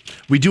that one.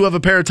 We do have a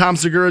pair of Tom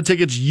Segura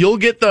tickets. You'll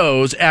get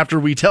those after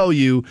we tell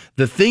you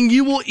the thing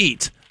you will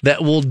eat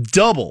that will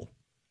double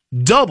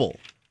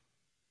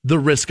the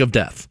risk of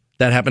death.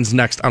 That happens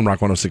next on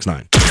Rock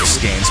 106.9. The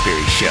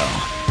Stansbury Show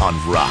on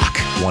Rock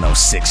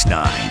 106.9.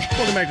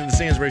 Welcome back to the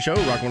Stansbury Show,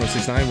 Rock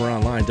 106.9. We're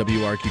online,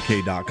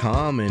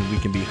 WRQK.com, and we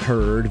can be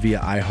heard via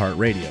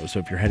iHeartRadio. So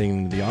if you're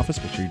heading into the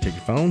office, make sure you take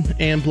your phone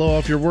and blow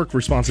off your work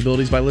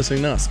responsibilities by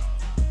listening to us.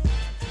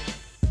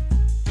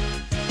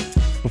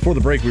 Before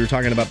the break, we were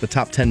talking about the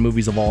top 10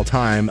 movies of all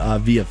time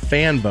via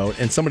fan vote,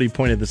 and somebody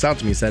pointed this out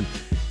to me, said,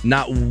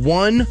 not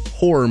one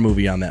horror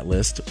movie on that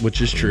list,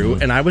 which is true,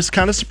 and I was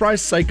kind of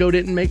surprised Psycho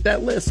didn't make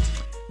that list.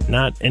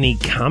 Not any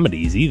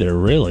comedies either,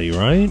 really,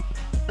 right?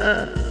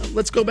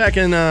 Let's go back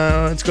and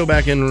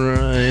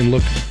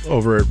look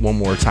over it one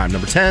more time.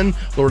 Number 10,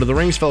 Lord of the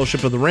Rings,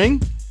 Fellowship of the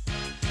Ring.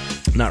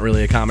 Not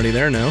really a comedy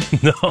there, no.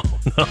 No.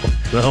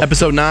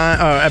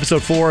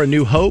 Episode 4, A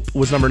New Hope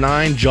was number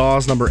 9.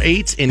 Jaws number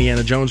 8.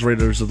 Indiana Jones,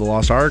 Raiders of the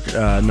Lost Ark,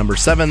 number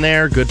 7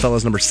 there.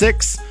 Goodfellas number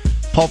 6.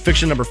 Pulp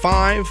Fiction number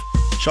 5.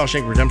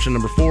 Shawshank Redemption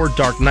number 4.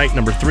 Dark Knight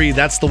number 3.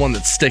 That's the one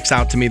that sticks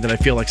out to me that I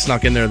feel like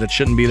snuck in there that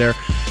shouldn't be there.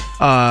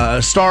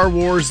 Star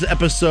Wars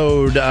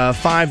Episode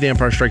 5, The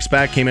Empire Strikes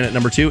Back, came in at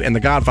number 2, and The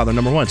Godfather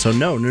number 1. So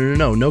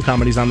no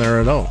comedies on there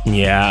at all.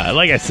 Yeah,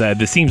 like I said,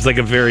 this seems like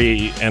a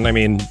very, and I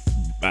mean,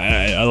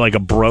 I like a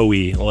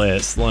bro-y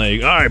list.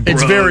 Like, all right,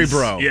 bros. It's very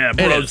bro. Yeah,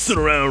 bros, sit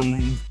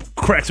around,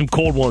 crack some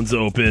cold ones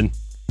open.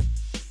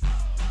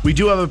 We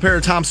do have a pair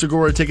of Tom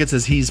Segura tickets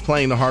as he's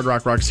playing the Hard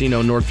Rock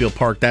Rocksino Northfield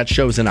Park. That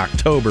show's in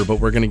October, but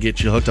we're going to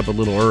get you hooked up a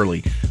little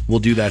early. We'll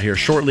do that here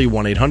shortly.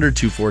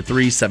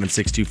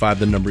 1-800-243-7625,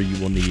 the number you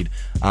will need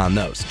on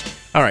those.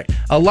 All right,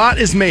 a lot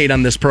is made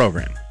on this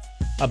program.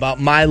 about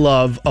my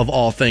love of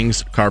all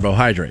things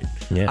carbohydrate.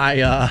 Yeah.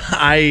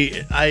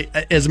 I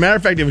as a matter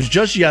of fact, it was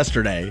just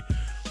yesterday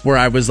where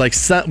I was like,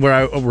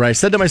 where I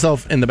said to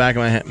myself in the back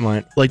of my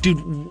mind, like,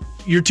 dude,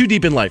 you're too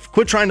deep in life.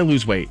 Quit trying to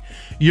lose weight.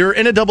 You're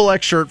in a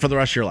XXX shirt for the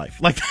rest of your life.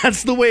 Like,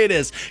 that's the way it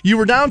is. You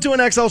were down to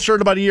an XL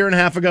shirt about a year and a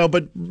half ago,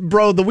 but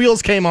bro, the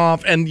wheels came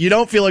off and you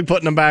don't feel like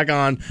putting them back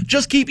on.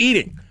 Just keep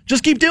eating.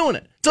 Just keep doing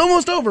it. It's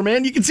almost over,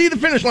 man. You can see the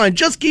finish line.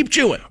 Just keep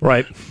chewing.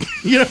 Right.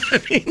 You know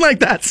what I mean? Like,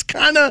 that's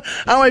kind of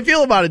how I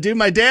feel about it, dude.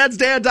 My dad's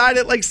dad died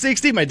at like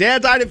 60. My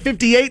dad died at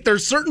 58.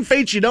 There's certain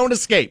fates you don't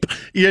escape.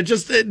 You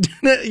just, you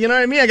know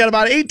what I mean? I got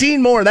about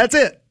 18 more. That's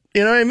it.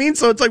 You know what I mean?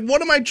 So it's like,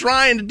 what am I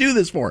trying to do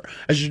this for?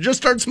 I should just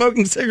start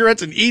smoking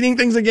cigarettes and eating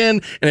things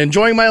again and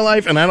enjoying my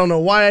life, and I don't know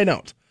why I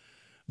don't.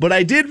 But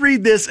I did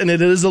read this, and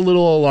it is a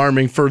little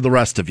alarming for the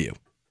rest of you.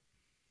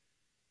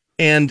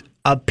 And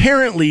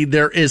apparently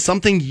there is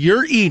something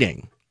you're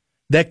eating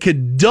that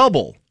could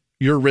double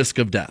your risk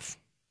of death.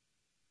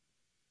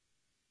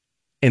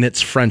 And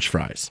it's French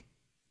fries.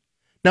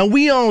 Now,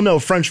 we all know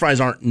French fries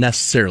aren't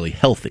necessarily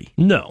healthy.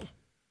 No.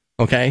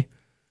 Okay?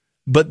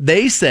 But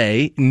they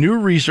say new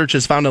research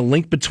has found a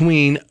link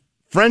between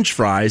French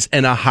fries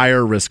and a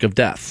higher risk of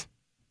death.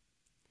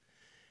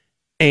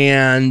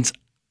 And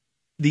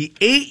the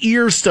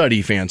 8-year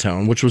study,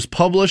 Fantone, which was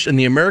published in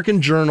the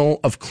American Journal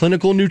of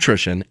Clinical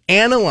Nutrition,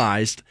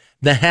 analyzed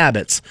the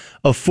habits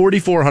of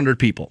 4,400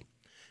 people,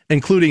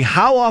 including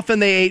how often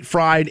they ate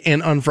fried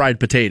and unfried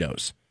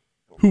potatoes,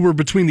 who were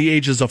between the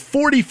ages of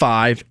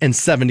 45 and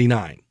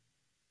 79.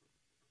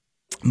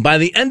 By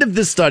the end of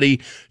this study,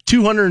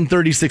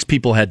 236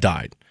 people had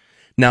died.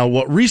 Now,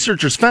 what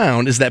researchers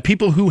found is that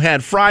people who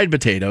had fried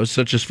potatoes,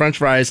 such as French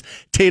fries,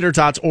 tater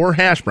tots, or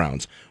hash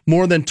browns,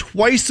 more than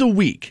twice a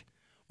week,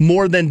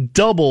 more than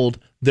doubled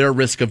their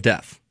risk of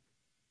death.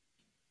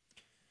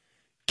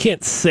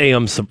 Can't say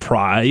I'm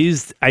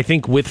surprised. I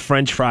think with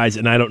French fries,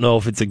 and I don't know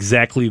if it's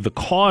exactly the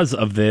cause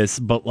of this,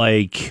 but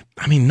like,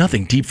 I mean,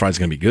 nothing deep fried is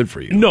going to be good for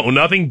you. No,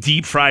 nothing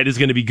deep fried is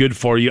going to be good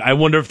for you. I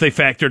wonder if they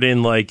factored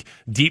in like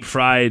deep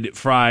fried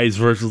fries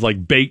versus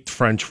like baked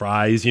French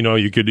fries. You know,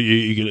 you could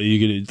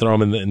throw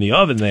them in the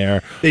oven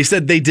there. They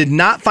said they did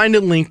not find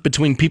a link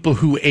between people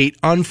who ate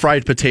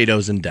unfried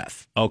potatoes and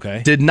death.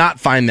 Okay. Did not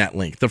find that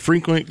link. The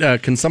frequent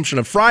consumption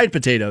of fried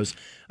potatoes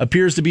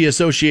appears to be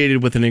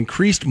associated with an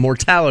increased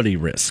mortality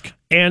risk.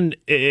 And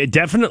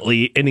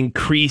definitely an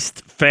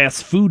increased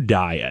fast food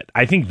diet.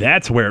 I think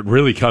that's where it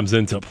really comes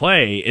into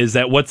play, is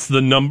that what's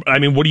the number? I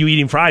mean, what are you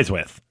eating fries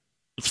with?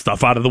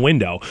 Stuff out of the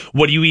window.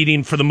 What are you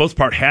eating for the most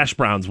part hash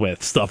browns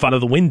with? Stuff out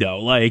of the window.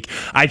 Like,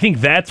 I think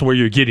that's where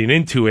you're getting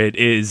into it,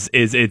 is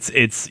it's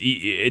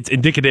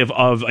indicative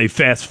of a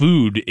fast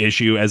food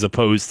issue as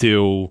opposed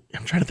to,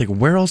 I'm trying to think,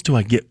 where else do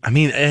I get, I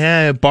mean,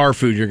 bar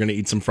food, you're going to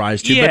eat some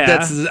fries too, yeah, but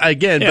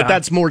that's but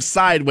that's more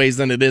sideways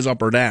than it is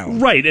up or down.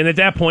 Right. And at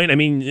that point, I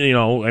mean,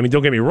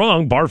 don't get me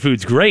wrong, bar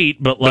food's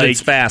great, but like, it's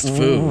fast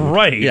food.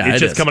 Right. Yeah, it's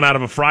just is. Coming out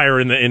of a fryer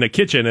in a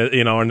kitchen,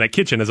 in that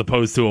kitchen as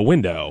opposed to a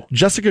window.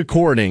 Jessica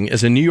Cording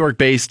is a New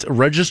York-based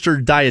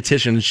registered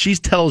dietitian. She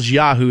tells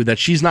Yahoo that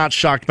she's not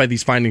shocked by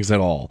these findings at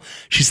all.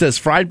 She says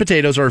fried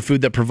potatoes are a food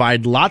that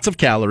provide lots of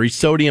calories,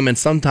 sodium, and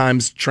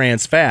sometimes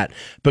trans fat,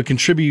 but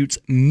contributes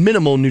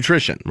minimal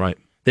nutrition. Right.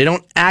 They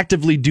don't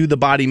actively do the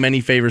body many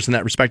favors in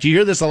that respect. You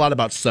hear this a lot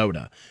about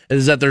soda,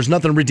 is that there's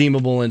nothing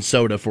redeemable in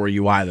soda for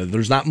you either.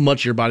 There's not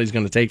much your body's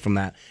going to take from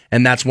that.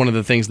 And that's one of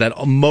the things that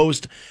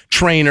most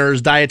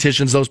trainers,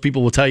 dietitians, those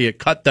people will tell you,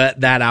 cut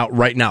that out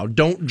right now.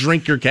 Don't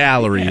drink your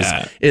calories,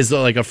 is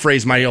like a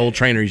phrase my old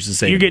trainer used to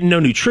say. You're getting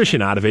no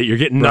nutrition out of it. You're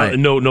getting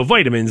no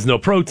vitamins, no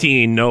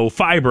protein, no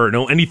fiber,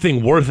 no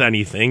anything worth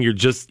anything. You're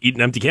just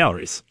eating empty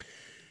calories.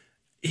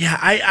 Yeah,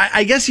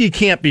 I guess you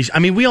can't be. I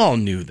mean, we all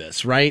knew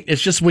this, right?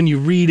 It's just when you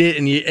read it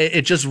and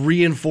it just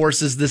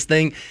reinforces this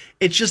thing.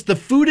 It's just the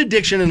food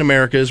addiction in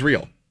America is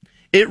real.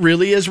 It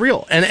really is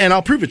real. And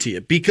I'll prove it to you,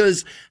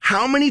 because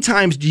how many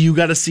times do you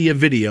got to see a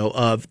video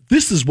of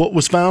this is what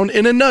was found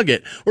in a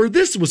nugget, or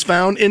this was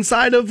found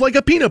inside of like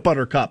a peanut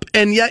butter cup,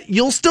 and yet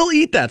you'll still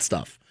eat that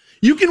stuff.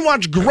 You can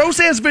watch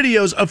gross ass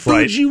videos of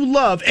foods you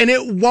love and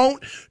it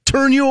won't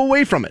turn you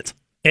away from it.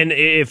 And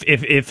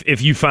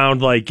if you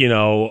found like,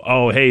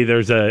 hey,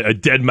 there's a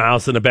dead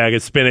mouse in a bag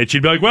of spinach,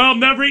 you'd be like, well, I'm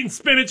never eating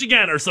spinach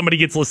again. Or somebody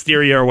gets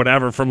listeria or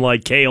whatever from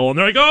like kale, and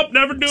they're like, oh,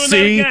 never doing that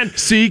again.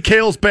 See,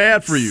 kale's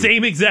bad for you.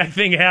 Same exact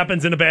thing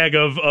happens in a bag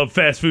of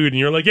fast food, and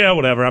you're like, yeah,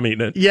 whatever, I'm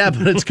eating it. Yeah,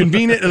 but it's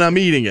convenient and I'm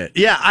eating it.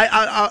 Yeah,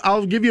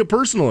 I'll give you a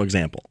personal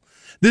example.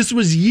 This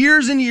was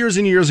years and years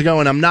and years ago,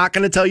 and I'm not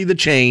going to tell you the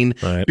chain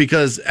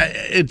because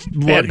it's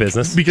bad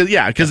business.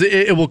 Because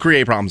it will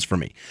create problems for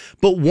me.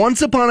 But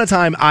once upon a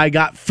time, I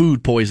got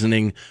food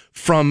poisoning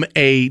from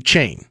a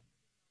chain,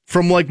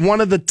 from like one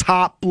of the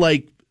top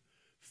like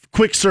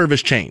quick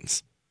service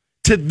chains.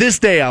 To this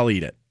day, I'll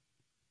eat it.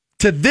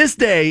 To this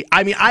day,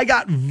 I mean, I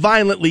got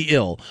violently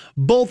ill,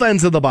 both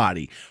ends of the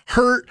body,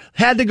 hurt,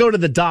 had to go to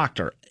the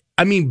doctor.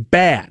 I mean,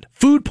 bad.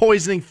 Food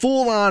poisoning,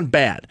 full on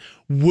bad.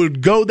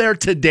 Would go there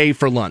today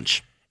for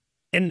lunch.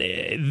 And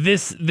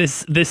this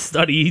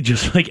study,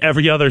 just like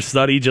every other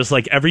study, just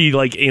like every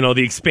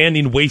the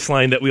expanding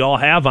waistline that we all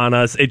have on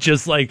us, it's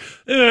just like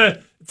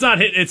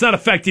it's not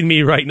affecting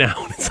me right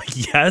now. And it's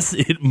like, yes,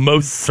 it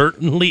most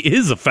certainly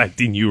is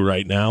affecting you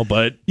right now.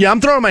 But yeah,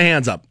 I'm throwing my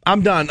hands up.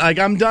 I'm done.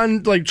 I'm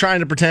done trying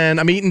to pretend.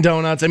 I'm eating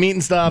donuts. I'm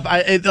eating stuff.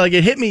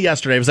 It hit me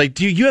yesterday. I was like,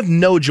 dude, you have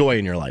no joy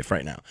in your life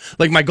right now.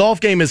 Like, my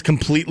golf game is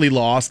completely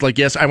lost. Like,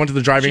 yes, I went to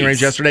the driving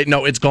range yesterday.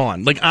 No, it's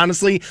gone. Like,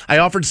 honestly, I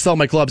offered to sell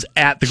my clubs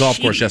at the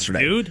golf course yesterday.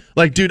 Dude.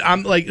 Like, dude,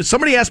 I'm like,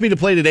 somebody asked me to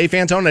play today,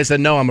 Fantone, and I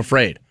said, no, I'm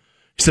afraid.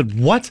 He said,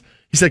 what?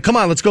 He said, come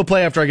on, let's go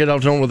play after I get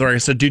done with her. I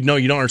said, dude, no,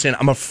 you don't understand.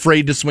 I'm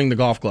afraid to swing the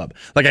golf club.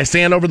 Like, I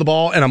stand over the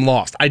ball and I'm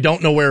lost. I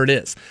don't know where it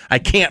is. I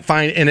can't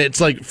find it, and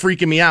it's like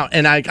freaking me out.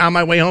 And on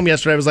my way home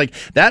yesterday, I was like,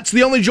 that's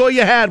the only joy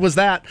you had was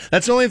that.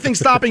 That's the only thing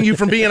stopping you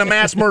from being a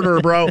mass murderer,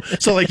 bro.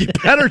 So, like, you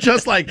better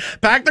just,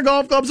 pack the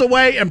golf clubs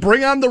away and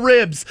bring on the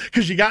ribs,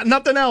 because you got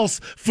nothing else.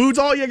 Food's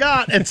all you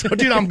got. And so,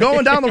 dude, I'm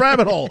going down the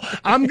rabbit hole.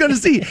 I'm going to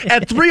see.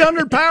 At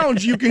 300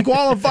 pounds, you can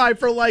qualify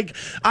for,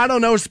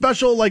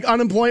 special,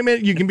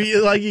 unemployment. You can be,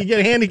 you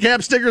get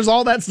handicap stickers,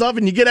 all that stuff,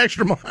 and you get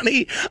extra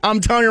money. I'm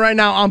telling you right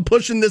now, I'm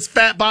pushing this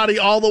fat body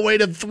all the way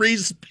to 3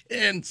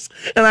 spins,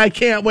 and I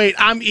can't wait.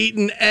 I'm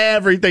eating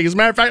everything. As a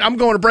matter of fact, I'm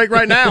going to break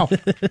right now.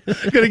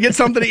 Going to get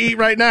something to eat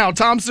right now.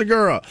 Tom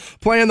Segura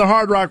playing the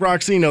Hard Rock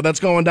Roxino.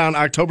 That's going down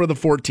October the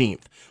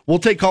 14th. We'll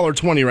take caller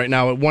 20 right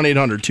now at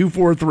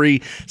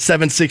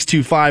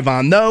 1-800-243-7625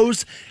 on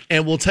those,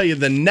 and we'll tell you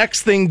the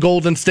next thing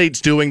Golden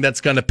State's doing that's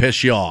going to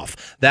piss you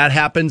off. That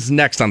happens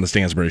next on the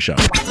Stansbury Show.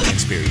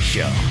 Stansbury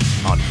Show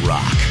on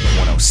Rock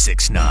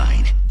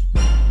 106.9.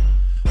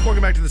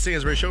 Welcome back to the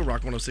Stansbury Show,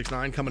 Rock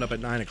 106.9. Coming up at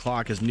 9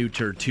 o'clock is New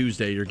Tour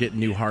Tuesday. You're getting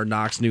new Hard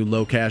Knocks, new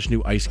Low Cash,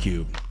 new Ice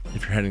Cube.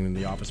 If you're heading to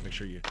the office, make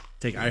sure you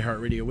take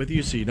iHeartRadio with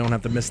you so you don't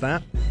have to miss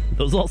that.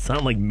 Those all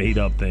sound like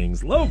made-up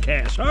things. Low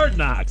Cash, Hard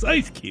Knocks,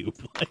 Ice Cube.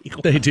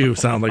 They do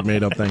sound like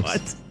made-up things.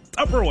 What?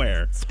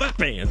 Tupperware,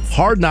 sweatpants.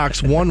 Hard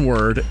Knocks, one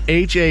word,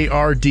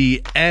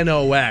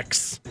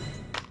 HARDNOX.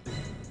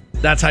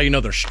 That's how you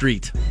know they're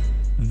street.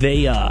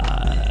 They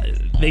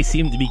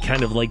seem to be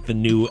kind of like the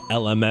new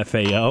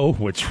LMFAO,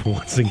 which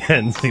once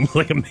again seems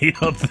like a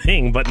made-up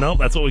thing, but no,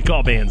 that's what we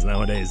call bands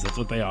nowadays. That's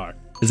what they are.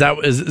 Is that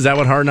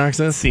what Hard Knocks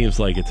is? Seems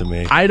like it to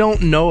me. I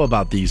don't know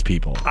about these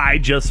people. I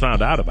just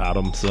found out about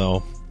them,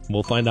 so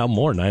we'll find out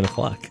more 9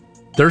 o'clock.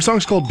 Their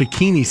song's called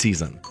Bikini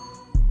Season.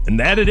 And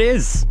that it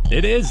is.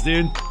 It is,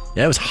 dude.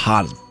 Yeah, it was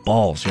hot as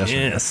balls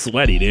yesterday. Yeah,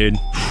 sweaty, dude.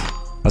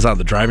 I was out at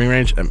the driving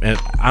range, and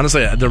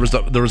honestly, there was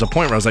a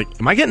point where I was like,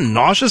 am I getting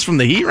nauseous from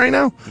the heat right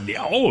now?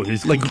 Yeah,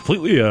 it's like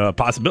completely a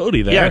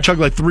possibility there. Yeah, I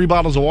chugged 3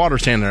 bottles of water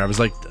standing there. I was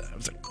like,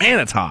 man,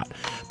 it's hot.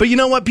 But you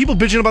know what? People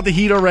bitching about the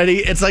heat already.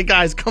 It's like,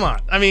 guys, come on.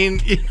 I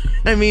mean,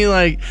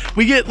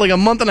 we get a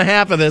month and a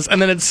half of this,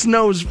 and then it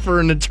snows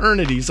for an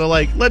eternity. So,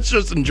 let's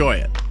just enjoy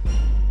it.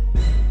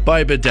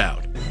 Pipe it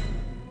down.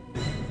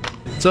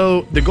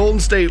 So, the Golden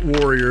State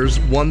Warriors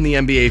won the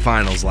NBA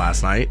Finals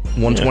last night,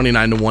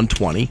 129 to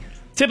 120.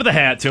 Tip of the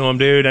hat to them,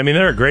 dude. I mean,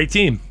 they're a great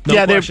team.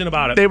 No question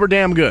about it. They were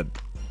damn good.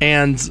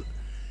 And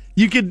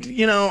you could,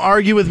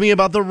 argue with me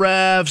about the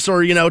refs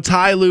or,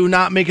 Ty Lue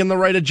not making the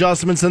right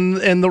adjustments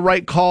and the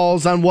right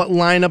calls on what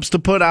lineups to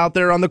put out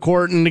there on the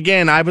court. And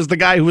again, I was the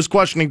guy who was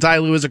questioning Ty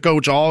Lue as a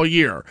coach all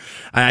year.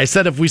 I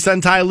said if we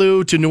send Ty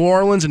Lue to New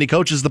Orleans and he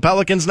coaches the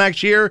Pelicans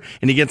next year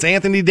and he gets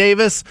Anthony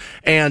Davis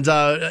and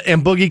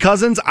Boogie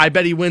Cousins, I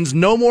bet he wins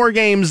no more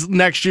games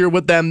next year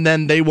with them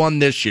than they won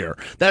this year.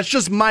 That's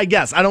just my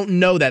guess. I don't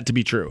know that to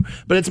be true,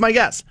 but it's my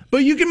guess.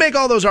 But you can make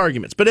all those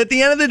arguments. But at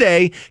the end of the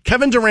day,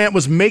 Kevin Durant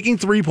was making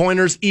 3-pointers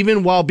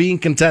even while being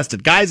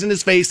contested. Guys in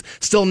his face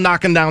still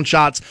knocking down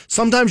shots.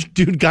 Sometimes,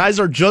 dude,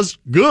 guys are just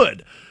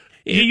good.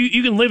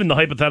 You can live in the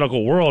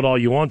hypothetical world all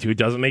you want to. It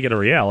doesn't make it a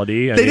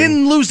reality. They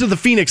didn't lose to the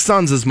Phoenix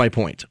Suns is my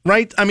point,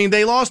 right? I mean,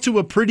 they lost to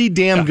a pretty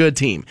damn good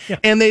team. Yeah.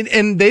 And they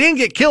didn't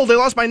get killed. They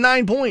lost by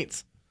 9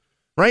 points.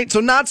 Right? So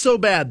not so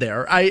bad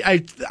there. I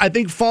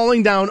think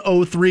falling down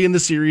 0-3 in the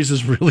series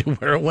is really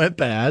where it went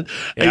bad.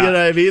 Yeah. You know what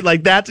I mean?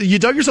 You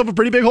dug yourself a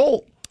pretty big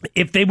hole.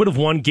 If they would have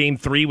won Game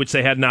 3, which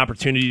they had an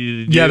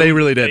opportunity to do. Yeah, they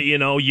really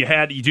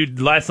did.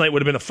 Last night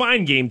would have been a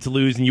fine game to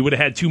lose, and you would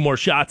have had 2 more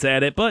shots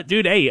at it. But,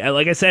 dude, hey,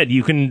 like I said,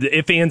 you can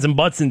if ands and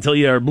buts until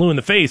you're blue in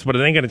the face, but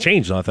it ain't going to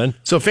change nothing.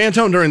 So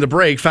Fantone, during the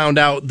break, found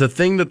out the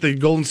thing that the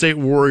Golden State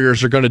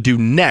Warriors are going to do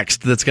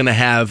next that's going to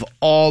have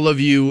all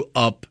of you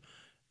up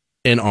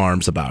in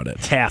arms about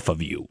it. Half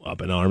of you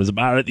up in arms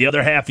about it. The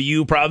other half of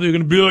you probably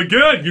going to be like,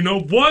 yeah, you know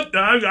what?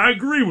 I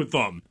agree with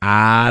them.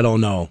 I don't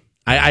know.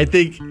 I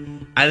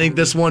think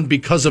this one,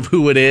 because of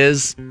who it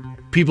is,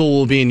 people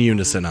will be in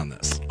unison on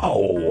this.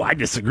 Oh, I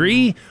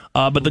disagree.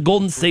 But the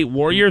Golden State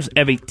Warriors,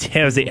 as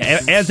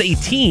a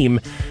team,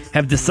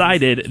 have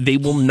decided they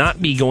will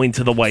not be going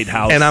to the White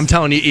House. And I'm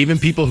telling you, even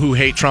people who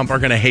hate Trump are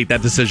going to hate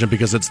that decision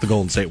because it's the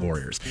Golden State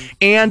Warriors.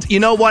 And you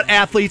know what,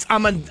 athletes?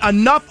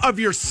 Enough of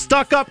your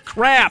stuck-up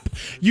crap.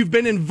 You've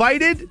been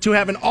invited to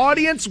have an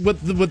audience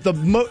with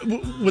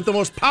the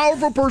most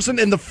powerful person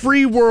in the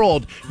free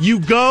world. You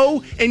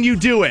go and you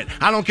do it.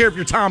 I don't care if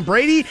you're Tom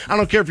Brady. I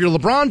don't care if you're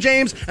LeBron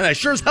James. And I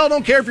sure as hell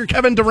don't care if you're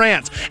Kevin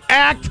Durant.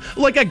 Act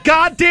like a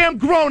goddamn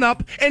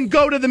grown-up and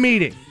go to the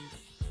meeting.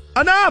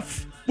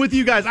 Enough with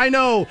you guys. I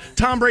know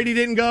Tom Brady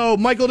didn't go,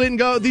 Michael didn't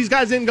go, these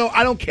guys didn't go.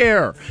 I don't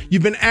care.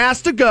 You've been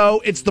asked to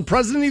go. It's the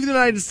President of the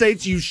United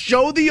States. You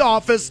show the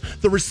office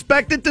the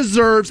respect it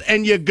deserves,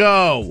 and you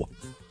go.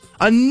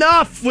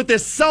 Enough with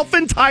this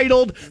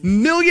self-entitled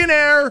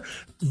millionaire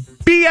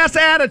BS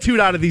attitude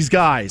out of these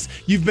guys.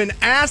 You've been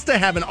asked to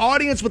have an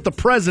audience with the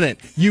president.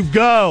 You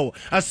go.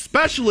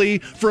 Especially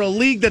for a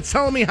league that's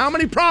telling me how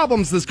many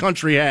problems this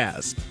country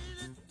has.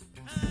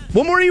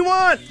 What more do you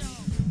want?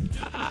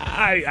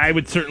 I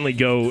would certainly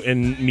go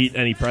and meet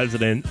any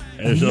president.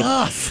 There's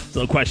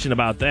no question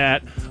about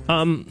that.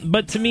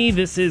 But to me,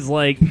 this is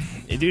like,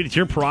 dude, it's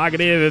your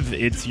prerogative.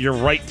 It's your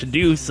right to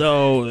do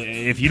so.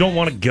 If you don't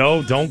want to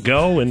go, don't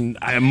go. And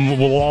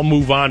we'll all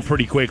move on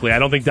pretty quickly. I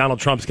don't think Donald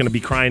Trump's going to be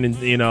crying,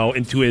 he's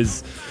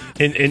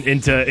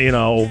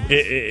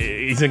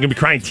going to be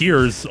crying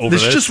tears over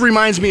this. This just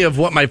reminds me of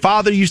what my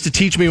father used to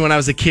teach me when I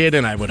was a kid,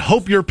 and I would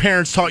hope your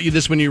parents taught you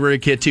this when you were a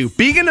kid too.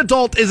 Being an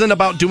adult isn't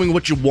about doing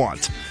what you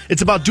want.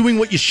 It's about doing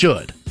what you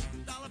should.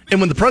 And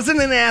when the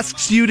president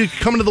asks you to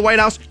come into the White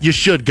House, you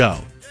should go.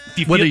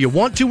 Whether you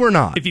want to or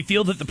not. If you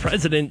feel that the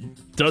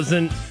president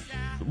doesn't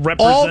represent...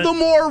 All the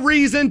more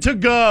reason to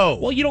go.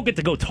 Well, you don't get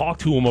to go talk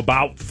to him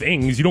about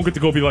things. You don't get to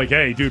go be like,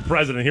 hey, dude,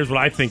 president, here's what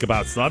I think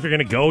about stuff. You're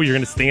going to go. You're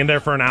going to stand there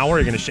for an hour.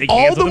 You're going to shake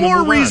hands with him. All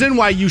the more reason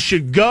why you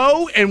should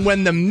go. And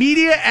when the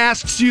media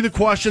asks you the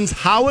questions,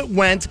 how it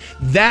went,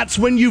 that's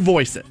when you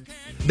voice it.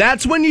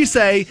 That's when you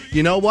say,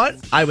 you know what?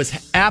 I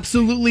was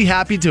absolutely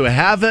happy to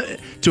have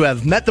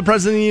met the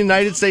President of the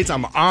United States.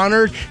 I'm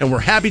honored, and we're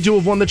happy to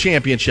have won the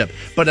championship.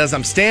 But as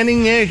I'm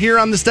standing here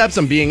on the steps,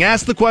 I'm being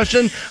asked the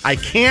question. I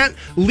can't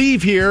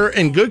leave here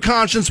in good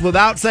conscience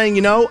without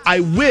saying,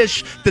 I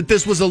wish that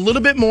this was a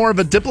little bit more of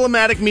a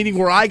diplomatic meeting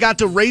where I got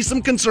to raise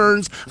some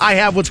concerns I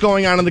have what's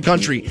going on in the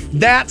country.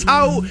 That's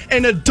how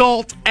an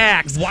adult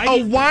acts.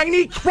 A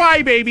whiny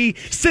crybaby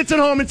sits at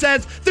home and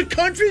says, the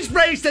country's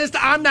racist,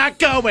 I'm not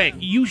going.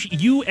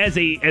 You as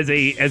an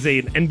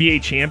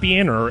NBA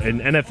champion or an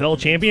NFL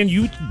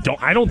champion,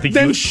 I don't think.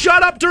 Then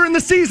shut up during the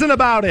season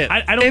about it.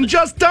 And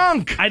just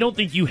dunk. I don't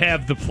think you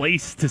have the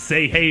place to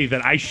say, hey,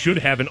 that I should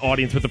have an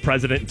audience with the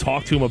president and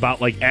talk to him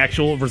about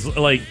actual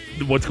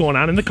what's going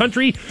on in the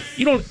country.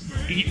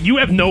 You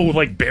have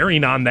no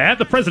bearing on that.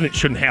 The president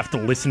shouldn't have to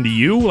listen to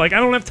you. I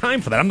don't have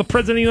time for that. I'm the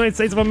president of the United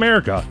States of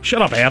America.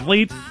 Shut up,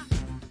 athlete.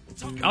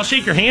 I'll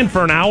shake your hand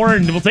for an hour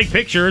and we'll take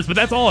pictures, but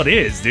that's all it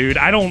is, dude.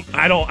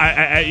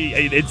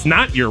 It's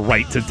not your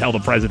right to tell the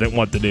president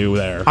what to do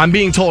there. I'm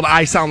being told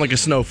I sound like a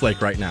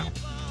snowflake right now.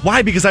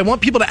 Why? Because I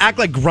want people to act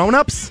like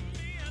grown-ups?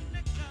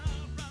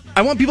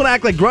 I want people to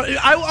act like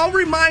I'll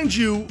remind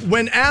you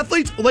when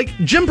athletes, like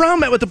Jim Brown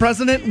met with the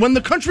president when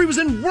the country was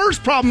in worse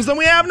problems than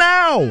we have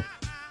now.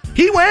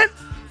 He went.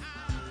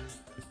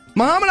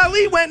 Muhammad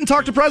Ali went and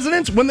talked to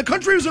presidents when the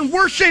country was in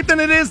worse shape than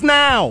it is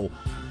now.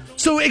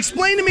 So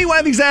explain to me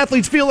why these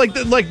athletes feel like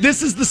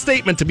this is the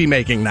statement to be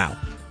making now.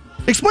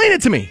 Explain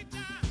it to me.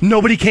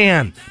 Nobody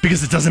can,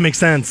 because it doesn't make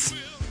sense.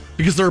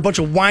 Because they're a bunch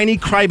of whiny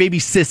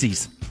crybaby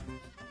sissies.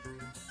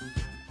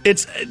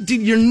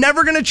 You're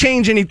never going to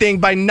change anything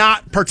by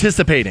not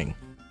participating.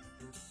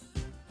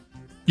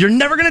 You're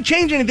never going to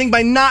change anything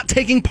by not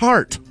taking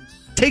part.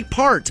 Take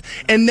part.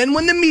 And then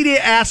when the media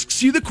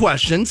asks you the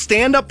question,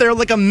 stand up there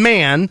like a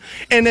man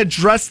and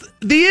address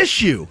the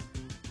issue.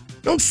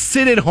 Don't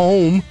sit at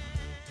home.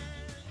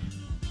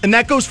 And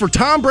that goes for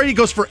Tom Brady,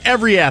 goes for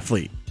every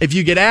athlete. If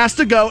you get asked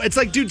to go, it's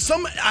like, dude,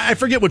 I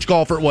forget which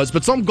golfer it was,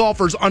 but some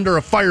golfer's under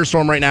a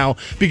firestorm right now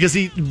because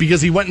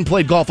he went and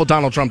played golf with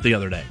Donald Trump the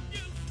other day.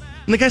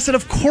 And the guy said,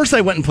 of course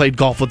I went and played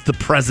golf with the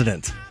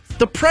president.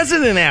 The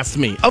president asked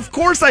me. Of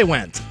course I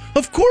went.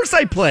 Of course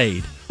I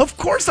played. Of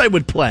course I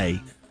would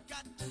play.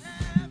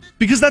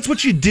 Because that's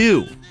what you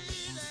do.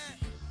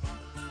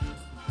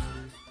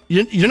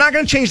 You're not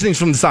going to change things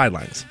from the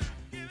sidelines.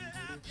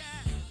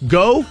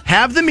 Go,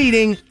 have the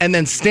meeting, and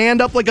then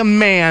stand up like a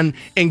man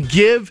and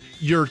give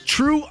your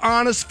true,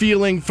 honest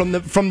feeling from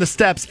the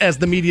steps as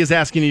the media is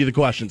asking you the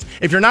questions.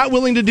 If you're not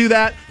willing to do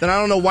that, then I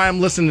don't know why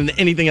I'm listening to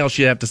anything else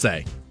you have to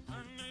say.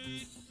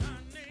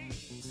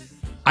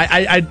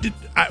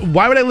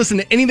 Why would I listen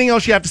to anything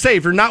else you have to say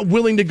if you're not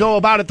willing to go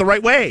about it the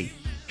right way?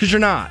 Because you're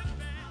not.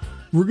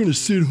 We're going to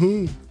sit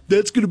home.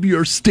 That's going to be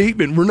our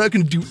statement. We're not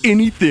going to do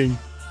anything.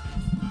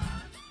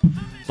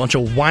 Bunch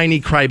of whiny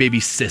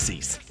crybaby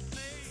sissies.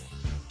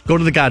 Go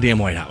to the goddamn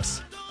White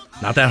House.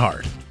 Not that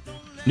hard.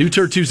 New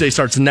Turd Tuesday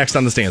starts next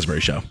on the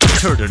Stansbury Show.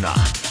 Turd or not,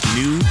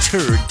 New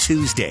Turd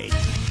Tuesday.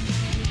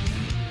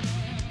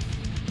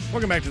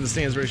 Welcome back to the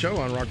Stansbury Show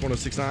on Rock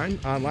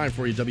 106.9. Online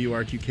for you,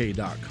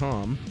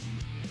 WRQK.com.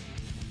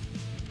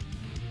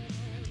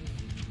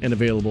 and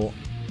available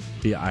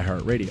via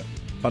iHeartRadio.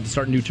 About to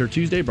start New Tour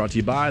Tuesday, brought to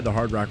you by the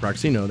Hard Rock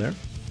Roxino there.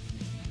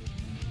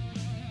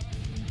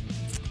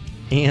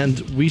 And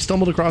we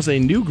stumbled across a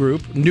new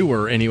group,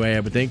 newer anyway, I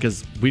would think,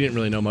 because we didn't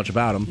really know much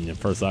about them. Yeah,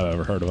 first I've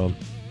ever heard of them.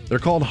 They're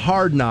called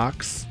Hard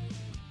Knocks,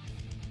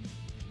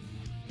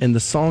 and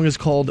the song is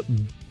called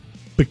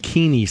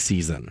Bikini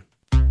Season.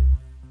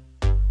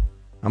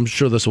 I'm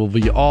sure this will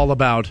be all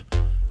about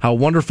how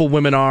wonderful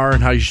women are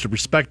and how you should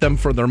respect them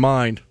for their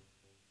mind.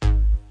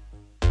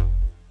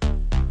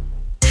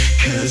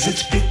 Cause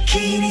it's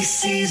bikini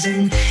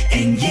season,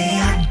 and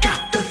yeah, I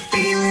got the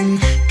feeling.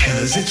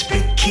 Cause it's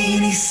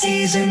bikini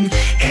season,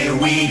 and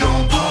we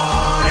gon'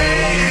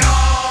 party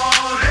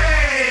all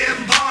day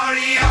and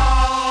party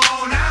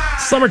all night.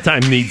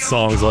 Summertime needs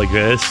songs like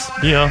this,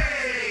 you know?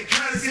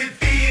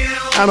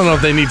 I don't know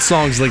if they need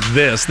songs like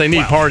this. They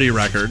need party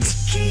records.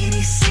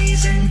 Bikini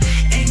season,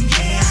 and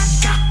yeah, I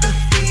got the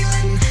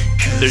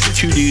feeling. There's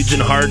two dudes in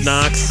Hard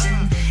Knocks.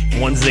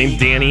 One's named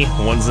Danny,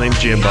 one's named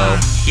Jimbo.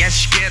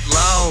 Yes, you get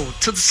low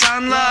to the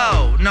sun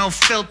low. No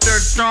filter,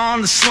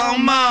 thrown the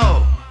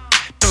slow-mo.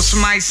 Throw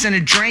some ice in a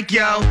drink,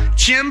 yo.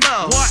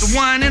 Jimbo, the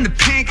one in the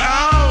pink.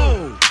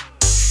 Oh,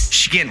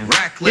 she getting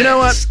reckless. You know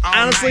what?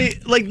 Honestly,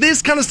 like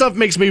this kind of stuff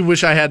makes me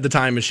wish I had the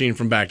time machine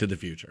from Back to the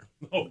Future.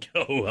 Oh,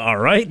 all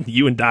right.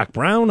 You and Doc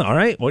Brown, all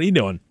right. What are you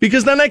doing?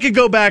 Because then I could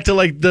go back to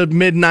like the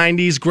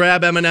mid-'90s,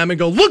 grab Eminem and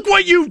go, look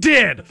what you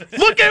did.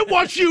 Look at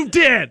what you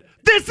did.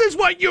 This is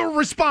what you're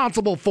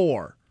responsible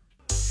for.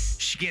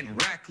 She getting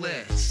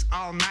reckless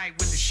all night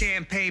with the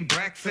champagne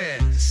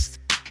breakfast.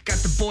 Got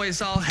the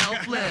boys all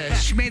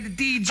helpless. She made the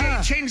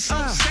DJ change the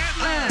whole set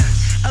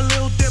list. A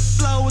little dip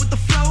flow with the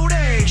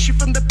floaty. She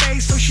from the Bay,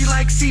 so she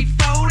likes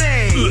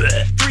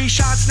E40. 3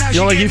 shots now. You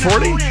don't like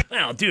E40?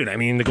 Well, dude, I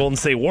mean, the Golden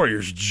State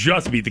Warriors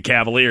just beat the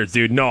Cavaliers,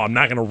 dude. No, I'm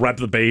not going to rep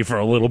the Bay for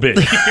a little bit.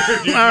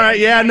 All right,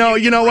 yeah, no,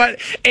 you know what?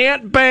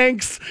 Ant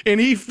Banks and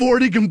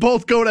E40 can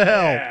both go to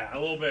hell. Yeah, a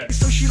little bit.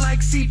 So she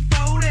likes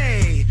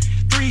E40.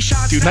 3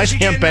 shots. Dude, nice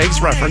Ant Banks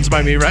reference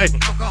by me, right?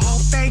 Alcohol,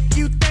 thank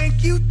you,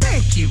 thank you,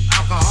 thank you.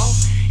 Alcohol,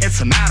 it's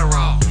a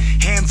Adderall.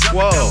 Hands up.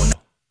 Whoa.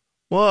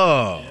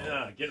 Whoa.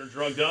 Yeah, get her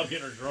drugged up,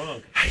 get her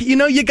drunk. You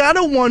know, you got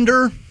to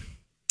wonder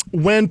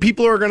when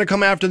people are going to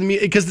come after the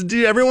music, because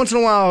every once in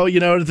a while,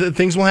 you know,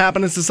 things will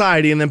happen in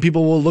society and then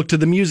people will look to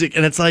the music.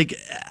 And it's like,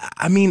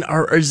 I mean,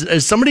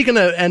 is somebody going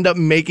to end up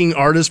making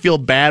artists feel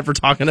bad for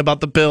talking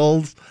about the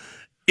pills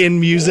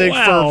in music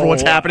for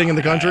what's happening in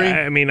the country?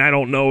 I mean, I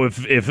don't know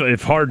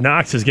if Hard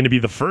Knocks is going to be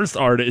the first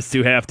artist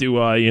to have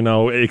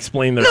to,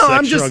 explain their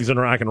sex, drugs, and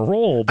rock and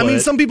roll. But I mean,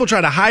 some people try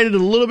to hide it a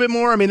little bit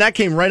more. I mean, that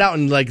came right out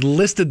and like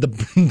listed the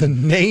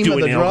name of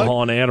the drug.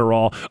 Alcohol and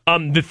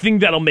Adderall. The thing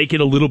that'll make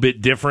it a little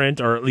bit different,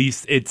 or at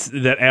least it's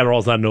that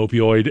Adderall's not an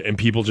opioid, and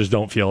people just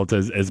don't feel it's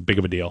as big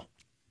of a deal.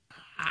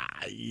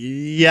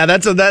 Yeah,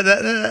 that's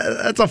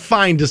a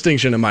fine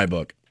distinction in my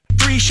book.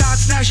 3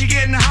 shots, now she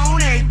getting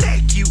honey.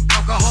 Thank you,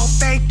 alcohol.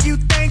 Thank you,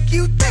 thank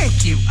you,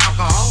 thank you,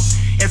 alcohol.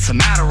 It's a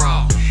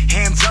Adderall.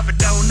 Hands up and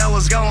don't know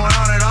what's going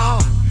on at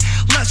all.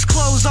 Let's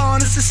close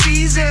on, it's the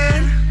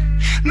season.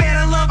 Man,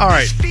 I love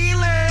this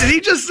feeling. Did he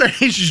just say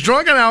she's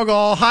drunk on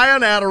alcohol, high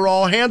on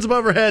Adderall, hands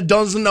above her head,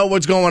 doesn't know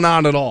what's going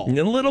on at all?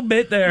 A little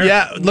bit there.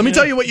 Yeah, let me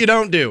tell you what you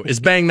don't do is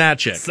bang that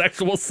chick.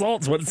 Sexual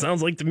assault's what it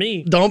sounds like to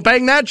me. Don't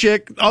bang that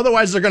chick.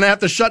 Otherwise, they're going to have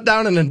to shut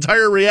down an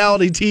entire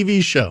reality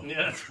TV show.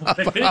 Yeah,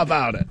 How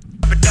about it?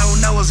 But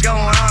don't know what's going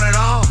on at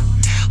all.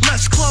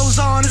 Let's close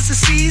on, it's the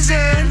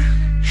season.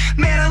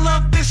 Man, I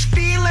love this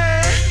feeling.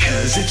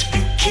 Cause it's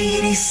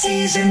bikini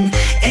season.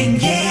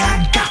 And yeah,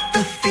 I got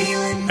the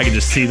feeling. I can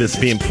just see this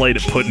being played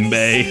at Put in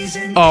Bay.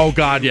 Oh,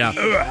 God, yeah.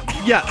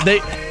 Yeah,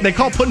 they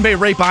call Put in Bay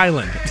Rape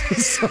Island.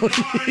 So,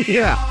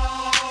 yeah.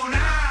 All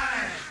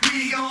night,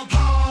 we gon'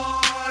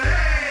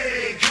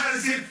 party.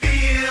 Cause it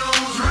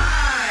feels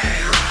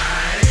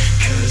right.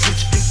 Cause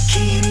it's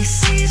bikini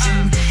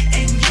season.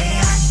 And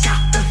yeah, I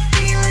got the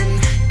feeling.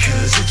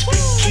 Cause it's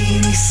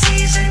bikini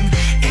season.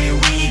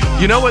 And we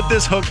gon' You know what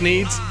this hook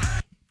needs?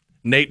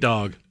 Nate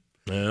Dogg.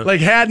 Yeah.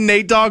 Like, had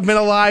Nate Dogg been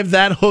alive,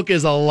 that hook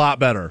is a lot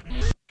better.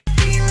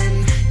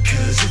 feeling.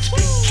 Cause it's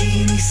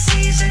bikini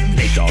season.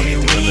 Nate Dogg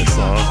ain't doing this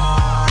song.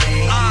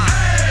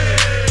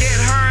 Get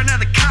her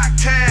another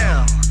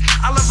cocktail.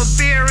 I love a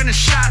beer and a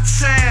shot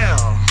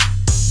sale.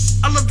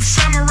 I love the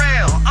summer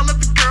ale. I love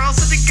the girls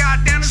that they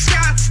got down in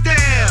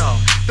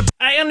Scottsdale.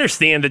 I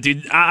understand that,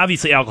 dude.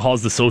 Obviously, alcohol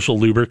is the social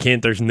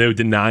lubricant. There's no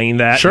denying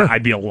that. Sure.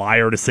 I'd be a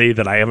liar to say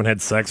that I haven't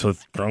had sex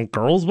with drunk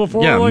girls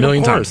before. Yeah, a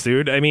million of course, times,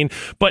 dude. I mean,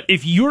 but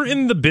if you're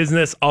in the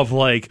business of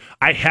like,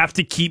 I have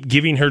to keep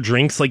giving her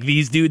drinks like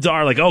these dudes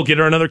are, like, oh, get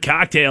her another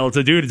cocktail. It's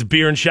a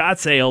beer and shot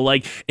sale.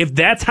 Like, if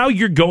that's how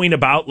you're going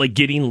about like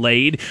getting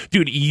laid,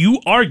 dude, you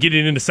are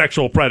getting into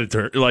sexual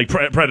predator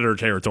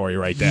territory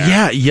right there.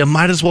 Yeah, you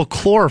might as well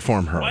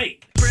chloroform her.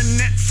 Right.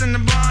 Brunettes and the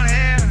blonde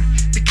hair.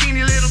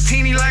 Bikini little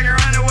teeny like her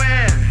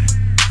underwear.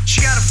 She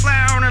got a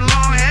flower in her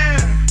long hair.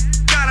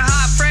 Got a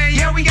hot friend,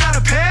 yeah, we got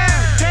a pair.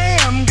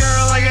 Damn,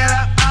 girl, look at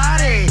that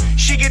body.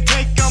 She could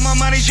take all my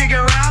money, she could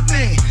rob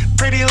me.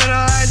 Pretty little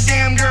eyes,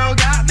 damn girl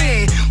got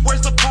me.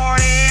 Where's the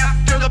party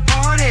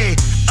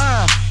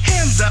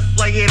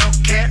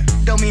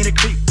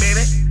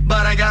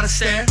gotta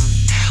stare.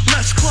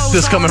 Let's close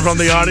This coming our from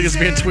the eyes audience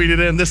and being stare.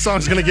 tweeted in. This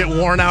song's going to get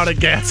worn out at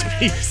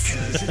Gatsby's.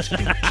 It's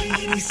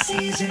bikini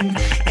season,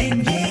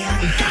 and yeah,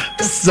 I got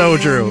the So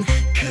feeling, true.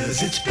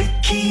 'cause it's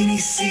bikini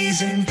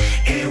season,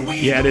 and we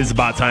Yeah, it is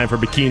about time for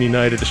bikini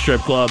night at the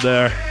strip club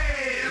there.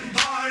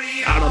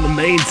 Out on the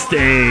main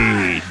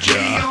stage.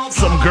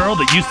 Some girl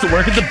that used to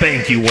work at the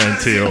bank you went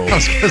I to.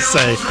 was going to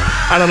say,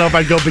 I don't know if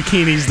I'd go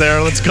bikinis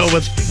there. Let's go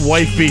with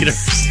wife beaters.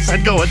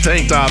 I'd go with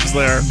tank tops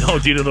there. No,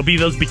 dude, it'll be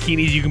those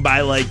bikinis you can buy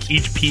like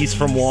each piece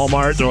from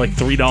Walmart. They're like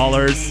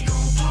 $3.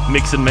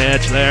 Mix and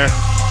match there.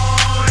 party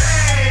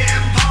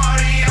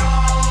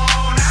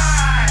all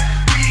night.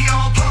 We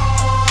gon'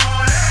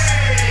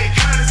 party,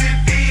 'cause it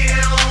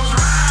feels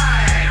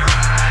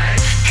right.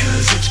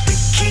 'Cause it's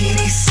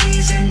bikini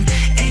season,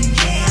 and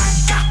yeah, I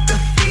got the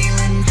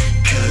feeling,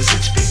 'cause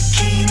it's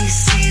bikini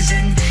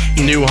season.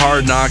 New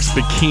Hard Knocks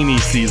bikini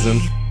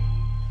season.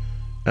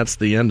 That's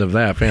the end of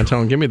that.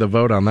 Fantone, give me the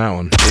vote on that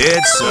one.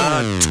 It's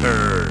a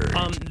turd.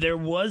 There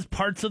was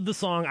parts of the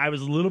song I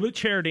was a little bit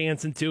chair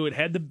dancing to. It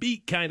had the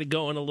beat kind of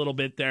going a little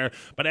bit there,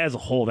 but as a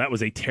whole, that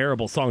was a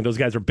terrible song. Those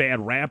guys are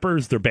bad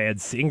rappers. They're bad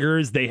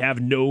singers. They have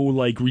no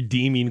like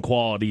redeeming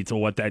quality to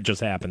what that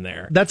just happened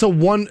there. That's a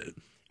one,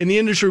 in the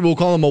industry, we'll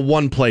call them a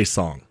one-place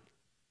song.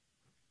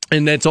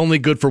 And that's only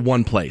good for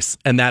one place,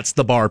 and that's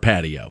the bar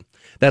patio.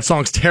 That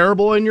song's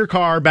terrible in your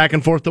car, back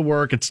and forth to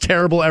work. It's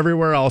terrible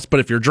everywhere else. But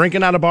if you're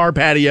drinking at a bar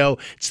patio,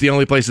 it's the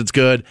only place it's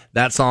good.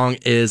 That song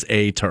is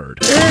a turd.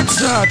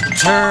 It's a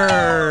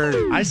turd.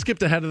 I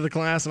skipped ahead of the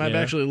class, and I've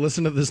Yeah. actually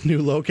listened to this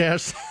new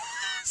Locash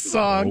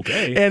song.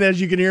 Okay. And as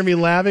you can hear me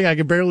laughing, I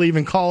can barely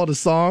even call it a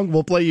song.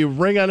 We'll play you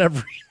Ring on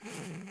Every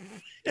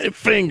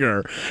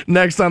Finger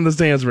next on the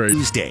Stansbury.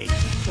 Tuesday.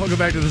 Welcome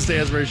back to the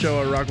Stansbury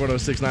Show at Rock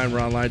 1069. We're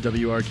online,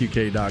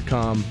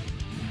 WRQK.com.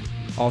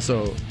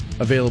 Also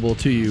available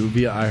to you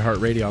via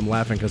iHeartRadio. I'm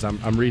laughing because I'm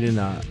reading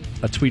a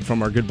tweet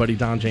from our good buddy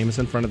Don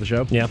Jameson, friend of the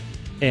show. Yeah.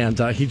 And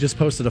he just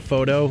posted a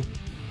photo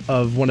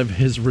of one of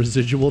his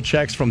residual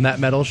checks from that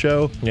metal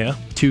show. Yeah.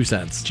 2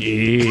 cents.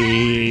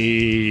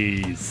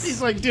 Jeez.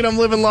 He's like, dude, I'm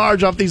living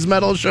large off these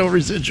metal show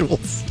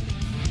residuals.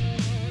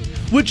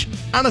 Which,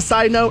 on a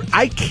side note,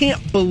 I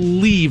can't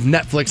believe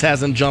Netflix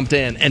hasn't jumped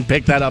in and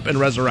picked that up and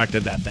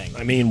resurrected that thing.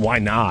 I mean, why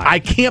not? I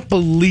can't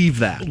believe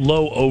that.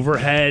 Low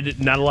overhead,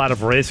 not a lot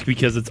of risk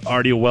because it's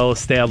already a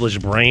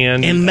well-established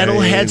brand. And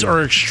metalheads I mean,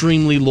 are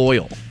extremely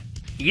loyal.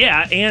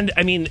 Yeah, and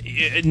I mean,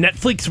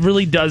 Netflix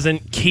really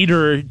doesn't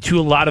cater to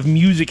a lot of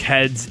music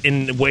heads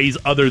in ways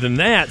other than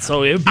that.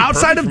 So it would be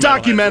Outside of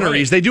perfect for metalheads,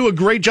 documentaries, right. they do a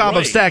great job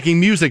of Right. stacking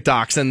music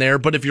docs in there.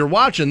 But if you're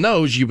watching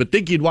those, you would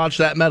think you'd watch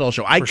that metal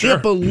show. I can't sure.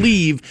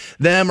 believe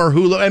them or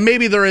Hulu. And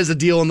maybe there is a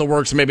deal in the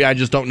works. Maybe I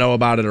just don't know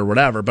about it or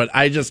whatever. But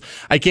I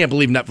can't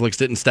believe Netflix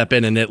didn't step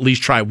in and at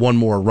least try one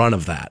more run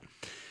of that.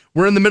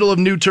 We're in the middle of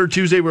New Turd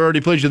Tuesday. We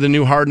already played you the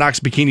new Hard Knocks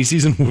bikini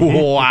season.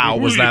 Wow,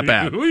 was that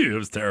bad? It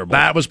was terrible.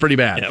 That was pretty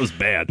bad. Yeah, it was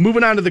bad.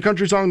 Moving on to the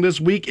country song this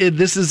week.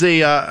 This is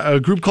a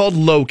group called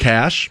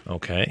Locash,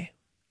 Okay.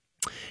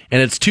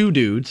 and it's two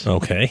dudes.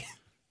 Okay.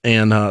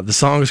 And the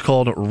song is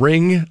called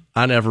Ring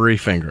on Every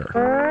Finger.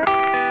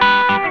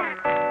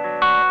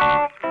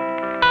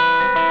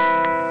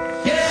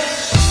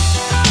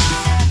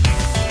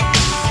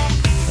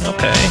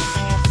 Okay.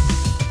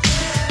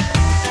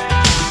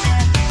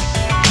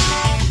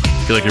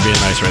 I feel like you're being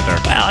nice right there.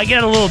 Well, I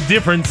get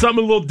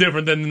something a little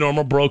different than the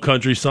normal bro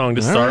country song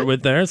to start right.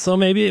 with there. So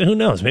maybe, who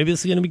knows? Maybe this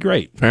is going to be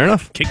great. Fair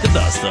enough. Kick the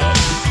dust off.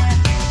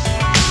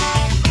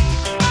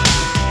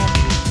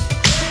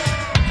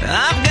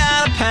 I've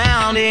got a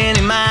pounding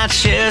in my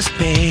chest,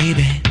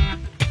 baby.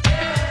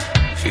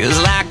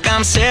 Feels like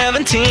I'm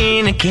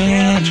 17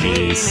 again.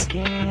 Jeez.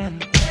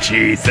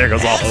 Jeez, there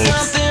goes all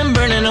hopes. Something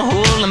burning a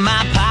hole in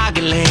my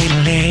pocket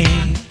lately.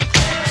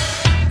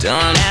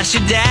 Done asked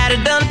your daddy,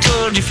 done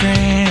told your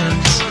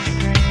friends.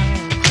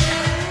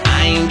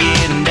 I ain't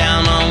getting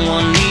down on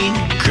one knee,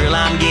 girl,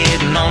 I'm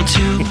getting on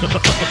two.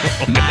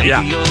 Might Yeah.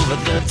 be over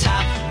the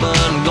top, but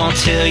I'm gonna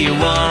tell you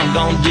what I'm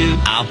gonna do.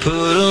 I'll put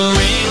a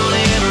ring on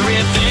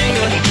every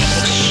finger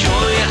to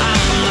show you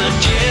I'm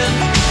legit.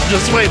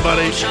 Just wait,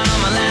 buddy. Try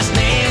my last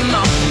name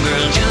on,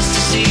 girl, just to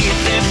see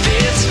if it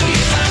fits.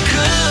 If I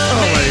could, Oh,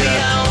 my baby, God.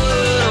 I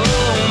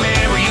would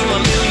marry you a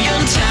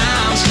million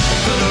times.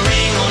 Put a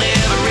ring on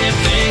every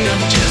finger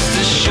just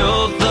to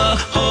show the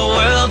whole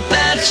world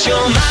that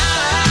you're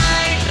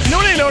mine. You know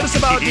what I notice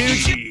about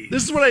dudes?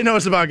 This is what I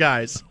notice about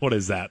guys. What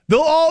is that? They'll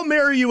all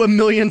marry you a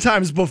million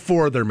times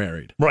before they're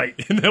married. Right.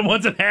 And then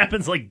once it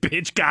happens, like,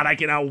 bitch, God, I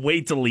cannot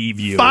wait to leave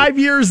you. 5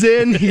 years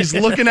in, he's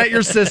looking at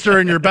your sister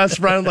and your best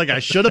friend like, I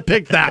should have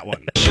picked that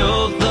one.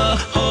 Show the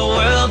whole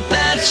world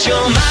that you're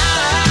mine.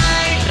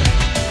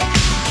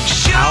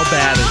 Show How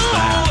bad is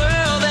that? the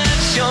world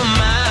that you're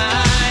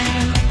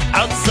mine.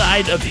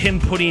 Outside of him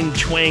putting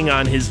twang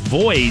on his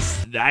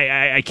voice,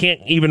 I can't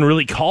even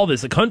really call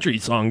this a country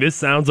song. This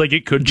sounds like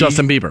it could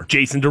Justin be Bieber.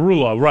 Jason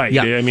Derulo, right.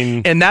 Yeah. I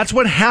mean, and that's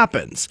what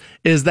happens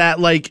is that,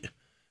 like,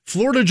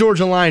 Florida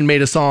Georgia Line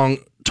made a song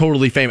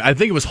totally famous. I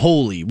think it was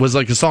Holy was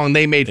like a song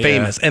they made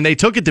famous, and they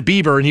took it to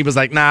Bieber, and he was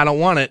like, "Nah, I don't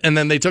want it." And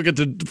then they took it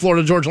to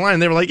Florida Georgia Line,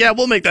 and they were like, "Yeah,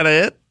 we'll make that a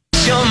hit."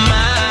 You're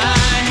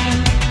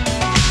mine.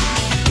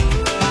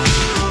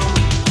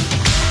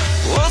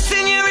 Oh,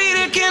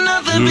 senorita, can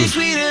nothing be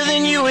sweeter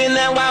than you in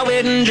that white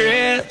wedding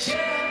dress?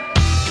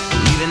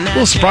 A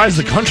little surprised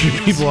the country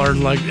people are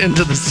like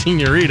into the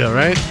senorita,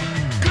 right?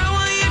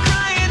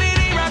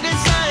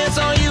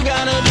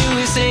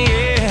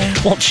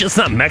 Well, it's just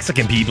not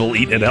Mexican people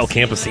eating at El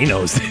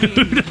Campesinos,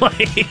 dude.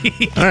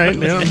 Like, all right,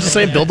 I'm just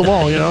saying, build the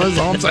wall. That's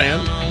all I'm saying.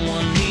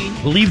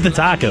 Leave the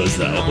tacos,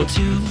 though.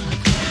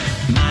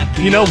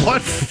 You know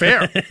what?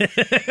 Fair.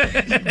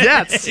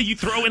 Yes. You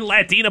throw in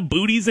Latina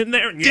booties in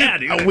there? Yeah,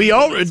 dude. We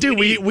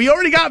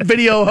already got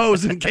video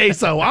hose and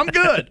queso. I'm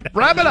good.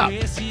 Wrap it up.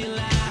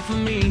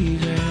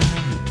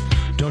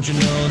 Don't you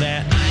know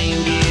that I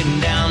ain't getting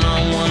down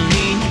on one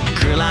knee?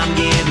 Girl, I'm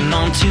getting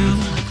on two.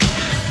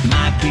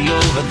 Might be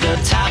over the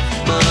top,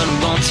 but I'm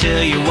gonna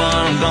tell you what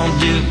I'm gonna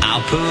do.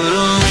 I'll put a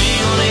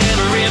ring on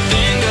every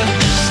finger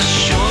just to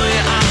show you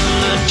I'm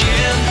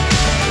legit.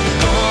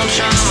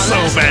 So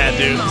bad,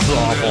 dude. This is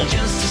awful.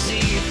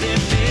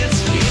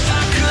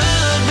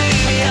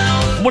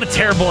 What a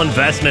terrible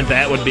investment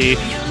that would be.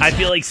 I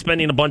feel like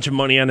spending a bunch of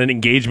money on an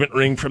engagement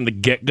ring from the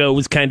get-go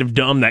was kind of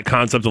dumb. That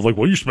concept of like,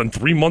 well, you spend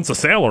 3 months of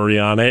salary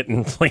on it. And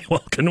it's like,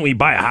 well, couldn't we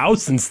buy a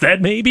house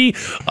instead, maybe?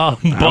 I'll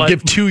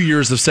give 2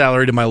 years of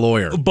salary to my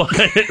lawyer. But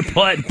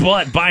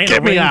buying Get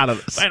a me ring, out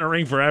of this. Buying a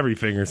ring for every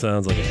finger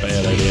sounds like a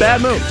bad idea.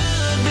 Bad move.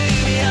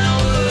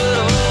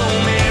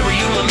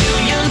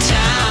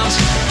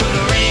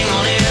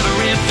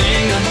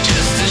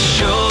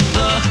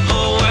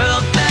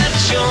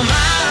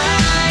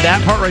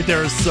 That part right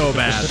there is so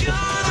bad.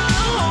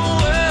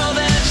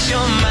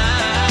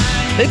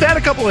 They've had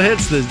a couple of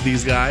hits,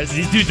 these guys.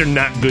 These dudes are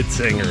not good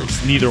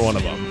singers. Neither one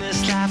of them.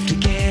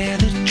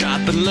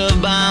 Dropping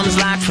love bombs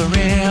like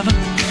forever.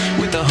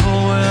 With the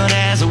whole world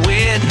as a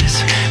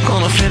witness.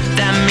 Gonna flip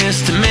that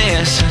Mr.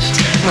 Mrs.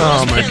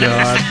 Oh my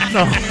god.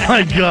 Oh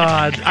my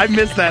god. I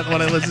missed that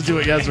when I listened to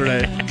it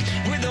yesterday.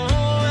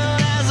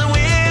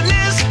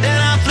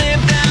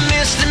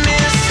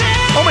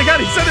 Oh my god,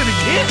 he said it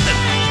again.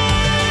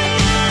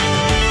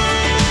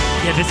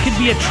 Yeah, this could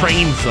be a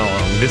train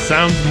song. This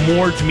sounds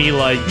more to me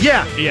like...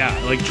 Yeah,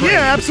 like train.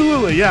 Yeah,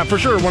 absolutely. Yeah, for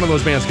sure. One of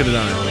those bands could have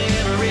done it.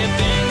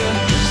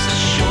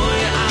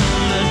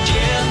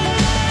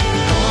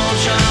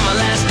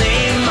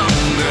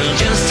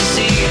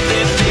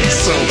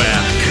 So bad.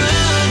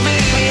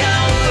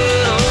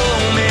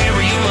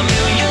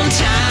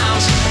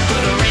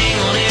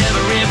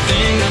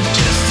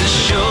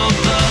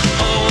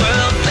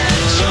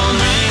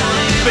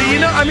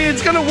 But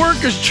it's going to work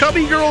because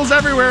chubby girls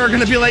everywhere are going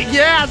to be like,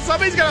 yeah,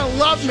 somebody's going to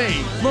love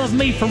me. Love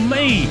me for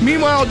me.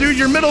 Meanwhile, dude,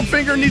 your middle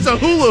finger needs a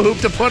hula hoop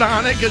to put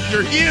on it because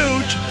you're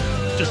huge.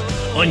 Just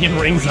onion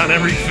rings on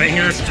every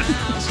finger. Just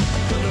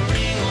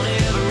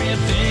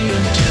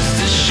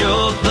to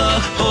show the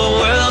whole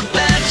world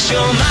that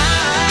you're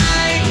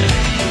mine.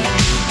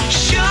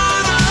 Show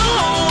the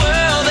whole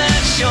world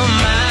that you're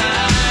mine.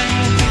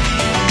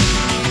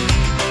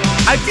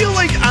 I feel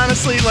like,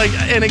 honestly,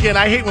 and again,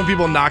 I hate when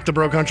people knock the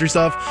bro country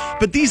stuff,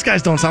 but these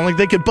guys don't sound like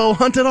they could bow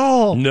hunt at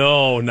all.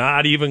 No,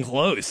 not even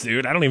close,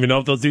 dude. I don't even know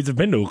if those dudes have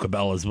been to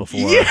Cabela's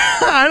before. Yeah,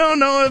 I don't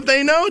know if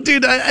they know,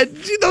 dude.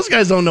 Those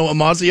guys don't know what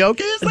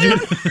Mazioka is. Dude,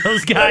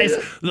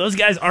 those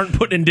guys aren't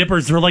putting in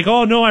dippers. They're like,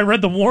 oh no, I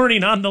read the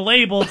warning on the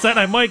label. It said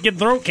I might get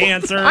throat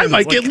cancer. I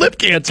might get lip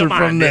cancer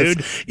from this.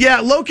 Dude. Yeah,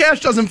 low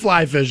cash doesn't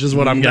fly fish is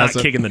what I'm guessing.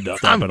 Not kicking the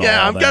dust up at all.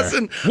 Yeah, I'm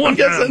guessing.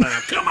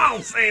 Come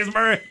on,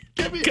 Stansbury.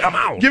 Come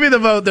on. Give me the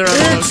vote there.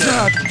 It's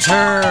a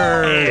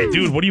turd. Hey,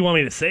 dude, what do you want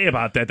me to say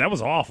about that? That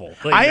was awful.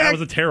 That was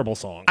a terrible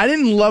song. I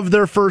didn't love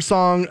their first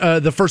song.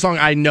 The first song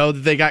I know that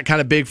they got kind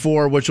of big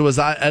for, which was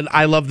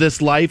I Love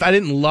This Life. I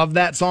didn't love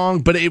that song,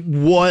 but it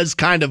was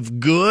kind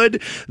of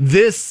good.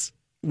 This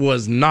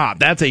was not.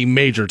 That's a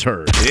major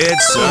turd.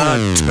 It's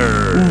a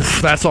turd.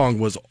 Oof, that song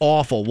was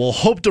awful. We'll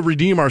hope to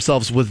redeem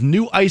ourselves with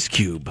new Ice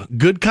Cube.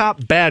 Good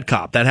Cop, Bad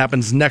Cop. That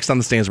happens next on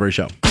The Stansbury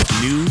Show.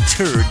 New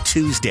Turd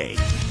Tuesday.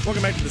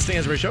 Welcome back to The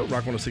Stansbury Show,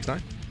 Rock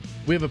 106.9.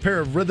 We have a pair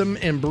of Rhythm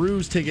and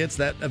Brews tickets,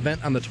 that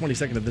event on the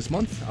 22nd of this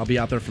month. I'll be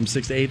out there from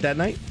 6 to 8 that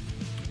night.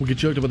 We'll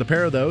get you hooked up with a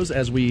pair of those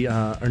as we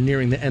are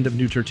nearing the end of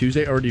New Turd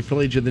Tuesday. Already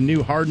played you the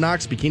new Hard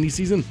Knocks bikini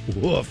season.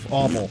 Woof,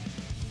 awful.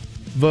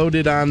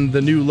 Voted on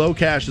the new Low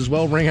Cash as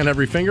well, Ring on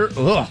Every Finger.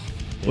 Ugh,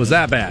 was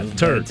that bad?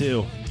 Turd.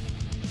 Too.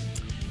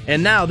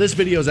 And now this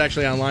video is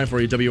actually online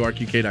for you,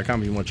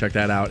 WRQK.com if you want to check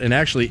that out. And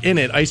actually in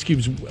it, Ice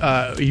Cube's,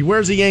 he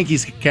wears a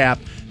Yankees cap,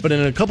 but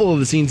in a couple of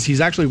the scenes,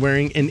 he's actually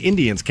wearing an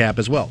Indians cap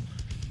as well.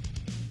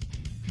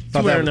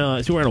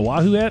 Is he wearing a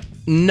Wahoo hat?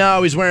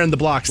 No, he's wearing the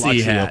Block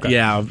C hat. Okay.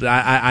 Yeah,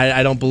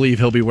 I don't believe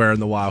he'll be wearing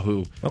the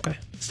Wahoo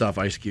stuff,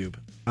 Ice Cube.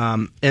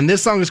 And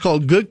this song is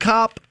called Good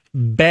Cop,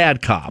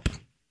 Bad Cop.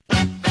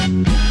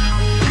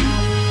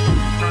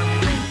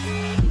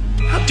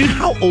 Dude,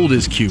 how old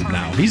is Cube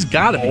now? He's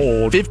got to be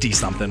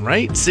 50-something,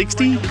 right?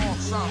 60? Yeah.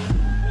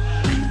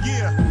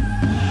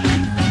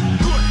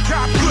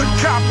 Good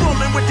cop,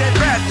 rolling with that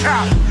bad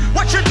cop.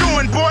 What you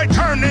doing, boy?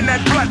 Turn in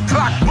that blood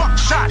clock,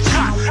 buckshot.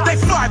 They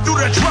fly through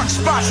the drug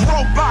spots,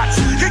 robots.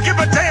 You give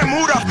a damn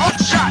who the fuck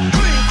shot.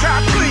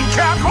 Clean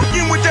cop,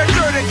 hooking with that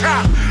dirty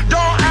cop.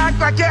 Don't act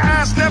like your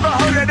ass never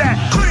heard of that.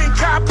 Clean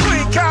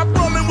cop,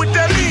 rolling with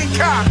that mean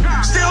cop.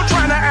 Still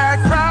trying to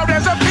act proud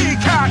as a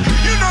peacock.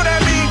 You know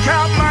that mean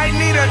cop might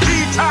need a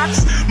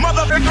detox.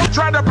 Motherfucker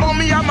try to blow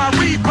me out my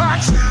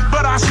Reeboks,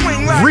 but I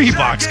swing like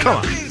Reeboks, Jack in come a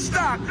on.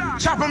 beanstalk.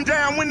 Chop them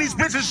down when these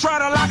bitches try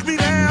to lock me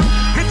down.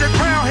 Hit the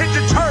ground, hit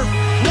the turf,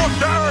 walk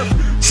the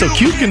earth. So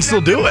Cube can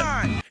still do it.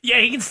 Yeah,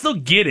 he can still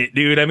get it,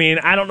 dude. I mean,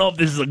 I don't know if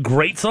this is a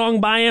great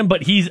song by him,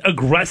 but he's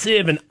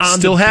aggressive and on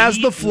Still the has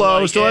beat, the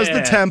flow, like, still has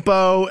the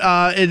tempo.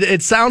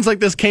 It sounds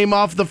like this came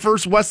off the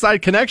first West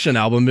Side Connection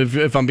album,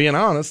 if I'm being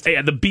honest.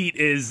 Yeah, the beat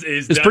is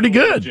It's pretty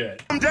good.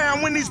 legit. I'm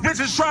down when these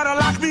bitches try to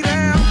lock me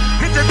down.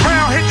 Hit the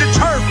ground, hit the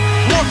turf,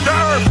 walk the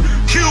earth.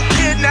 Cube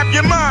kidnap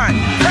your mind,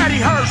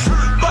 Patty Hearst.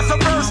 Bust a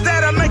verse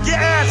that'll make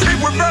your ass hit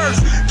reverse.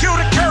 Kill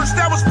the curse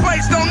that was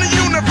placed on the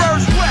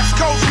universe. West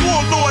Coast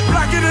warlord,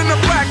 blacker than the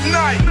Black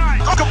Knight.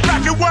 Uncle black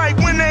and white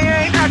when they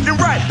ain't acting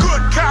right. Good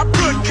cop,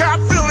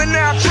 filling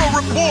out your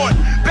report.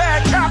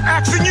 Bad cop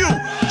asking you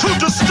to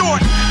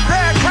distort.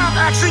 Bad cop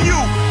asking you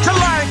to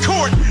lie in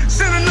court.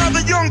 Send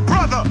another young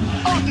brother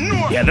up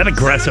north. Yeah, that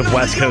aggressive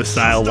West Coast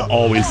style will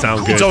always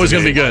sound good. It's always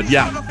to going to me. be good,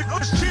 yeah.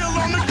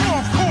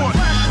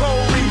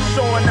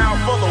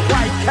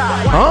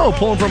 Oh,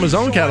 pulling from his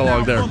own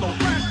catalog there.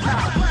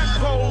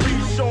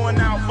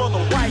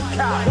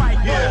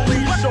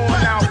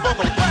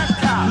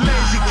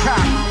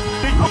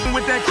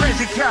 With that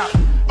crazy cop,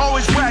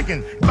 always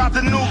bragging about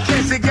the new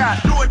case they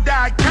got. Do or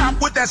die cop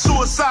with that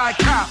suicide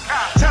cop.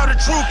 Tell the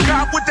true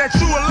cop with that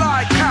true or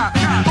lie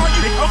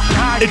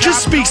cop. It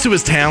just speaks to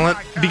his talent,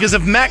 because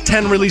if Mac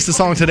 10 released a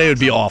song today, it would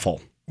be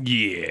awful.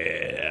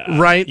 Yeah.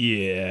 Right?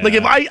 Yeah. Like,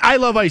 if I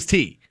love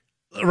Ice-T,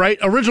 right?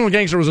 Original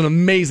Gangster was an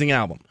amazing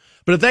album.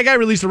 But if that guy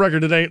released a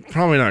record today,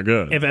 probably not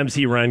good. If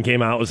MC Ren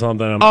came out with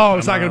something, it's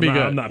not going to be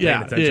good. I'm not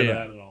paying attention to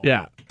that at all.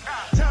 Yeah.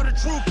 Tell the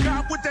true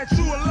cop with that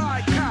true or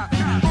lie cop.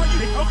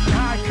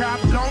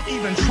 Cop, don't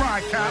even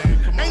try, cop.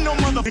 Ain't no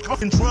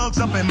motherfucking drugs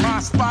up in my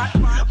spot.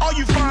 All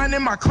you find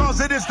in my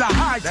closet is the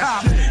high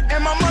top.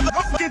 And my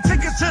motherfucking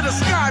tickets to the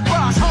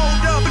skybox.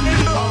 Hold up,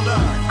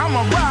 I'm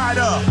a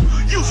rider.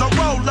 Use a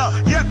roller,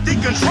 yep, the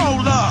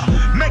controller.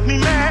 Make me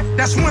mad,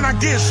 that's when I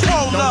get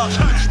swole up.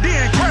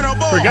 The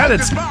incredible. For a guy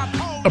that's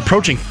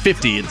approaching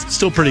 50, it's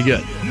still pretty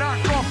good. Knock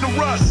off the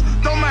rust,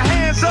 throw my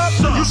hands up,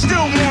 you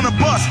still wanna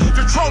bust.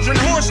 The Trojan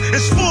horse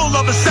is full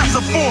of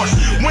excessive force.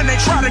 When they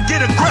try to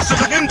get aggressive,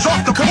 and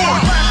off the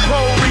board.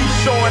 Police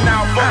showing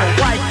out for the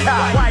white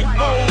cop. White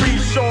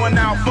police showing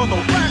out for the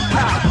white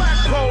cop.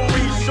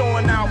 Police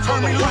showing out for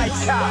the white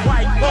cop.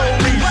 White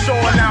police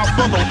showing out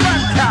for the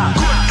white cop.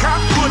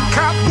 Good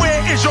cop,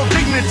 where is your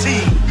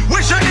dignity?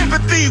 Where's your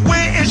empathy?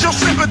 Where is your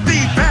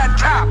sympathy? Bad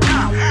cop,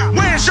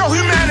 where's your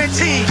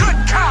humanity? Good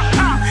cop,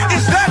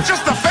 is that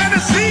just a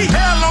fantasy?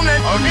 Hell on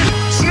that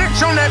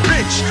snitch on that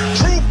bitch.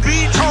 Truth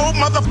be told,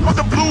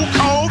 motherfucker blue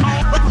code.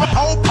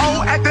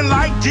 Po acting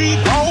like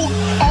Depot.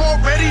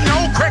 Already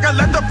know Craig'll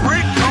let the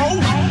brick go.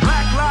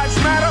 Black lives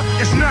matter,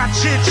 it's not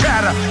chit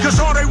chatter. Cause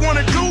all they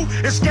wanna do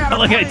is scatter. I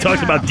like how he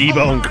talked about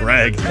Debo and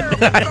Craig.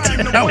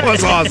 That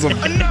was awesome.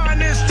 A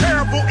nine is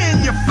terrible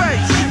in your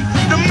face.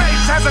 The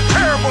mace has a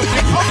terrible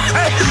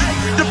taste.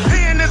 The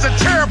pen is a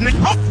terrible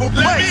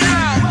place.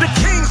 The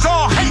kings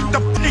all hate the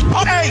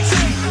ace.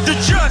 The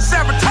judge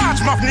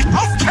sabotaged my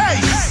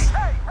case.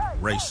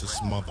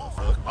 Racist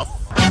motherfucker.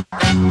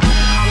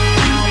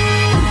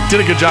 Did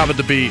a good job at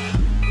the beat.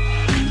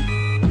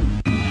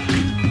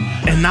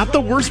 And not the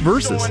worst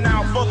verses.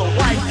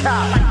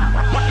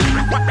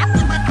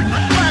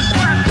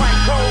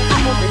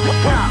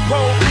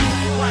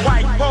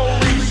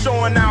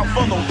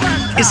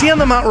 Is he on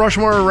the Mount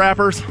Rushmore of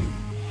rappers?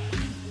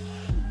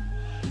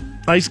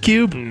 Ice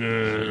Cube? I'm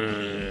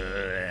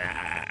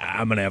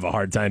going to have a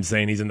hard time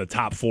saying he's in the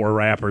top 4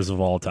 rappers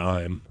of all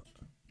time.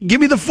 Give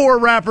me the 4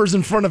 rappers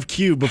in front of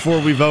Cube before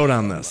we vote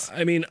on this.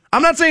 I mean,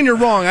 I'm not saying you're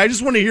wrong. I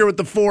just want to hear what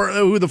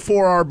who the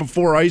 4 are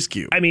before Ice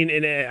Cube. I mean,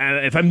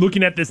 if I'm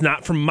looking at this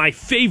not from my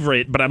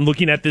favorite, but I'm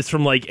looking at this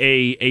from like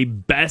a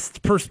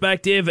best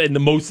perspective and the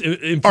most. All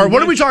right,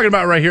 what are we talking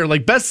about right here?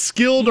 Like best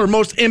skilled or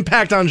most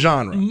impact on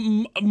genre?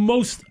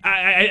 Most,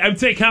 I would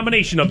say a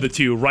combination of the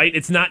two, right?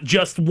 It's not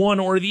just one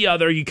or the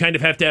other. You kind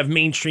of have to have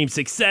mainstream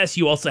success.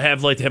 You also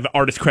have to have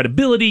artist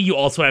credibility. You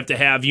also have to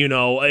have,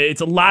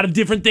 it's a lot of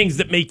different things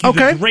that make you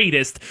the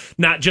greatest,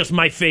 not just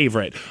my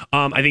favorite.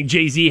 I think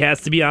Jay-Z has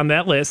to be on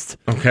that list.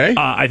 Okay.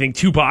 I think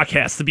Tupac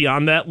has to be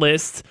on that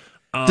list.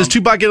 Does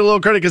Tupac get a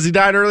little credit because he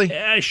died early?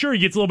 Sure, he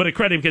gets a little bit of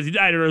credit because he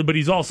died early, but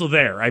he's also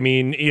there. I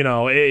mean,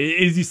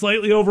 is he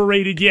slightly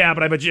overrated? Yeah,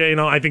 but I bet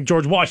I think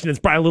George Washington's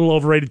probably a little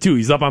overrated too.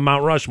 He's up on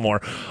Mount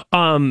Rushmore.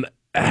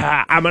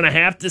 I'm going to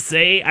have to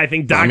say, I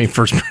think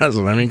first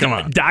president. Come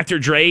on. Dr.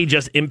 Dre,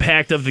 just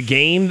impact of the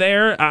game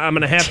there. I'm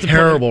going to have to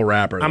terrible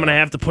rapper. I'm going to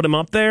have to put him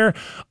up there.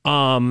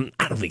 I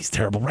don't think he's a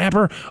terrible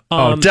rapper.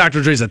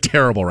 Dr. Dre's a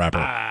terrible rapper.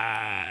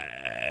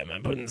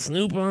 I'm putting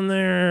Snoop on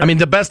there. I mean,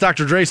 the best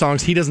Dr. Dre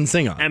songs he doesn't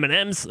sing on.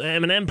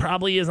 Eminem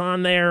probably is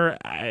on there.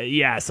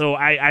 Yeah, so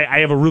I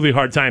have a really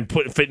hard time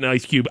fitting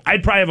Ice Cube.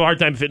 I'd probably have a hard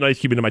time fitting Ice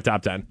Cube into my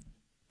top 10.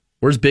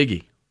 Where's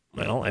Biggie?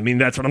 Well, I mean,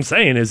 that's what I'm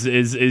saying is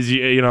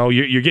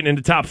you're getting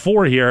into top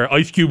 4 here.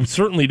 Ice Cube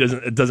certainly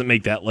doesn't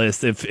make that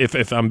list.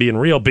 If I'm being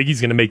real,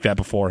 Biggie's going to make that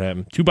before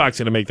him. Tupac's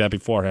going to make that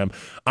before him.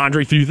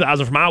 Andre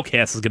 3000 from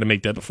Outkast is going to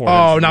make that before him.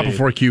 Oh, not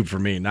before Cube for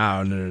me.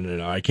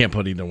 No. I can't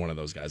put either one of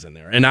those guys in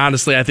there. And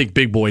honestly, I think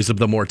Big Boy's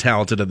the more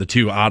talented of the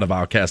two out of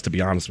Outkast, to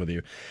be honest with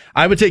you.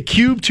 I would take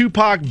Cube,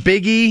 Tupac,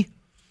 Biggie.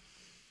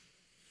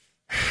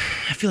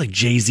 I feel like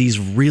Jay-Z's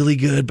really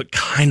good, but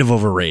kind of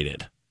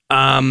overrated.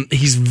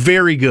 He's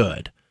very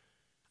good.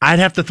 I'd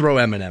have to throw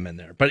Eminem in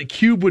there, but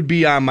Cube would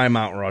be on my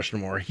Mount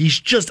Rushmore. He's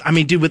just,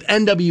 dude, with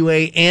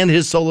NWA and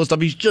his solo stuff,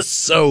 he's just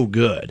so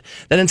good.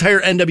 That entire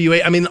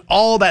NWA,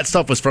 all that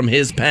stuff was from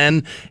his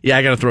pen. Yeah,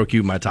 I got to throw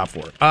Cube in my top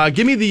 4.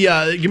 Give me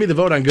the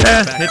vote on good.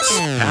 It's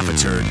half a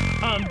turd.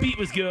 Beat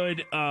was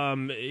good.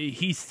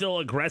 He's still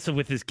aggressive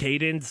with his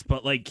cadence,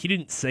 but he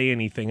didn't say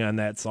anything on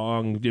that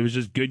song. It was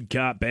just good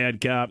cop,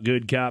 bad cop,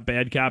 good cop,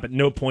 bad cop. At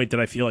no point did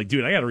I feel like,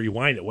 dude, I got to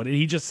rewind it. What did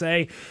he just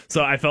say?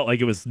 So I felt like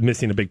it was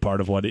missing a big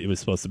part of what it was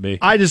supposed to be.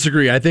 I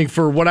disagree. I think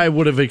for what I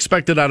would have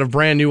expected out of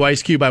brand new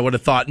Ice Cube, I would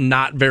have thought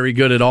not very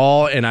good at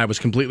all, and I was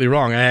completely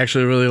wrong. I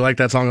actually really liked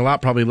that song a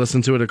lot. Probably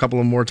listened to it a couple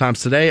of more times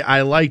today.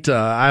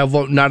 I'll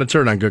vote not a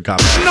turd on Good Cop.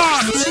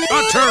 Not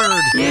a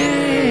turd.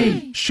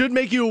 Yay! Should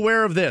make you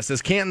aware of this.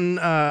 As Canton,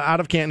 out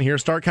of Canton here,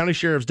 Stark County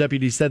Sheriff's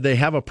deputies said they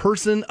have a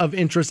person of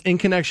interest in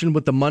connection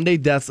with the Monday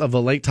deaths of a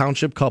Lake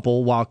Township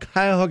couple, while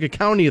Cuyahoga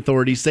County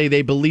authorities say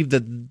they believe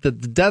that the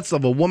deaths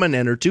of a woman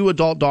and her 2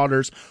 adult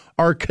daughters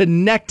are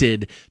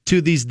connected to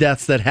these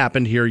deaths that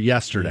happened here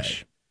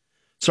yesterday.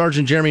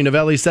 Sergeant Jeremy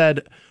Novelli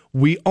said,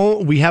 we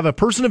have a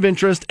person of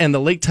interest and the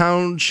Lake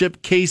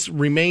Township case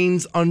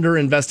remains under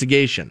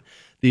investigation.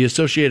 The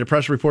Associated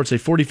Press reports a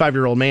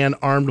 45-year-old man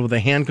armed with a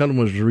handgun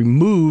was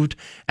removed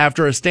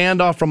after a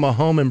standoff from a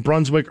home in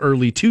Brunswick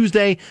early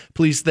Tuesday.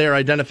 Police there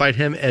identified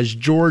him as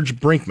George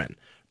Brinkman.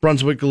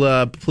 Brunswick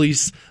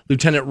Police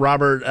Lieutenant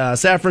Robert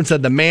Safran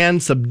said the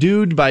man,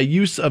 subdued by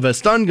use of a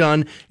stun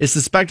gun, is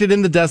suspected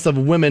in the deaths of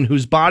women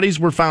whose bodies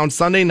were found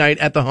Sunday night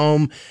at the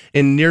home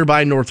in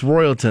nearby North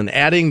Royalton,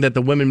 adding that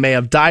the women may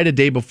have died a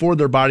day before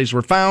their bodies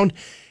were found.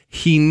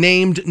 He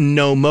named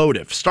no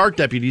motive. Stark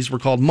deputies were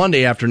called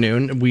Monday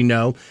afternoon, we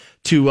know,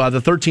 to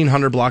the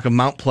 1300 block of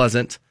Mount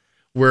Pleasant,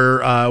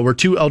 where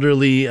 2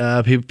 elderly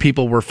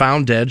people were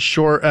found dead.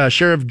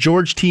 Sheriff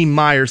George T.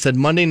 Meyer said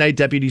Monday night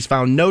deputies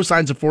found no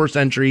signs of forced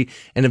entry,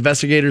 and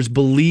investigators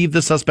believe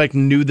the suspect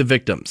knew the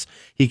victims.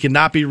 He could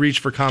not be reached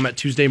for comment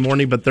Tuesday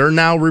morning, but they're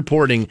now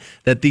reporting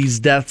that these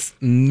deaths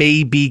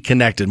may be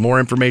connected. More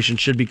information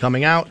should be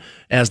coming out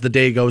as the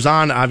day goes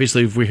on.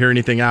 Obviously, if we hear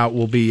anything out,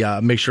 we'll be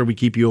make sure we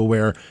keep you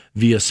aware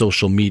via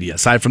social media.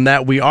 Aside from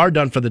that, we are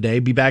done for the day.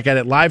 Be back at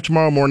it live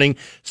tomorrow morning,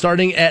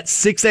 starting at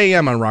 6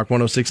 a.m. on Rock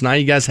 106.9.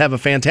 You guys have a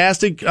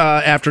fantastic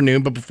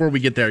afternoon, but before we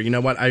get there, you know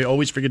what? I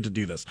always forget to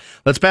do this.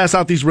 Let's pass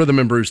out these Rhythm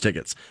and Brews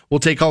tickets. We'll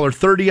take caller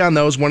 30 on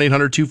those,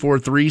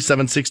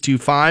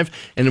 1-800-243-7625,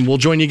 and we'll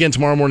join you again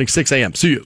tomorrow morning, 6 a.m. See you.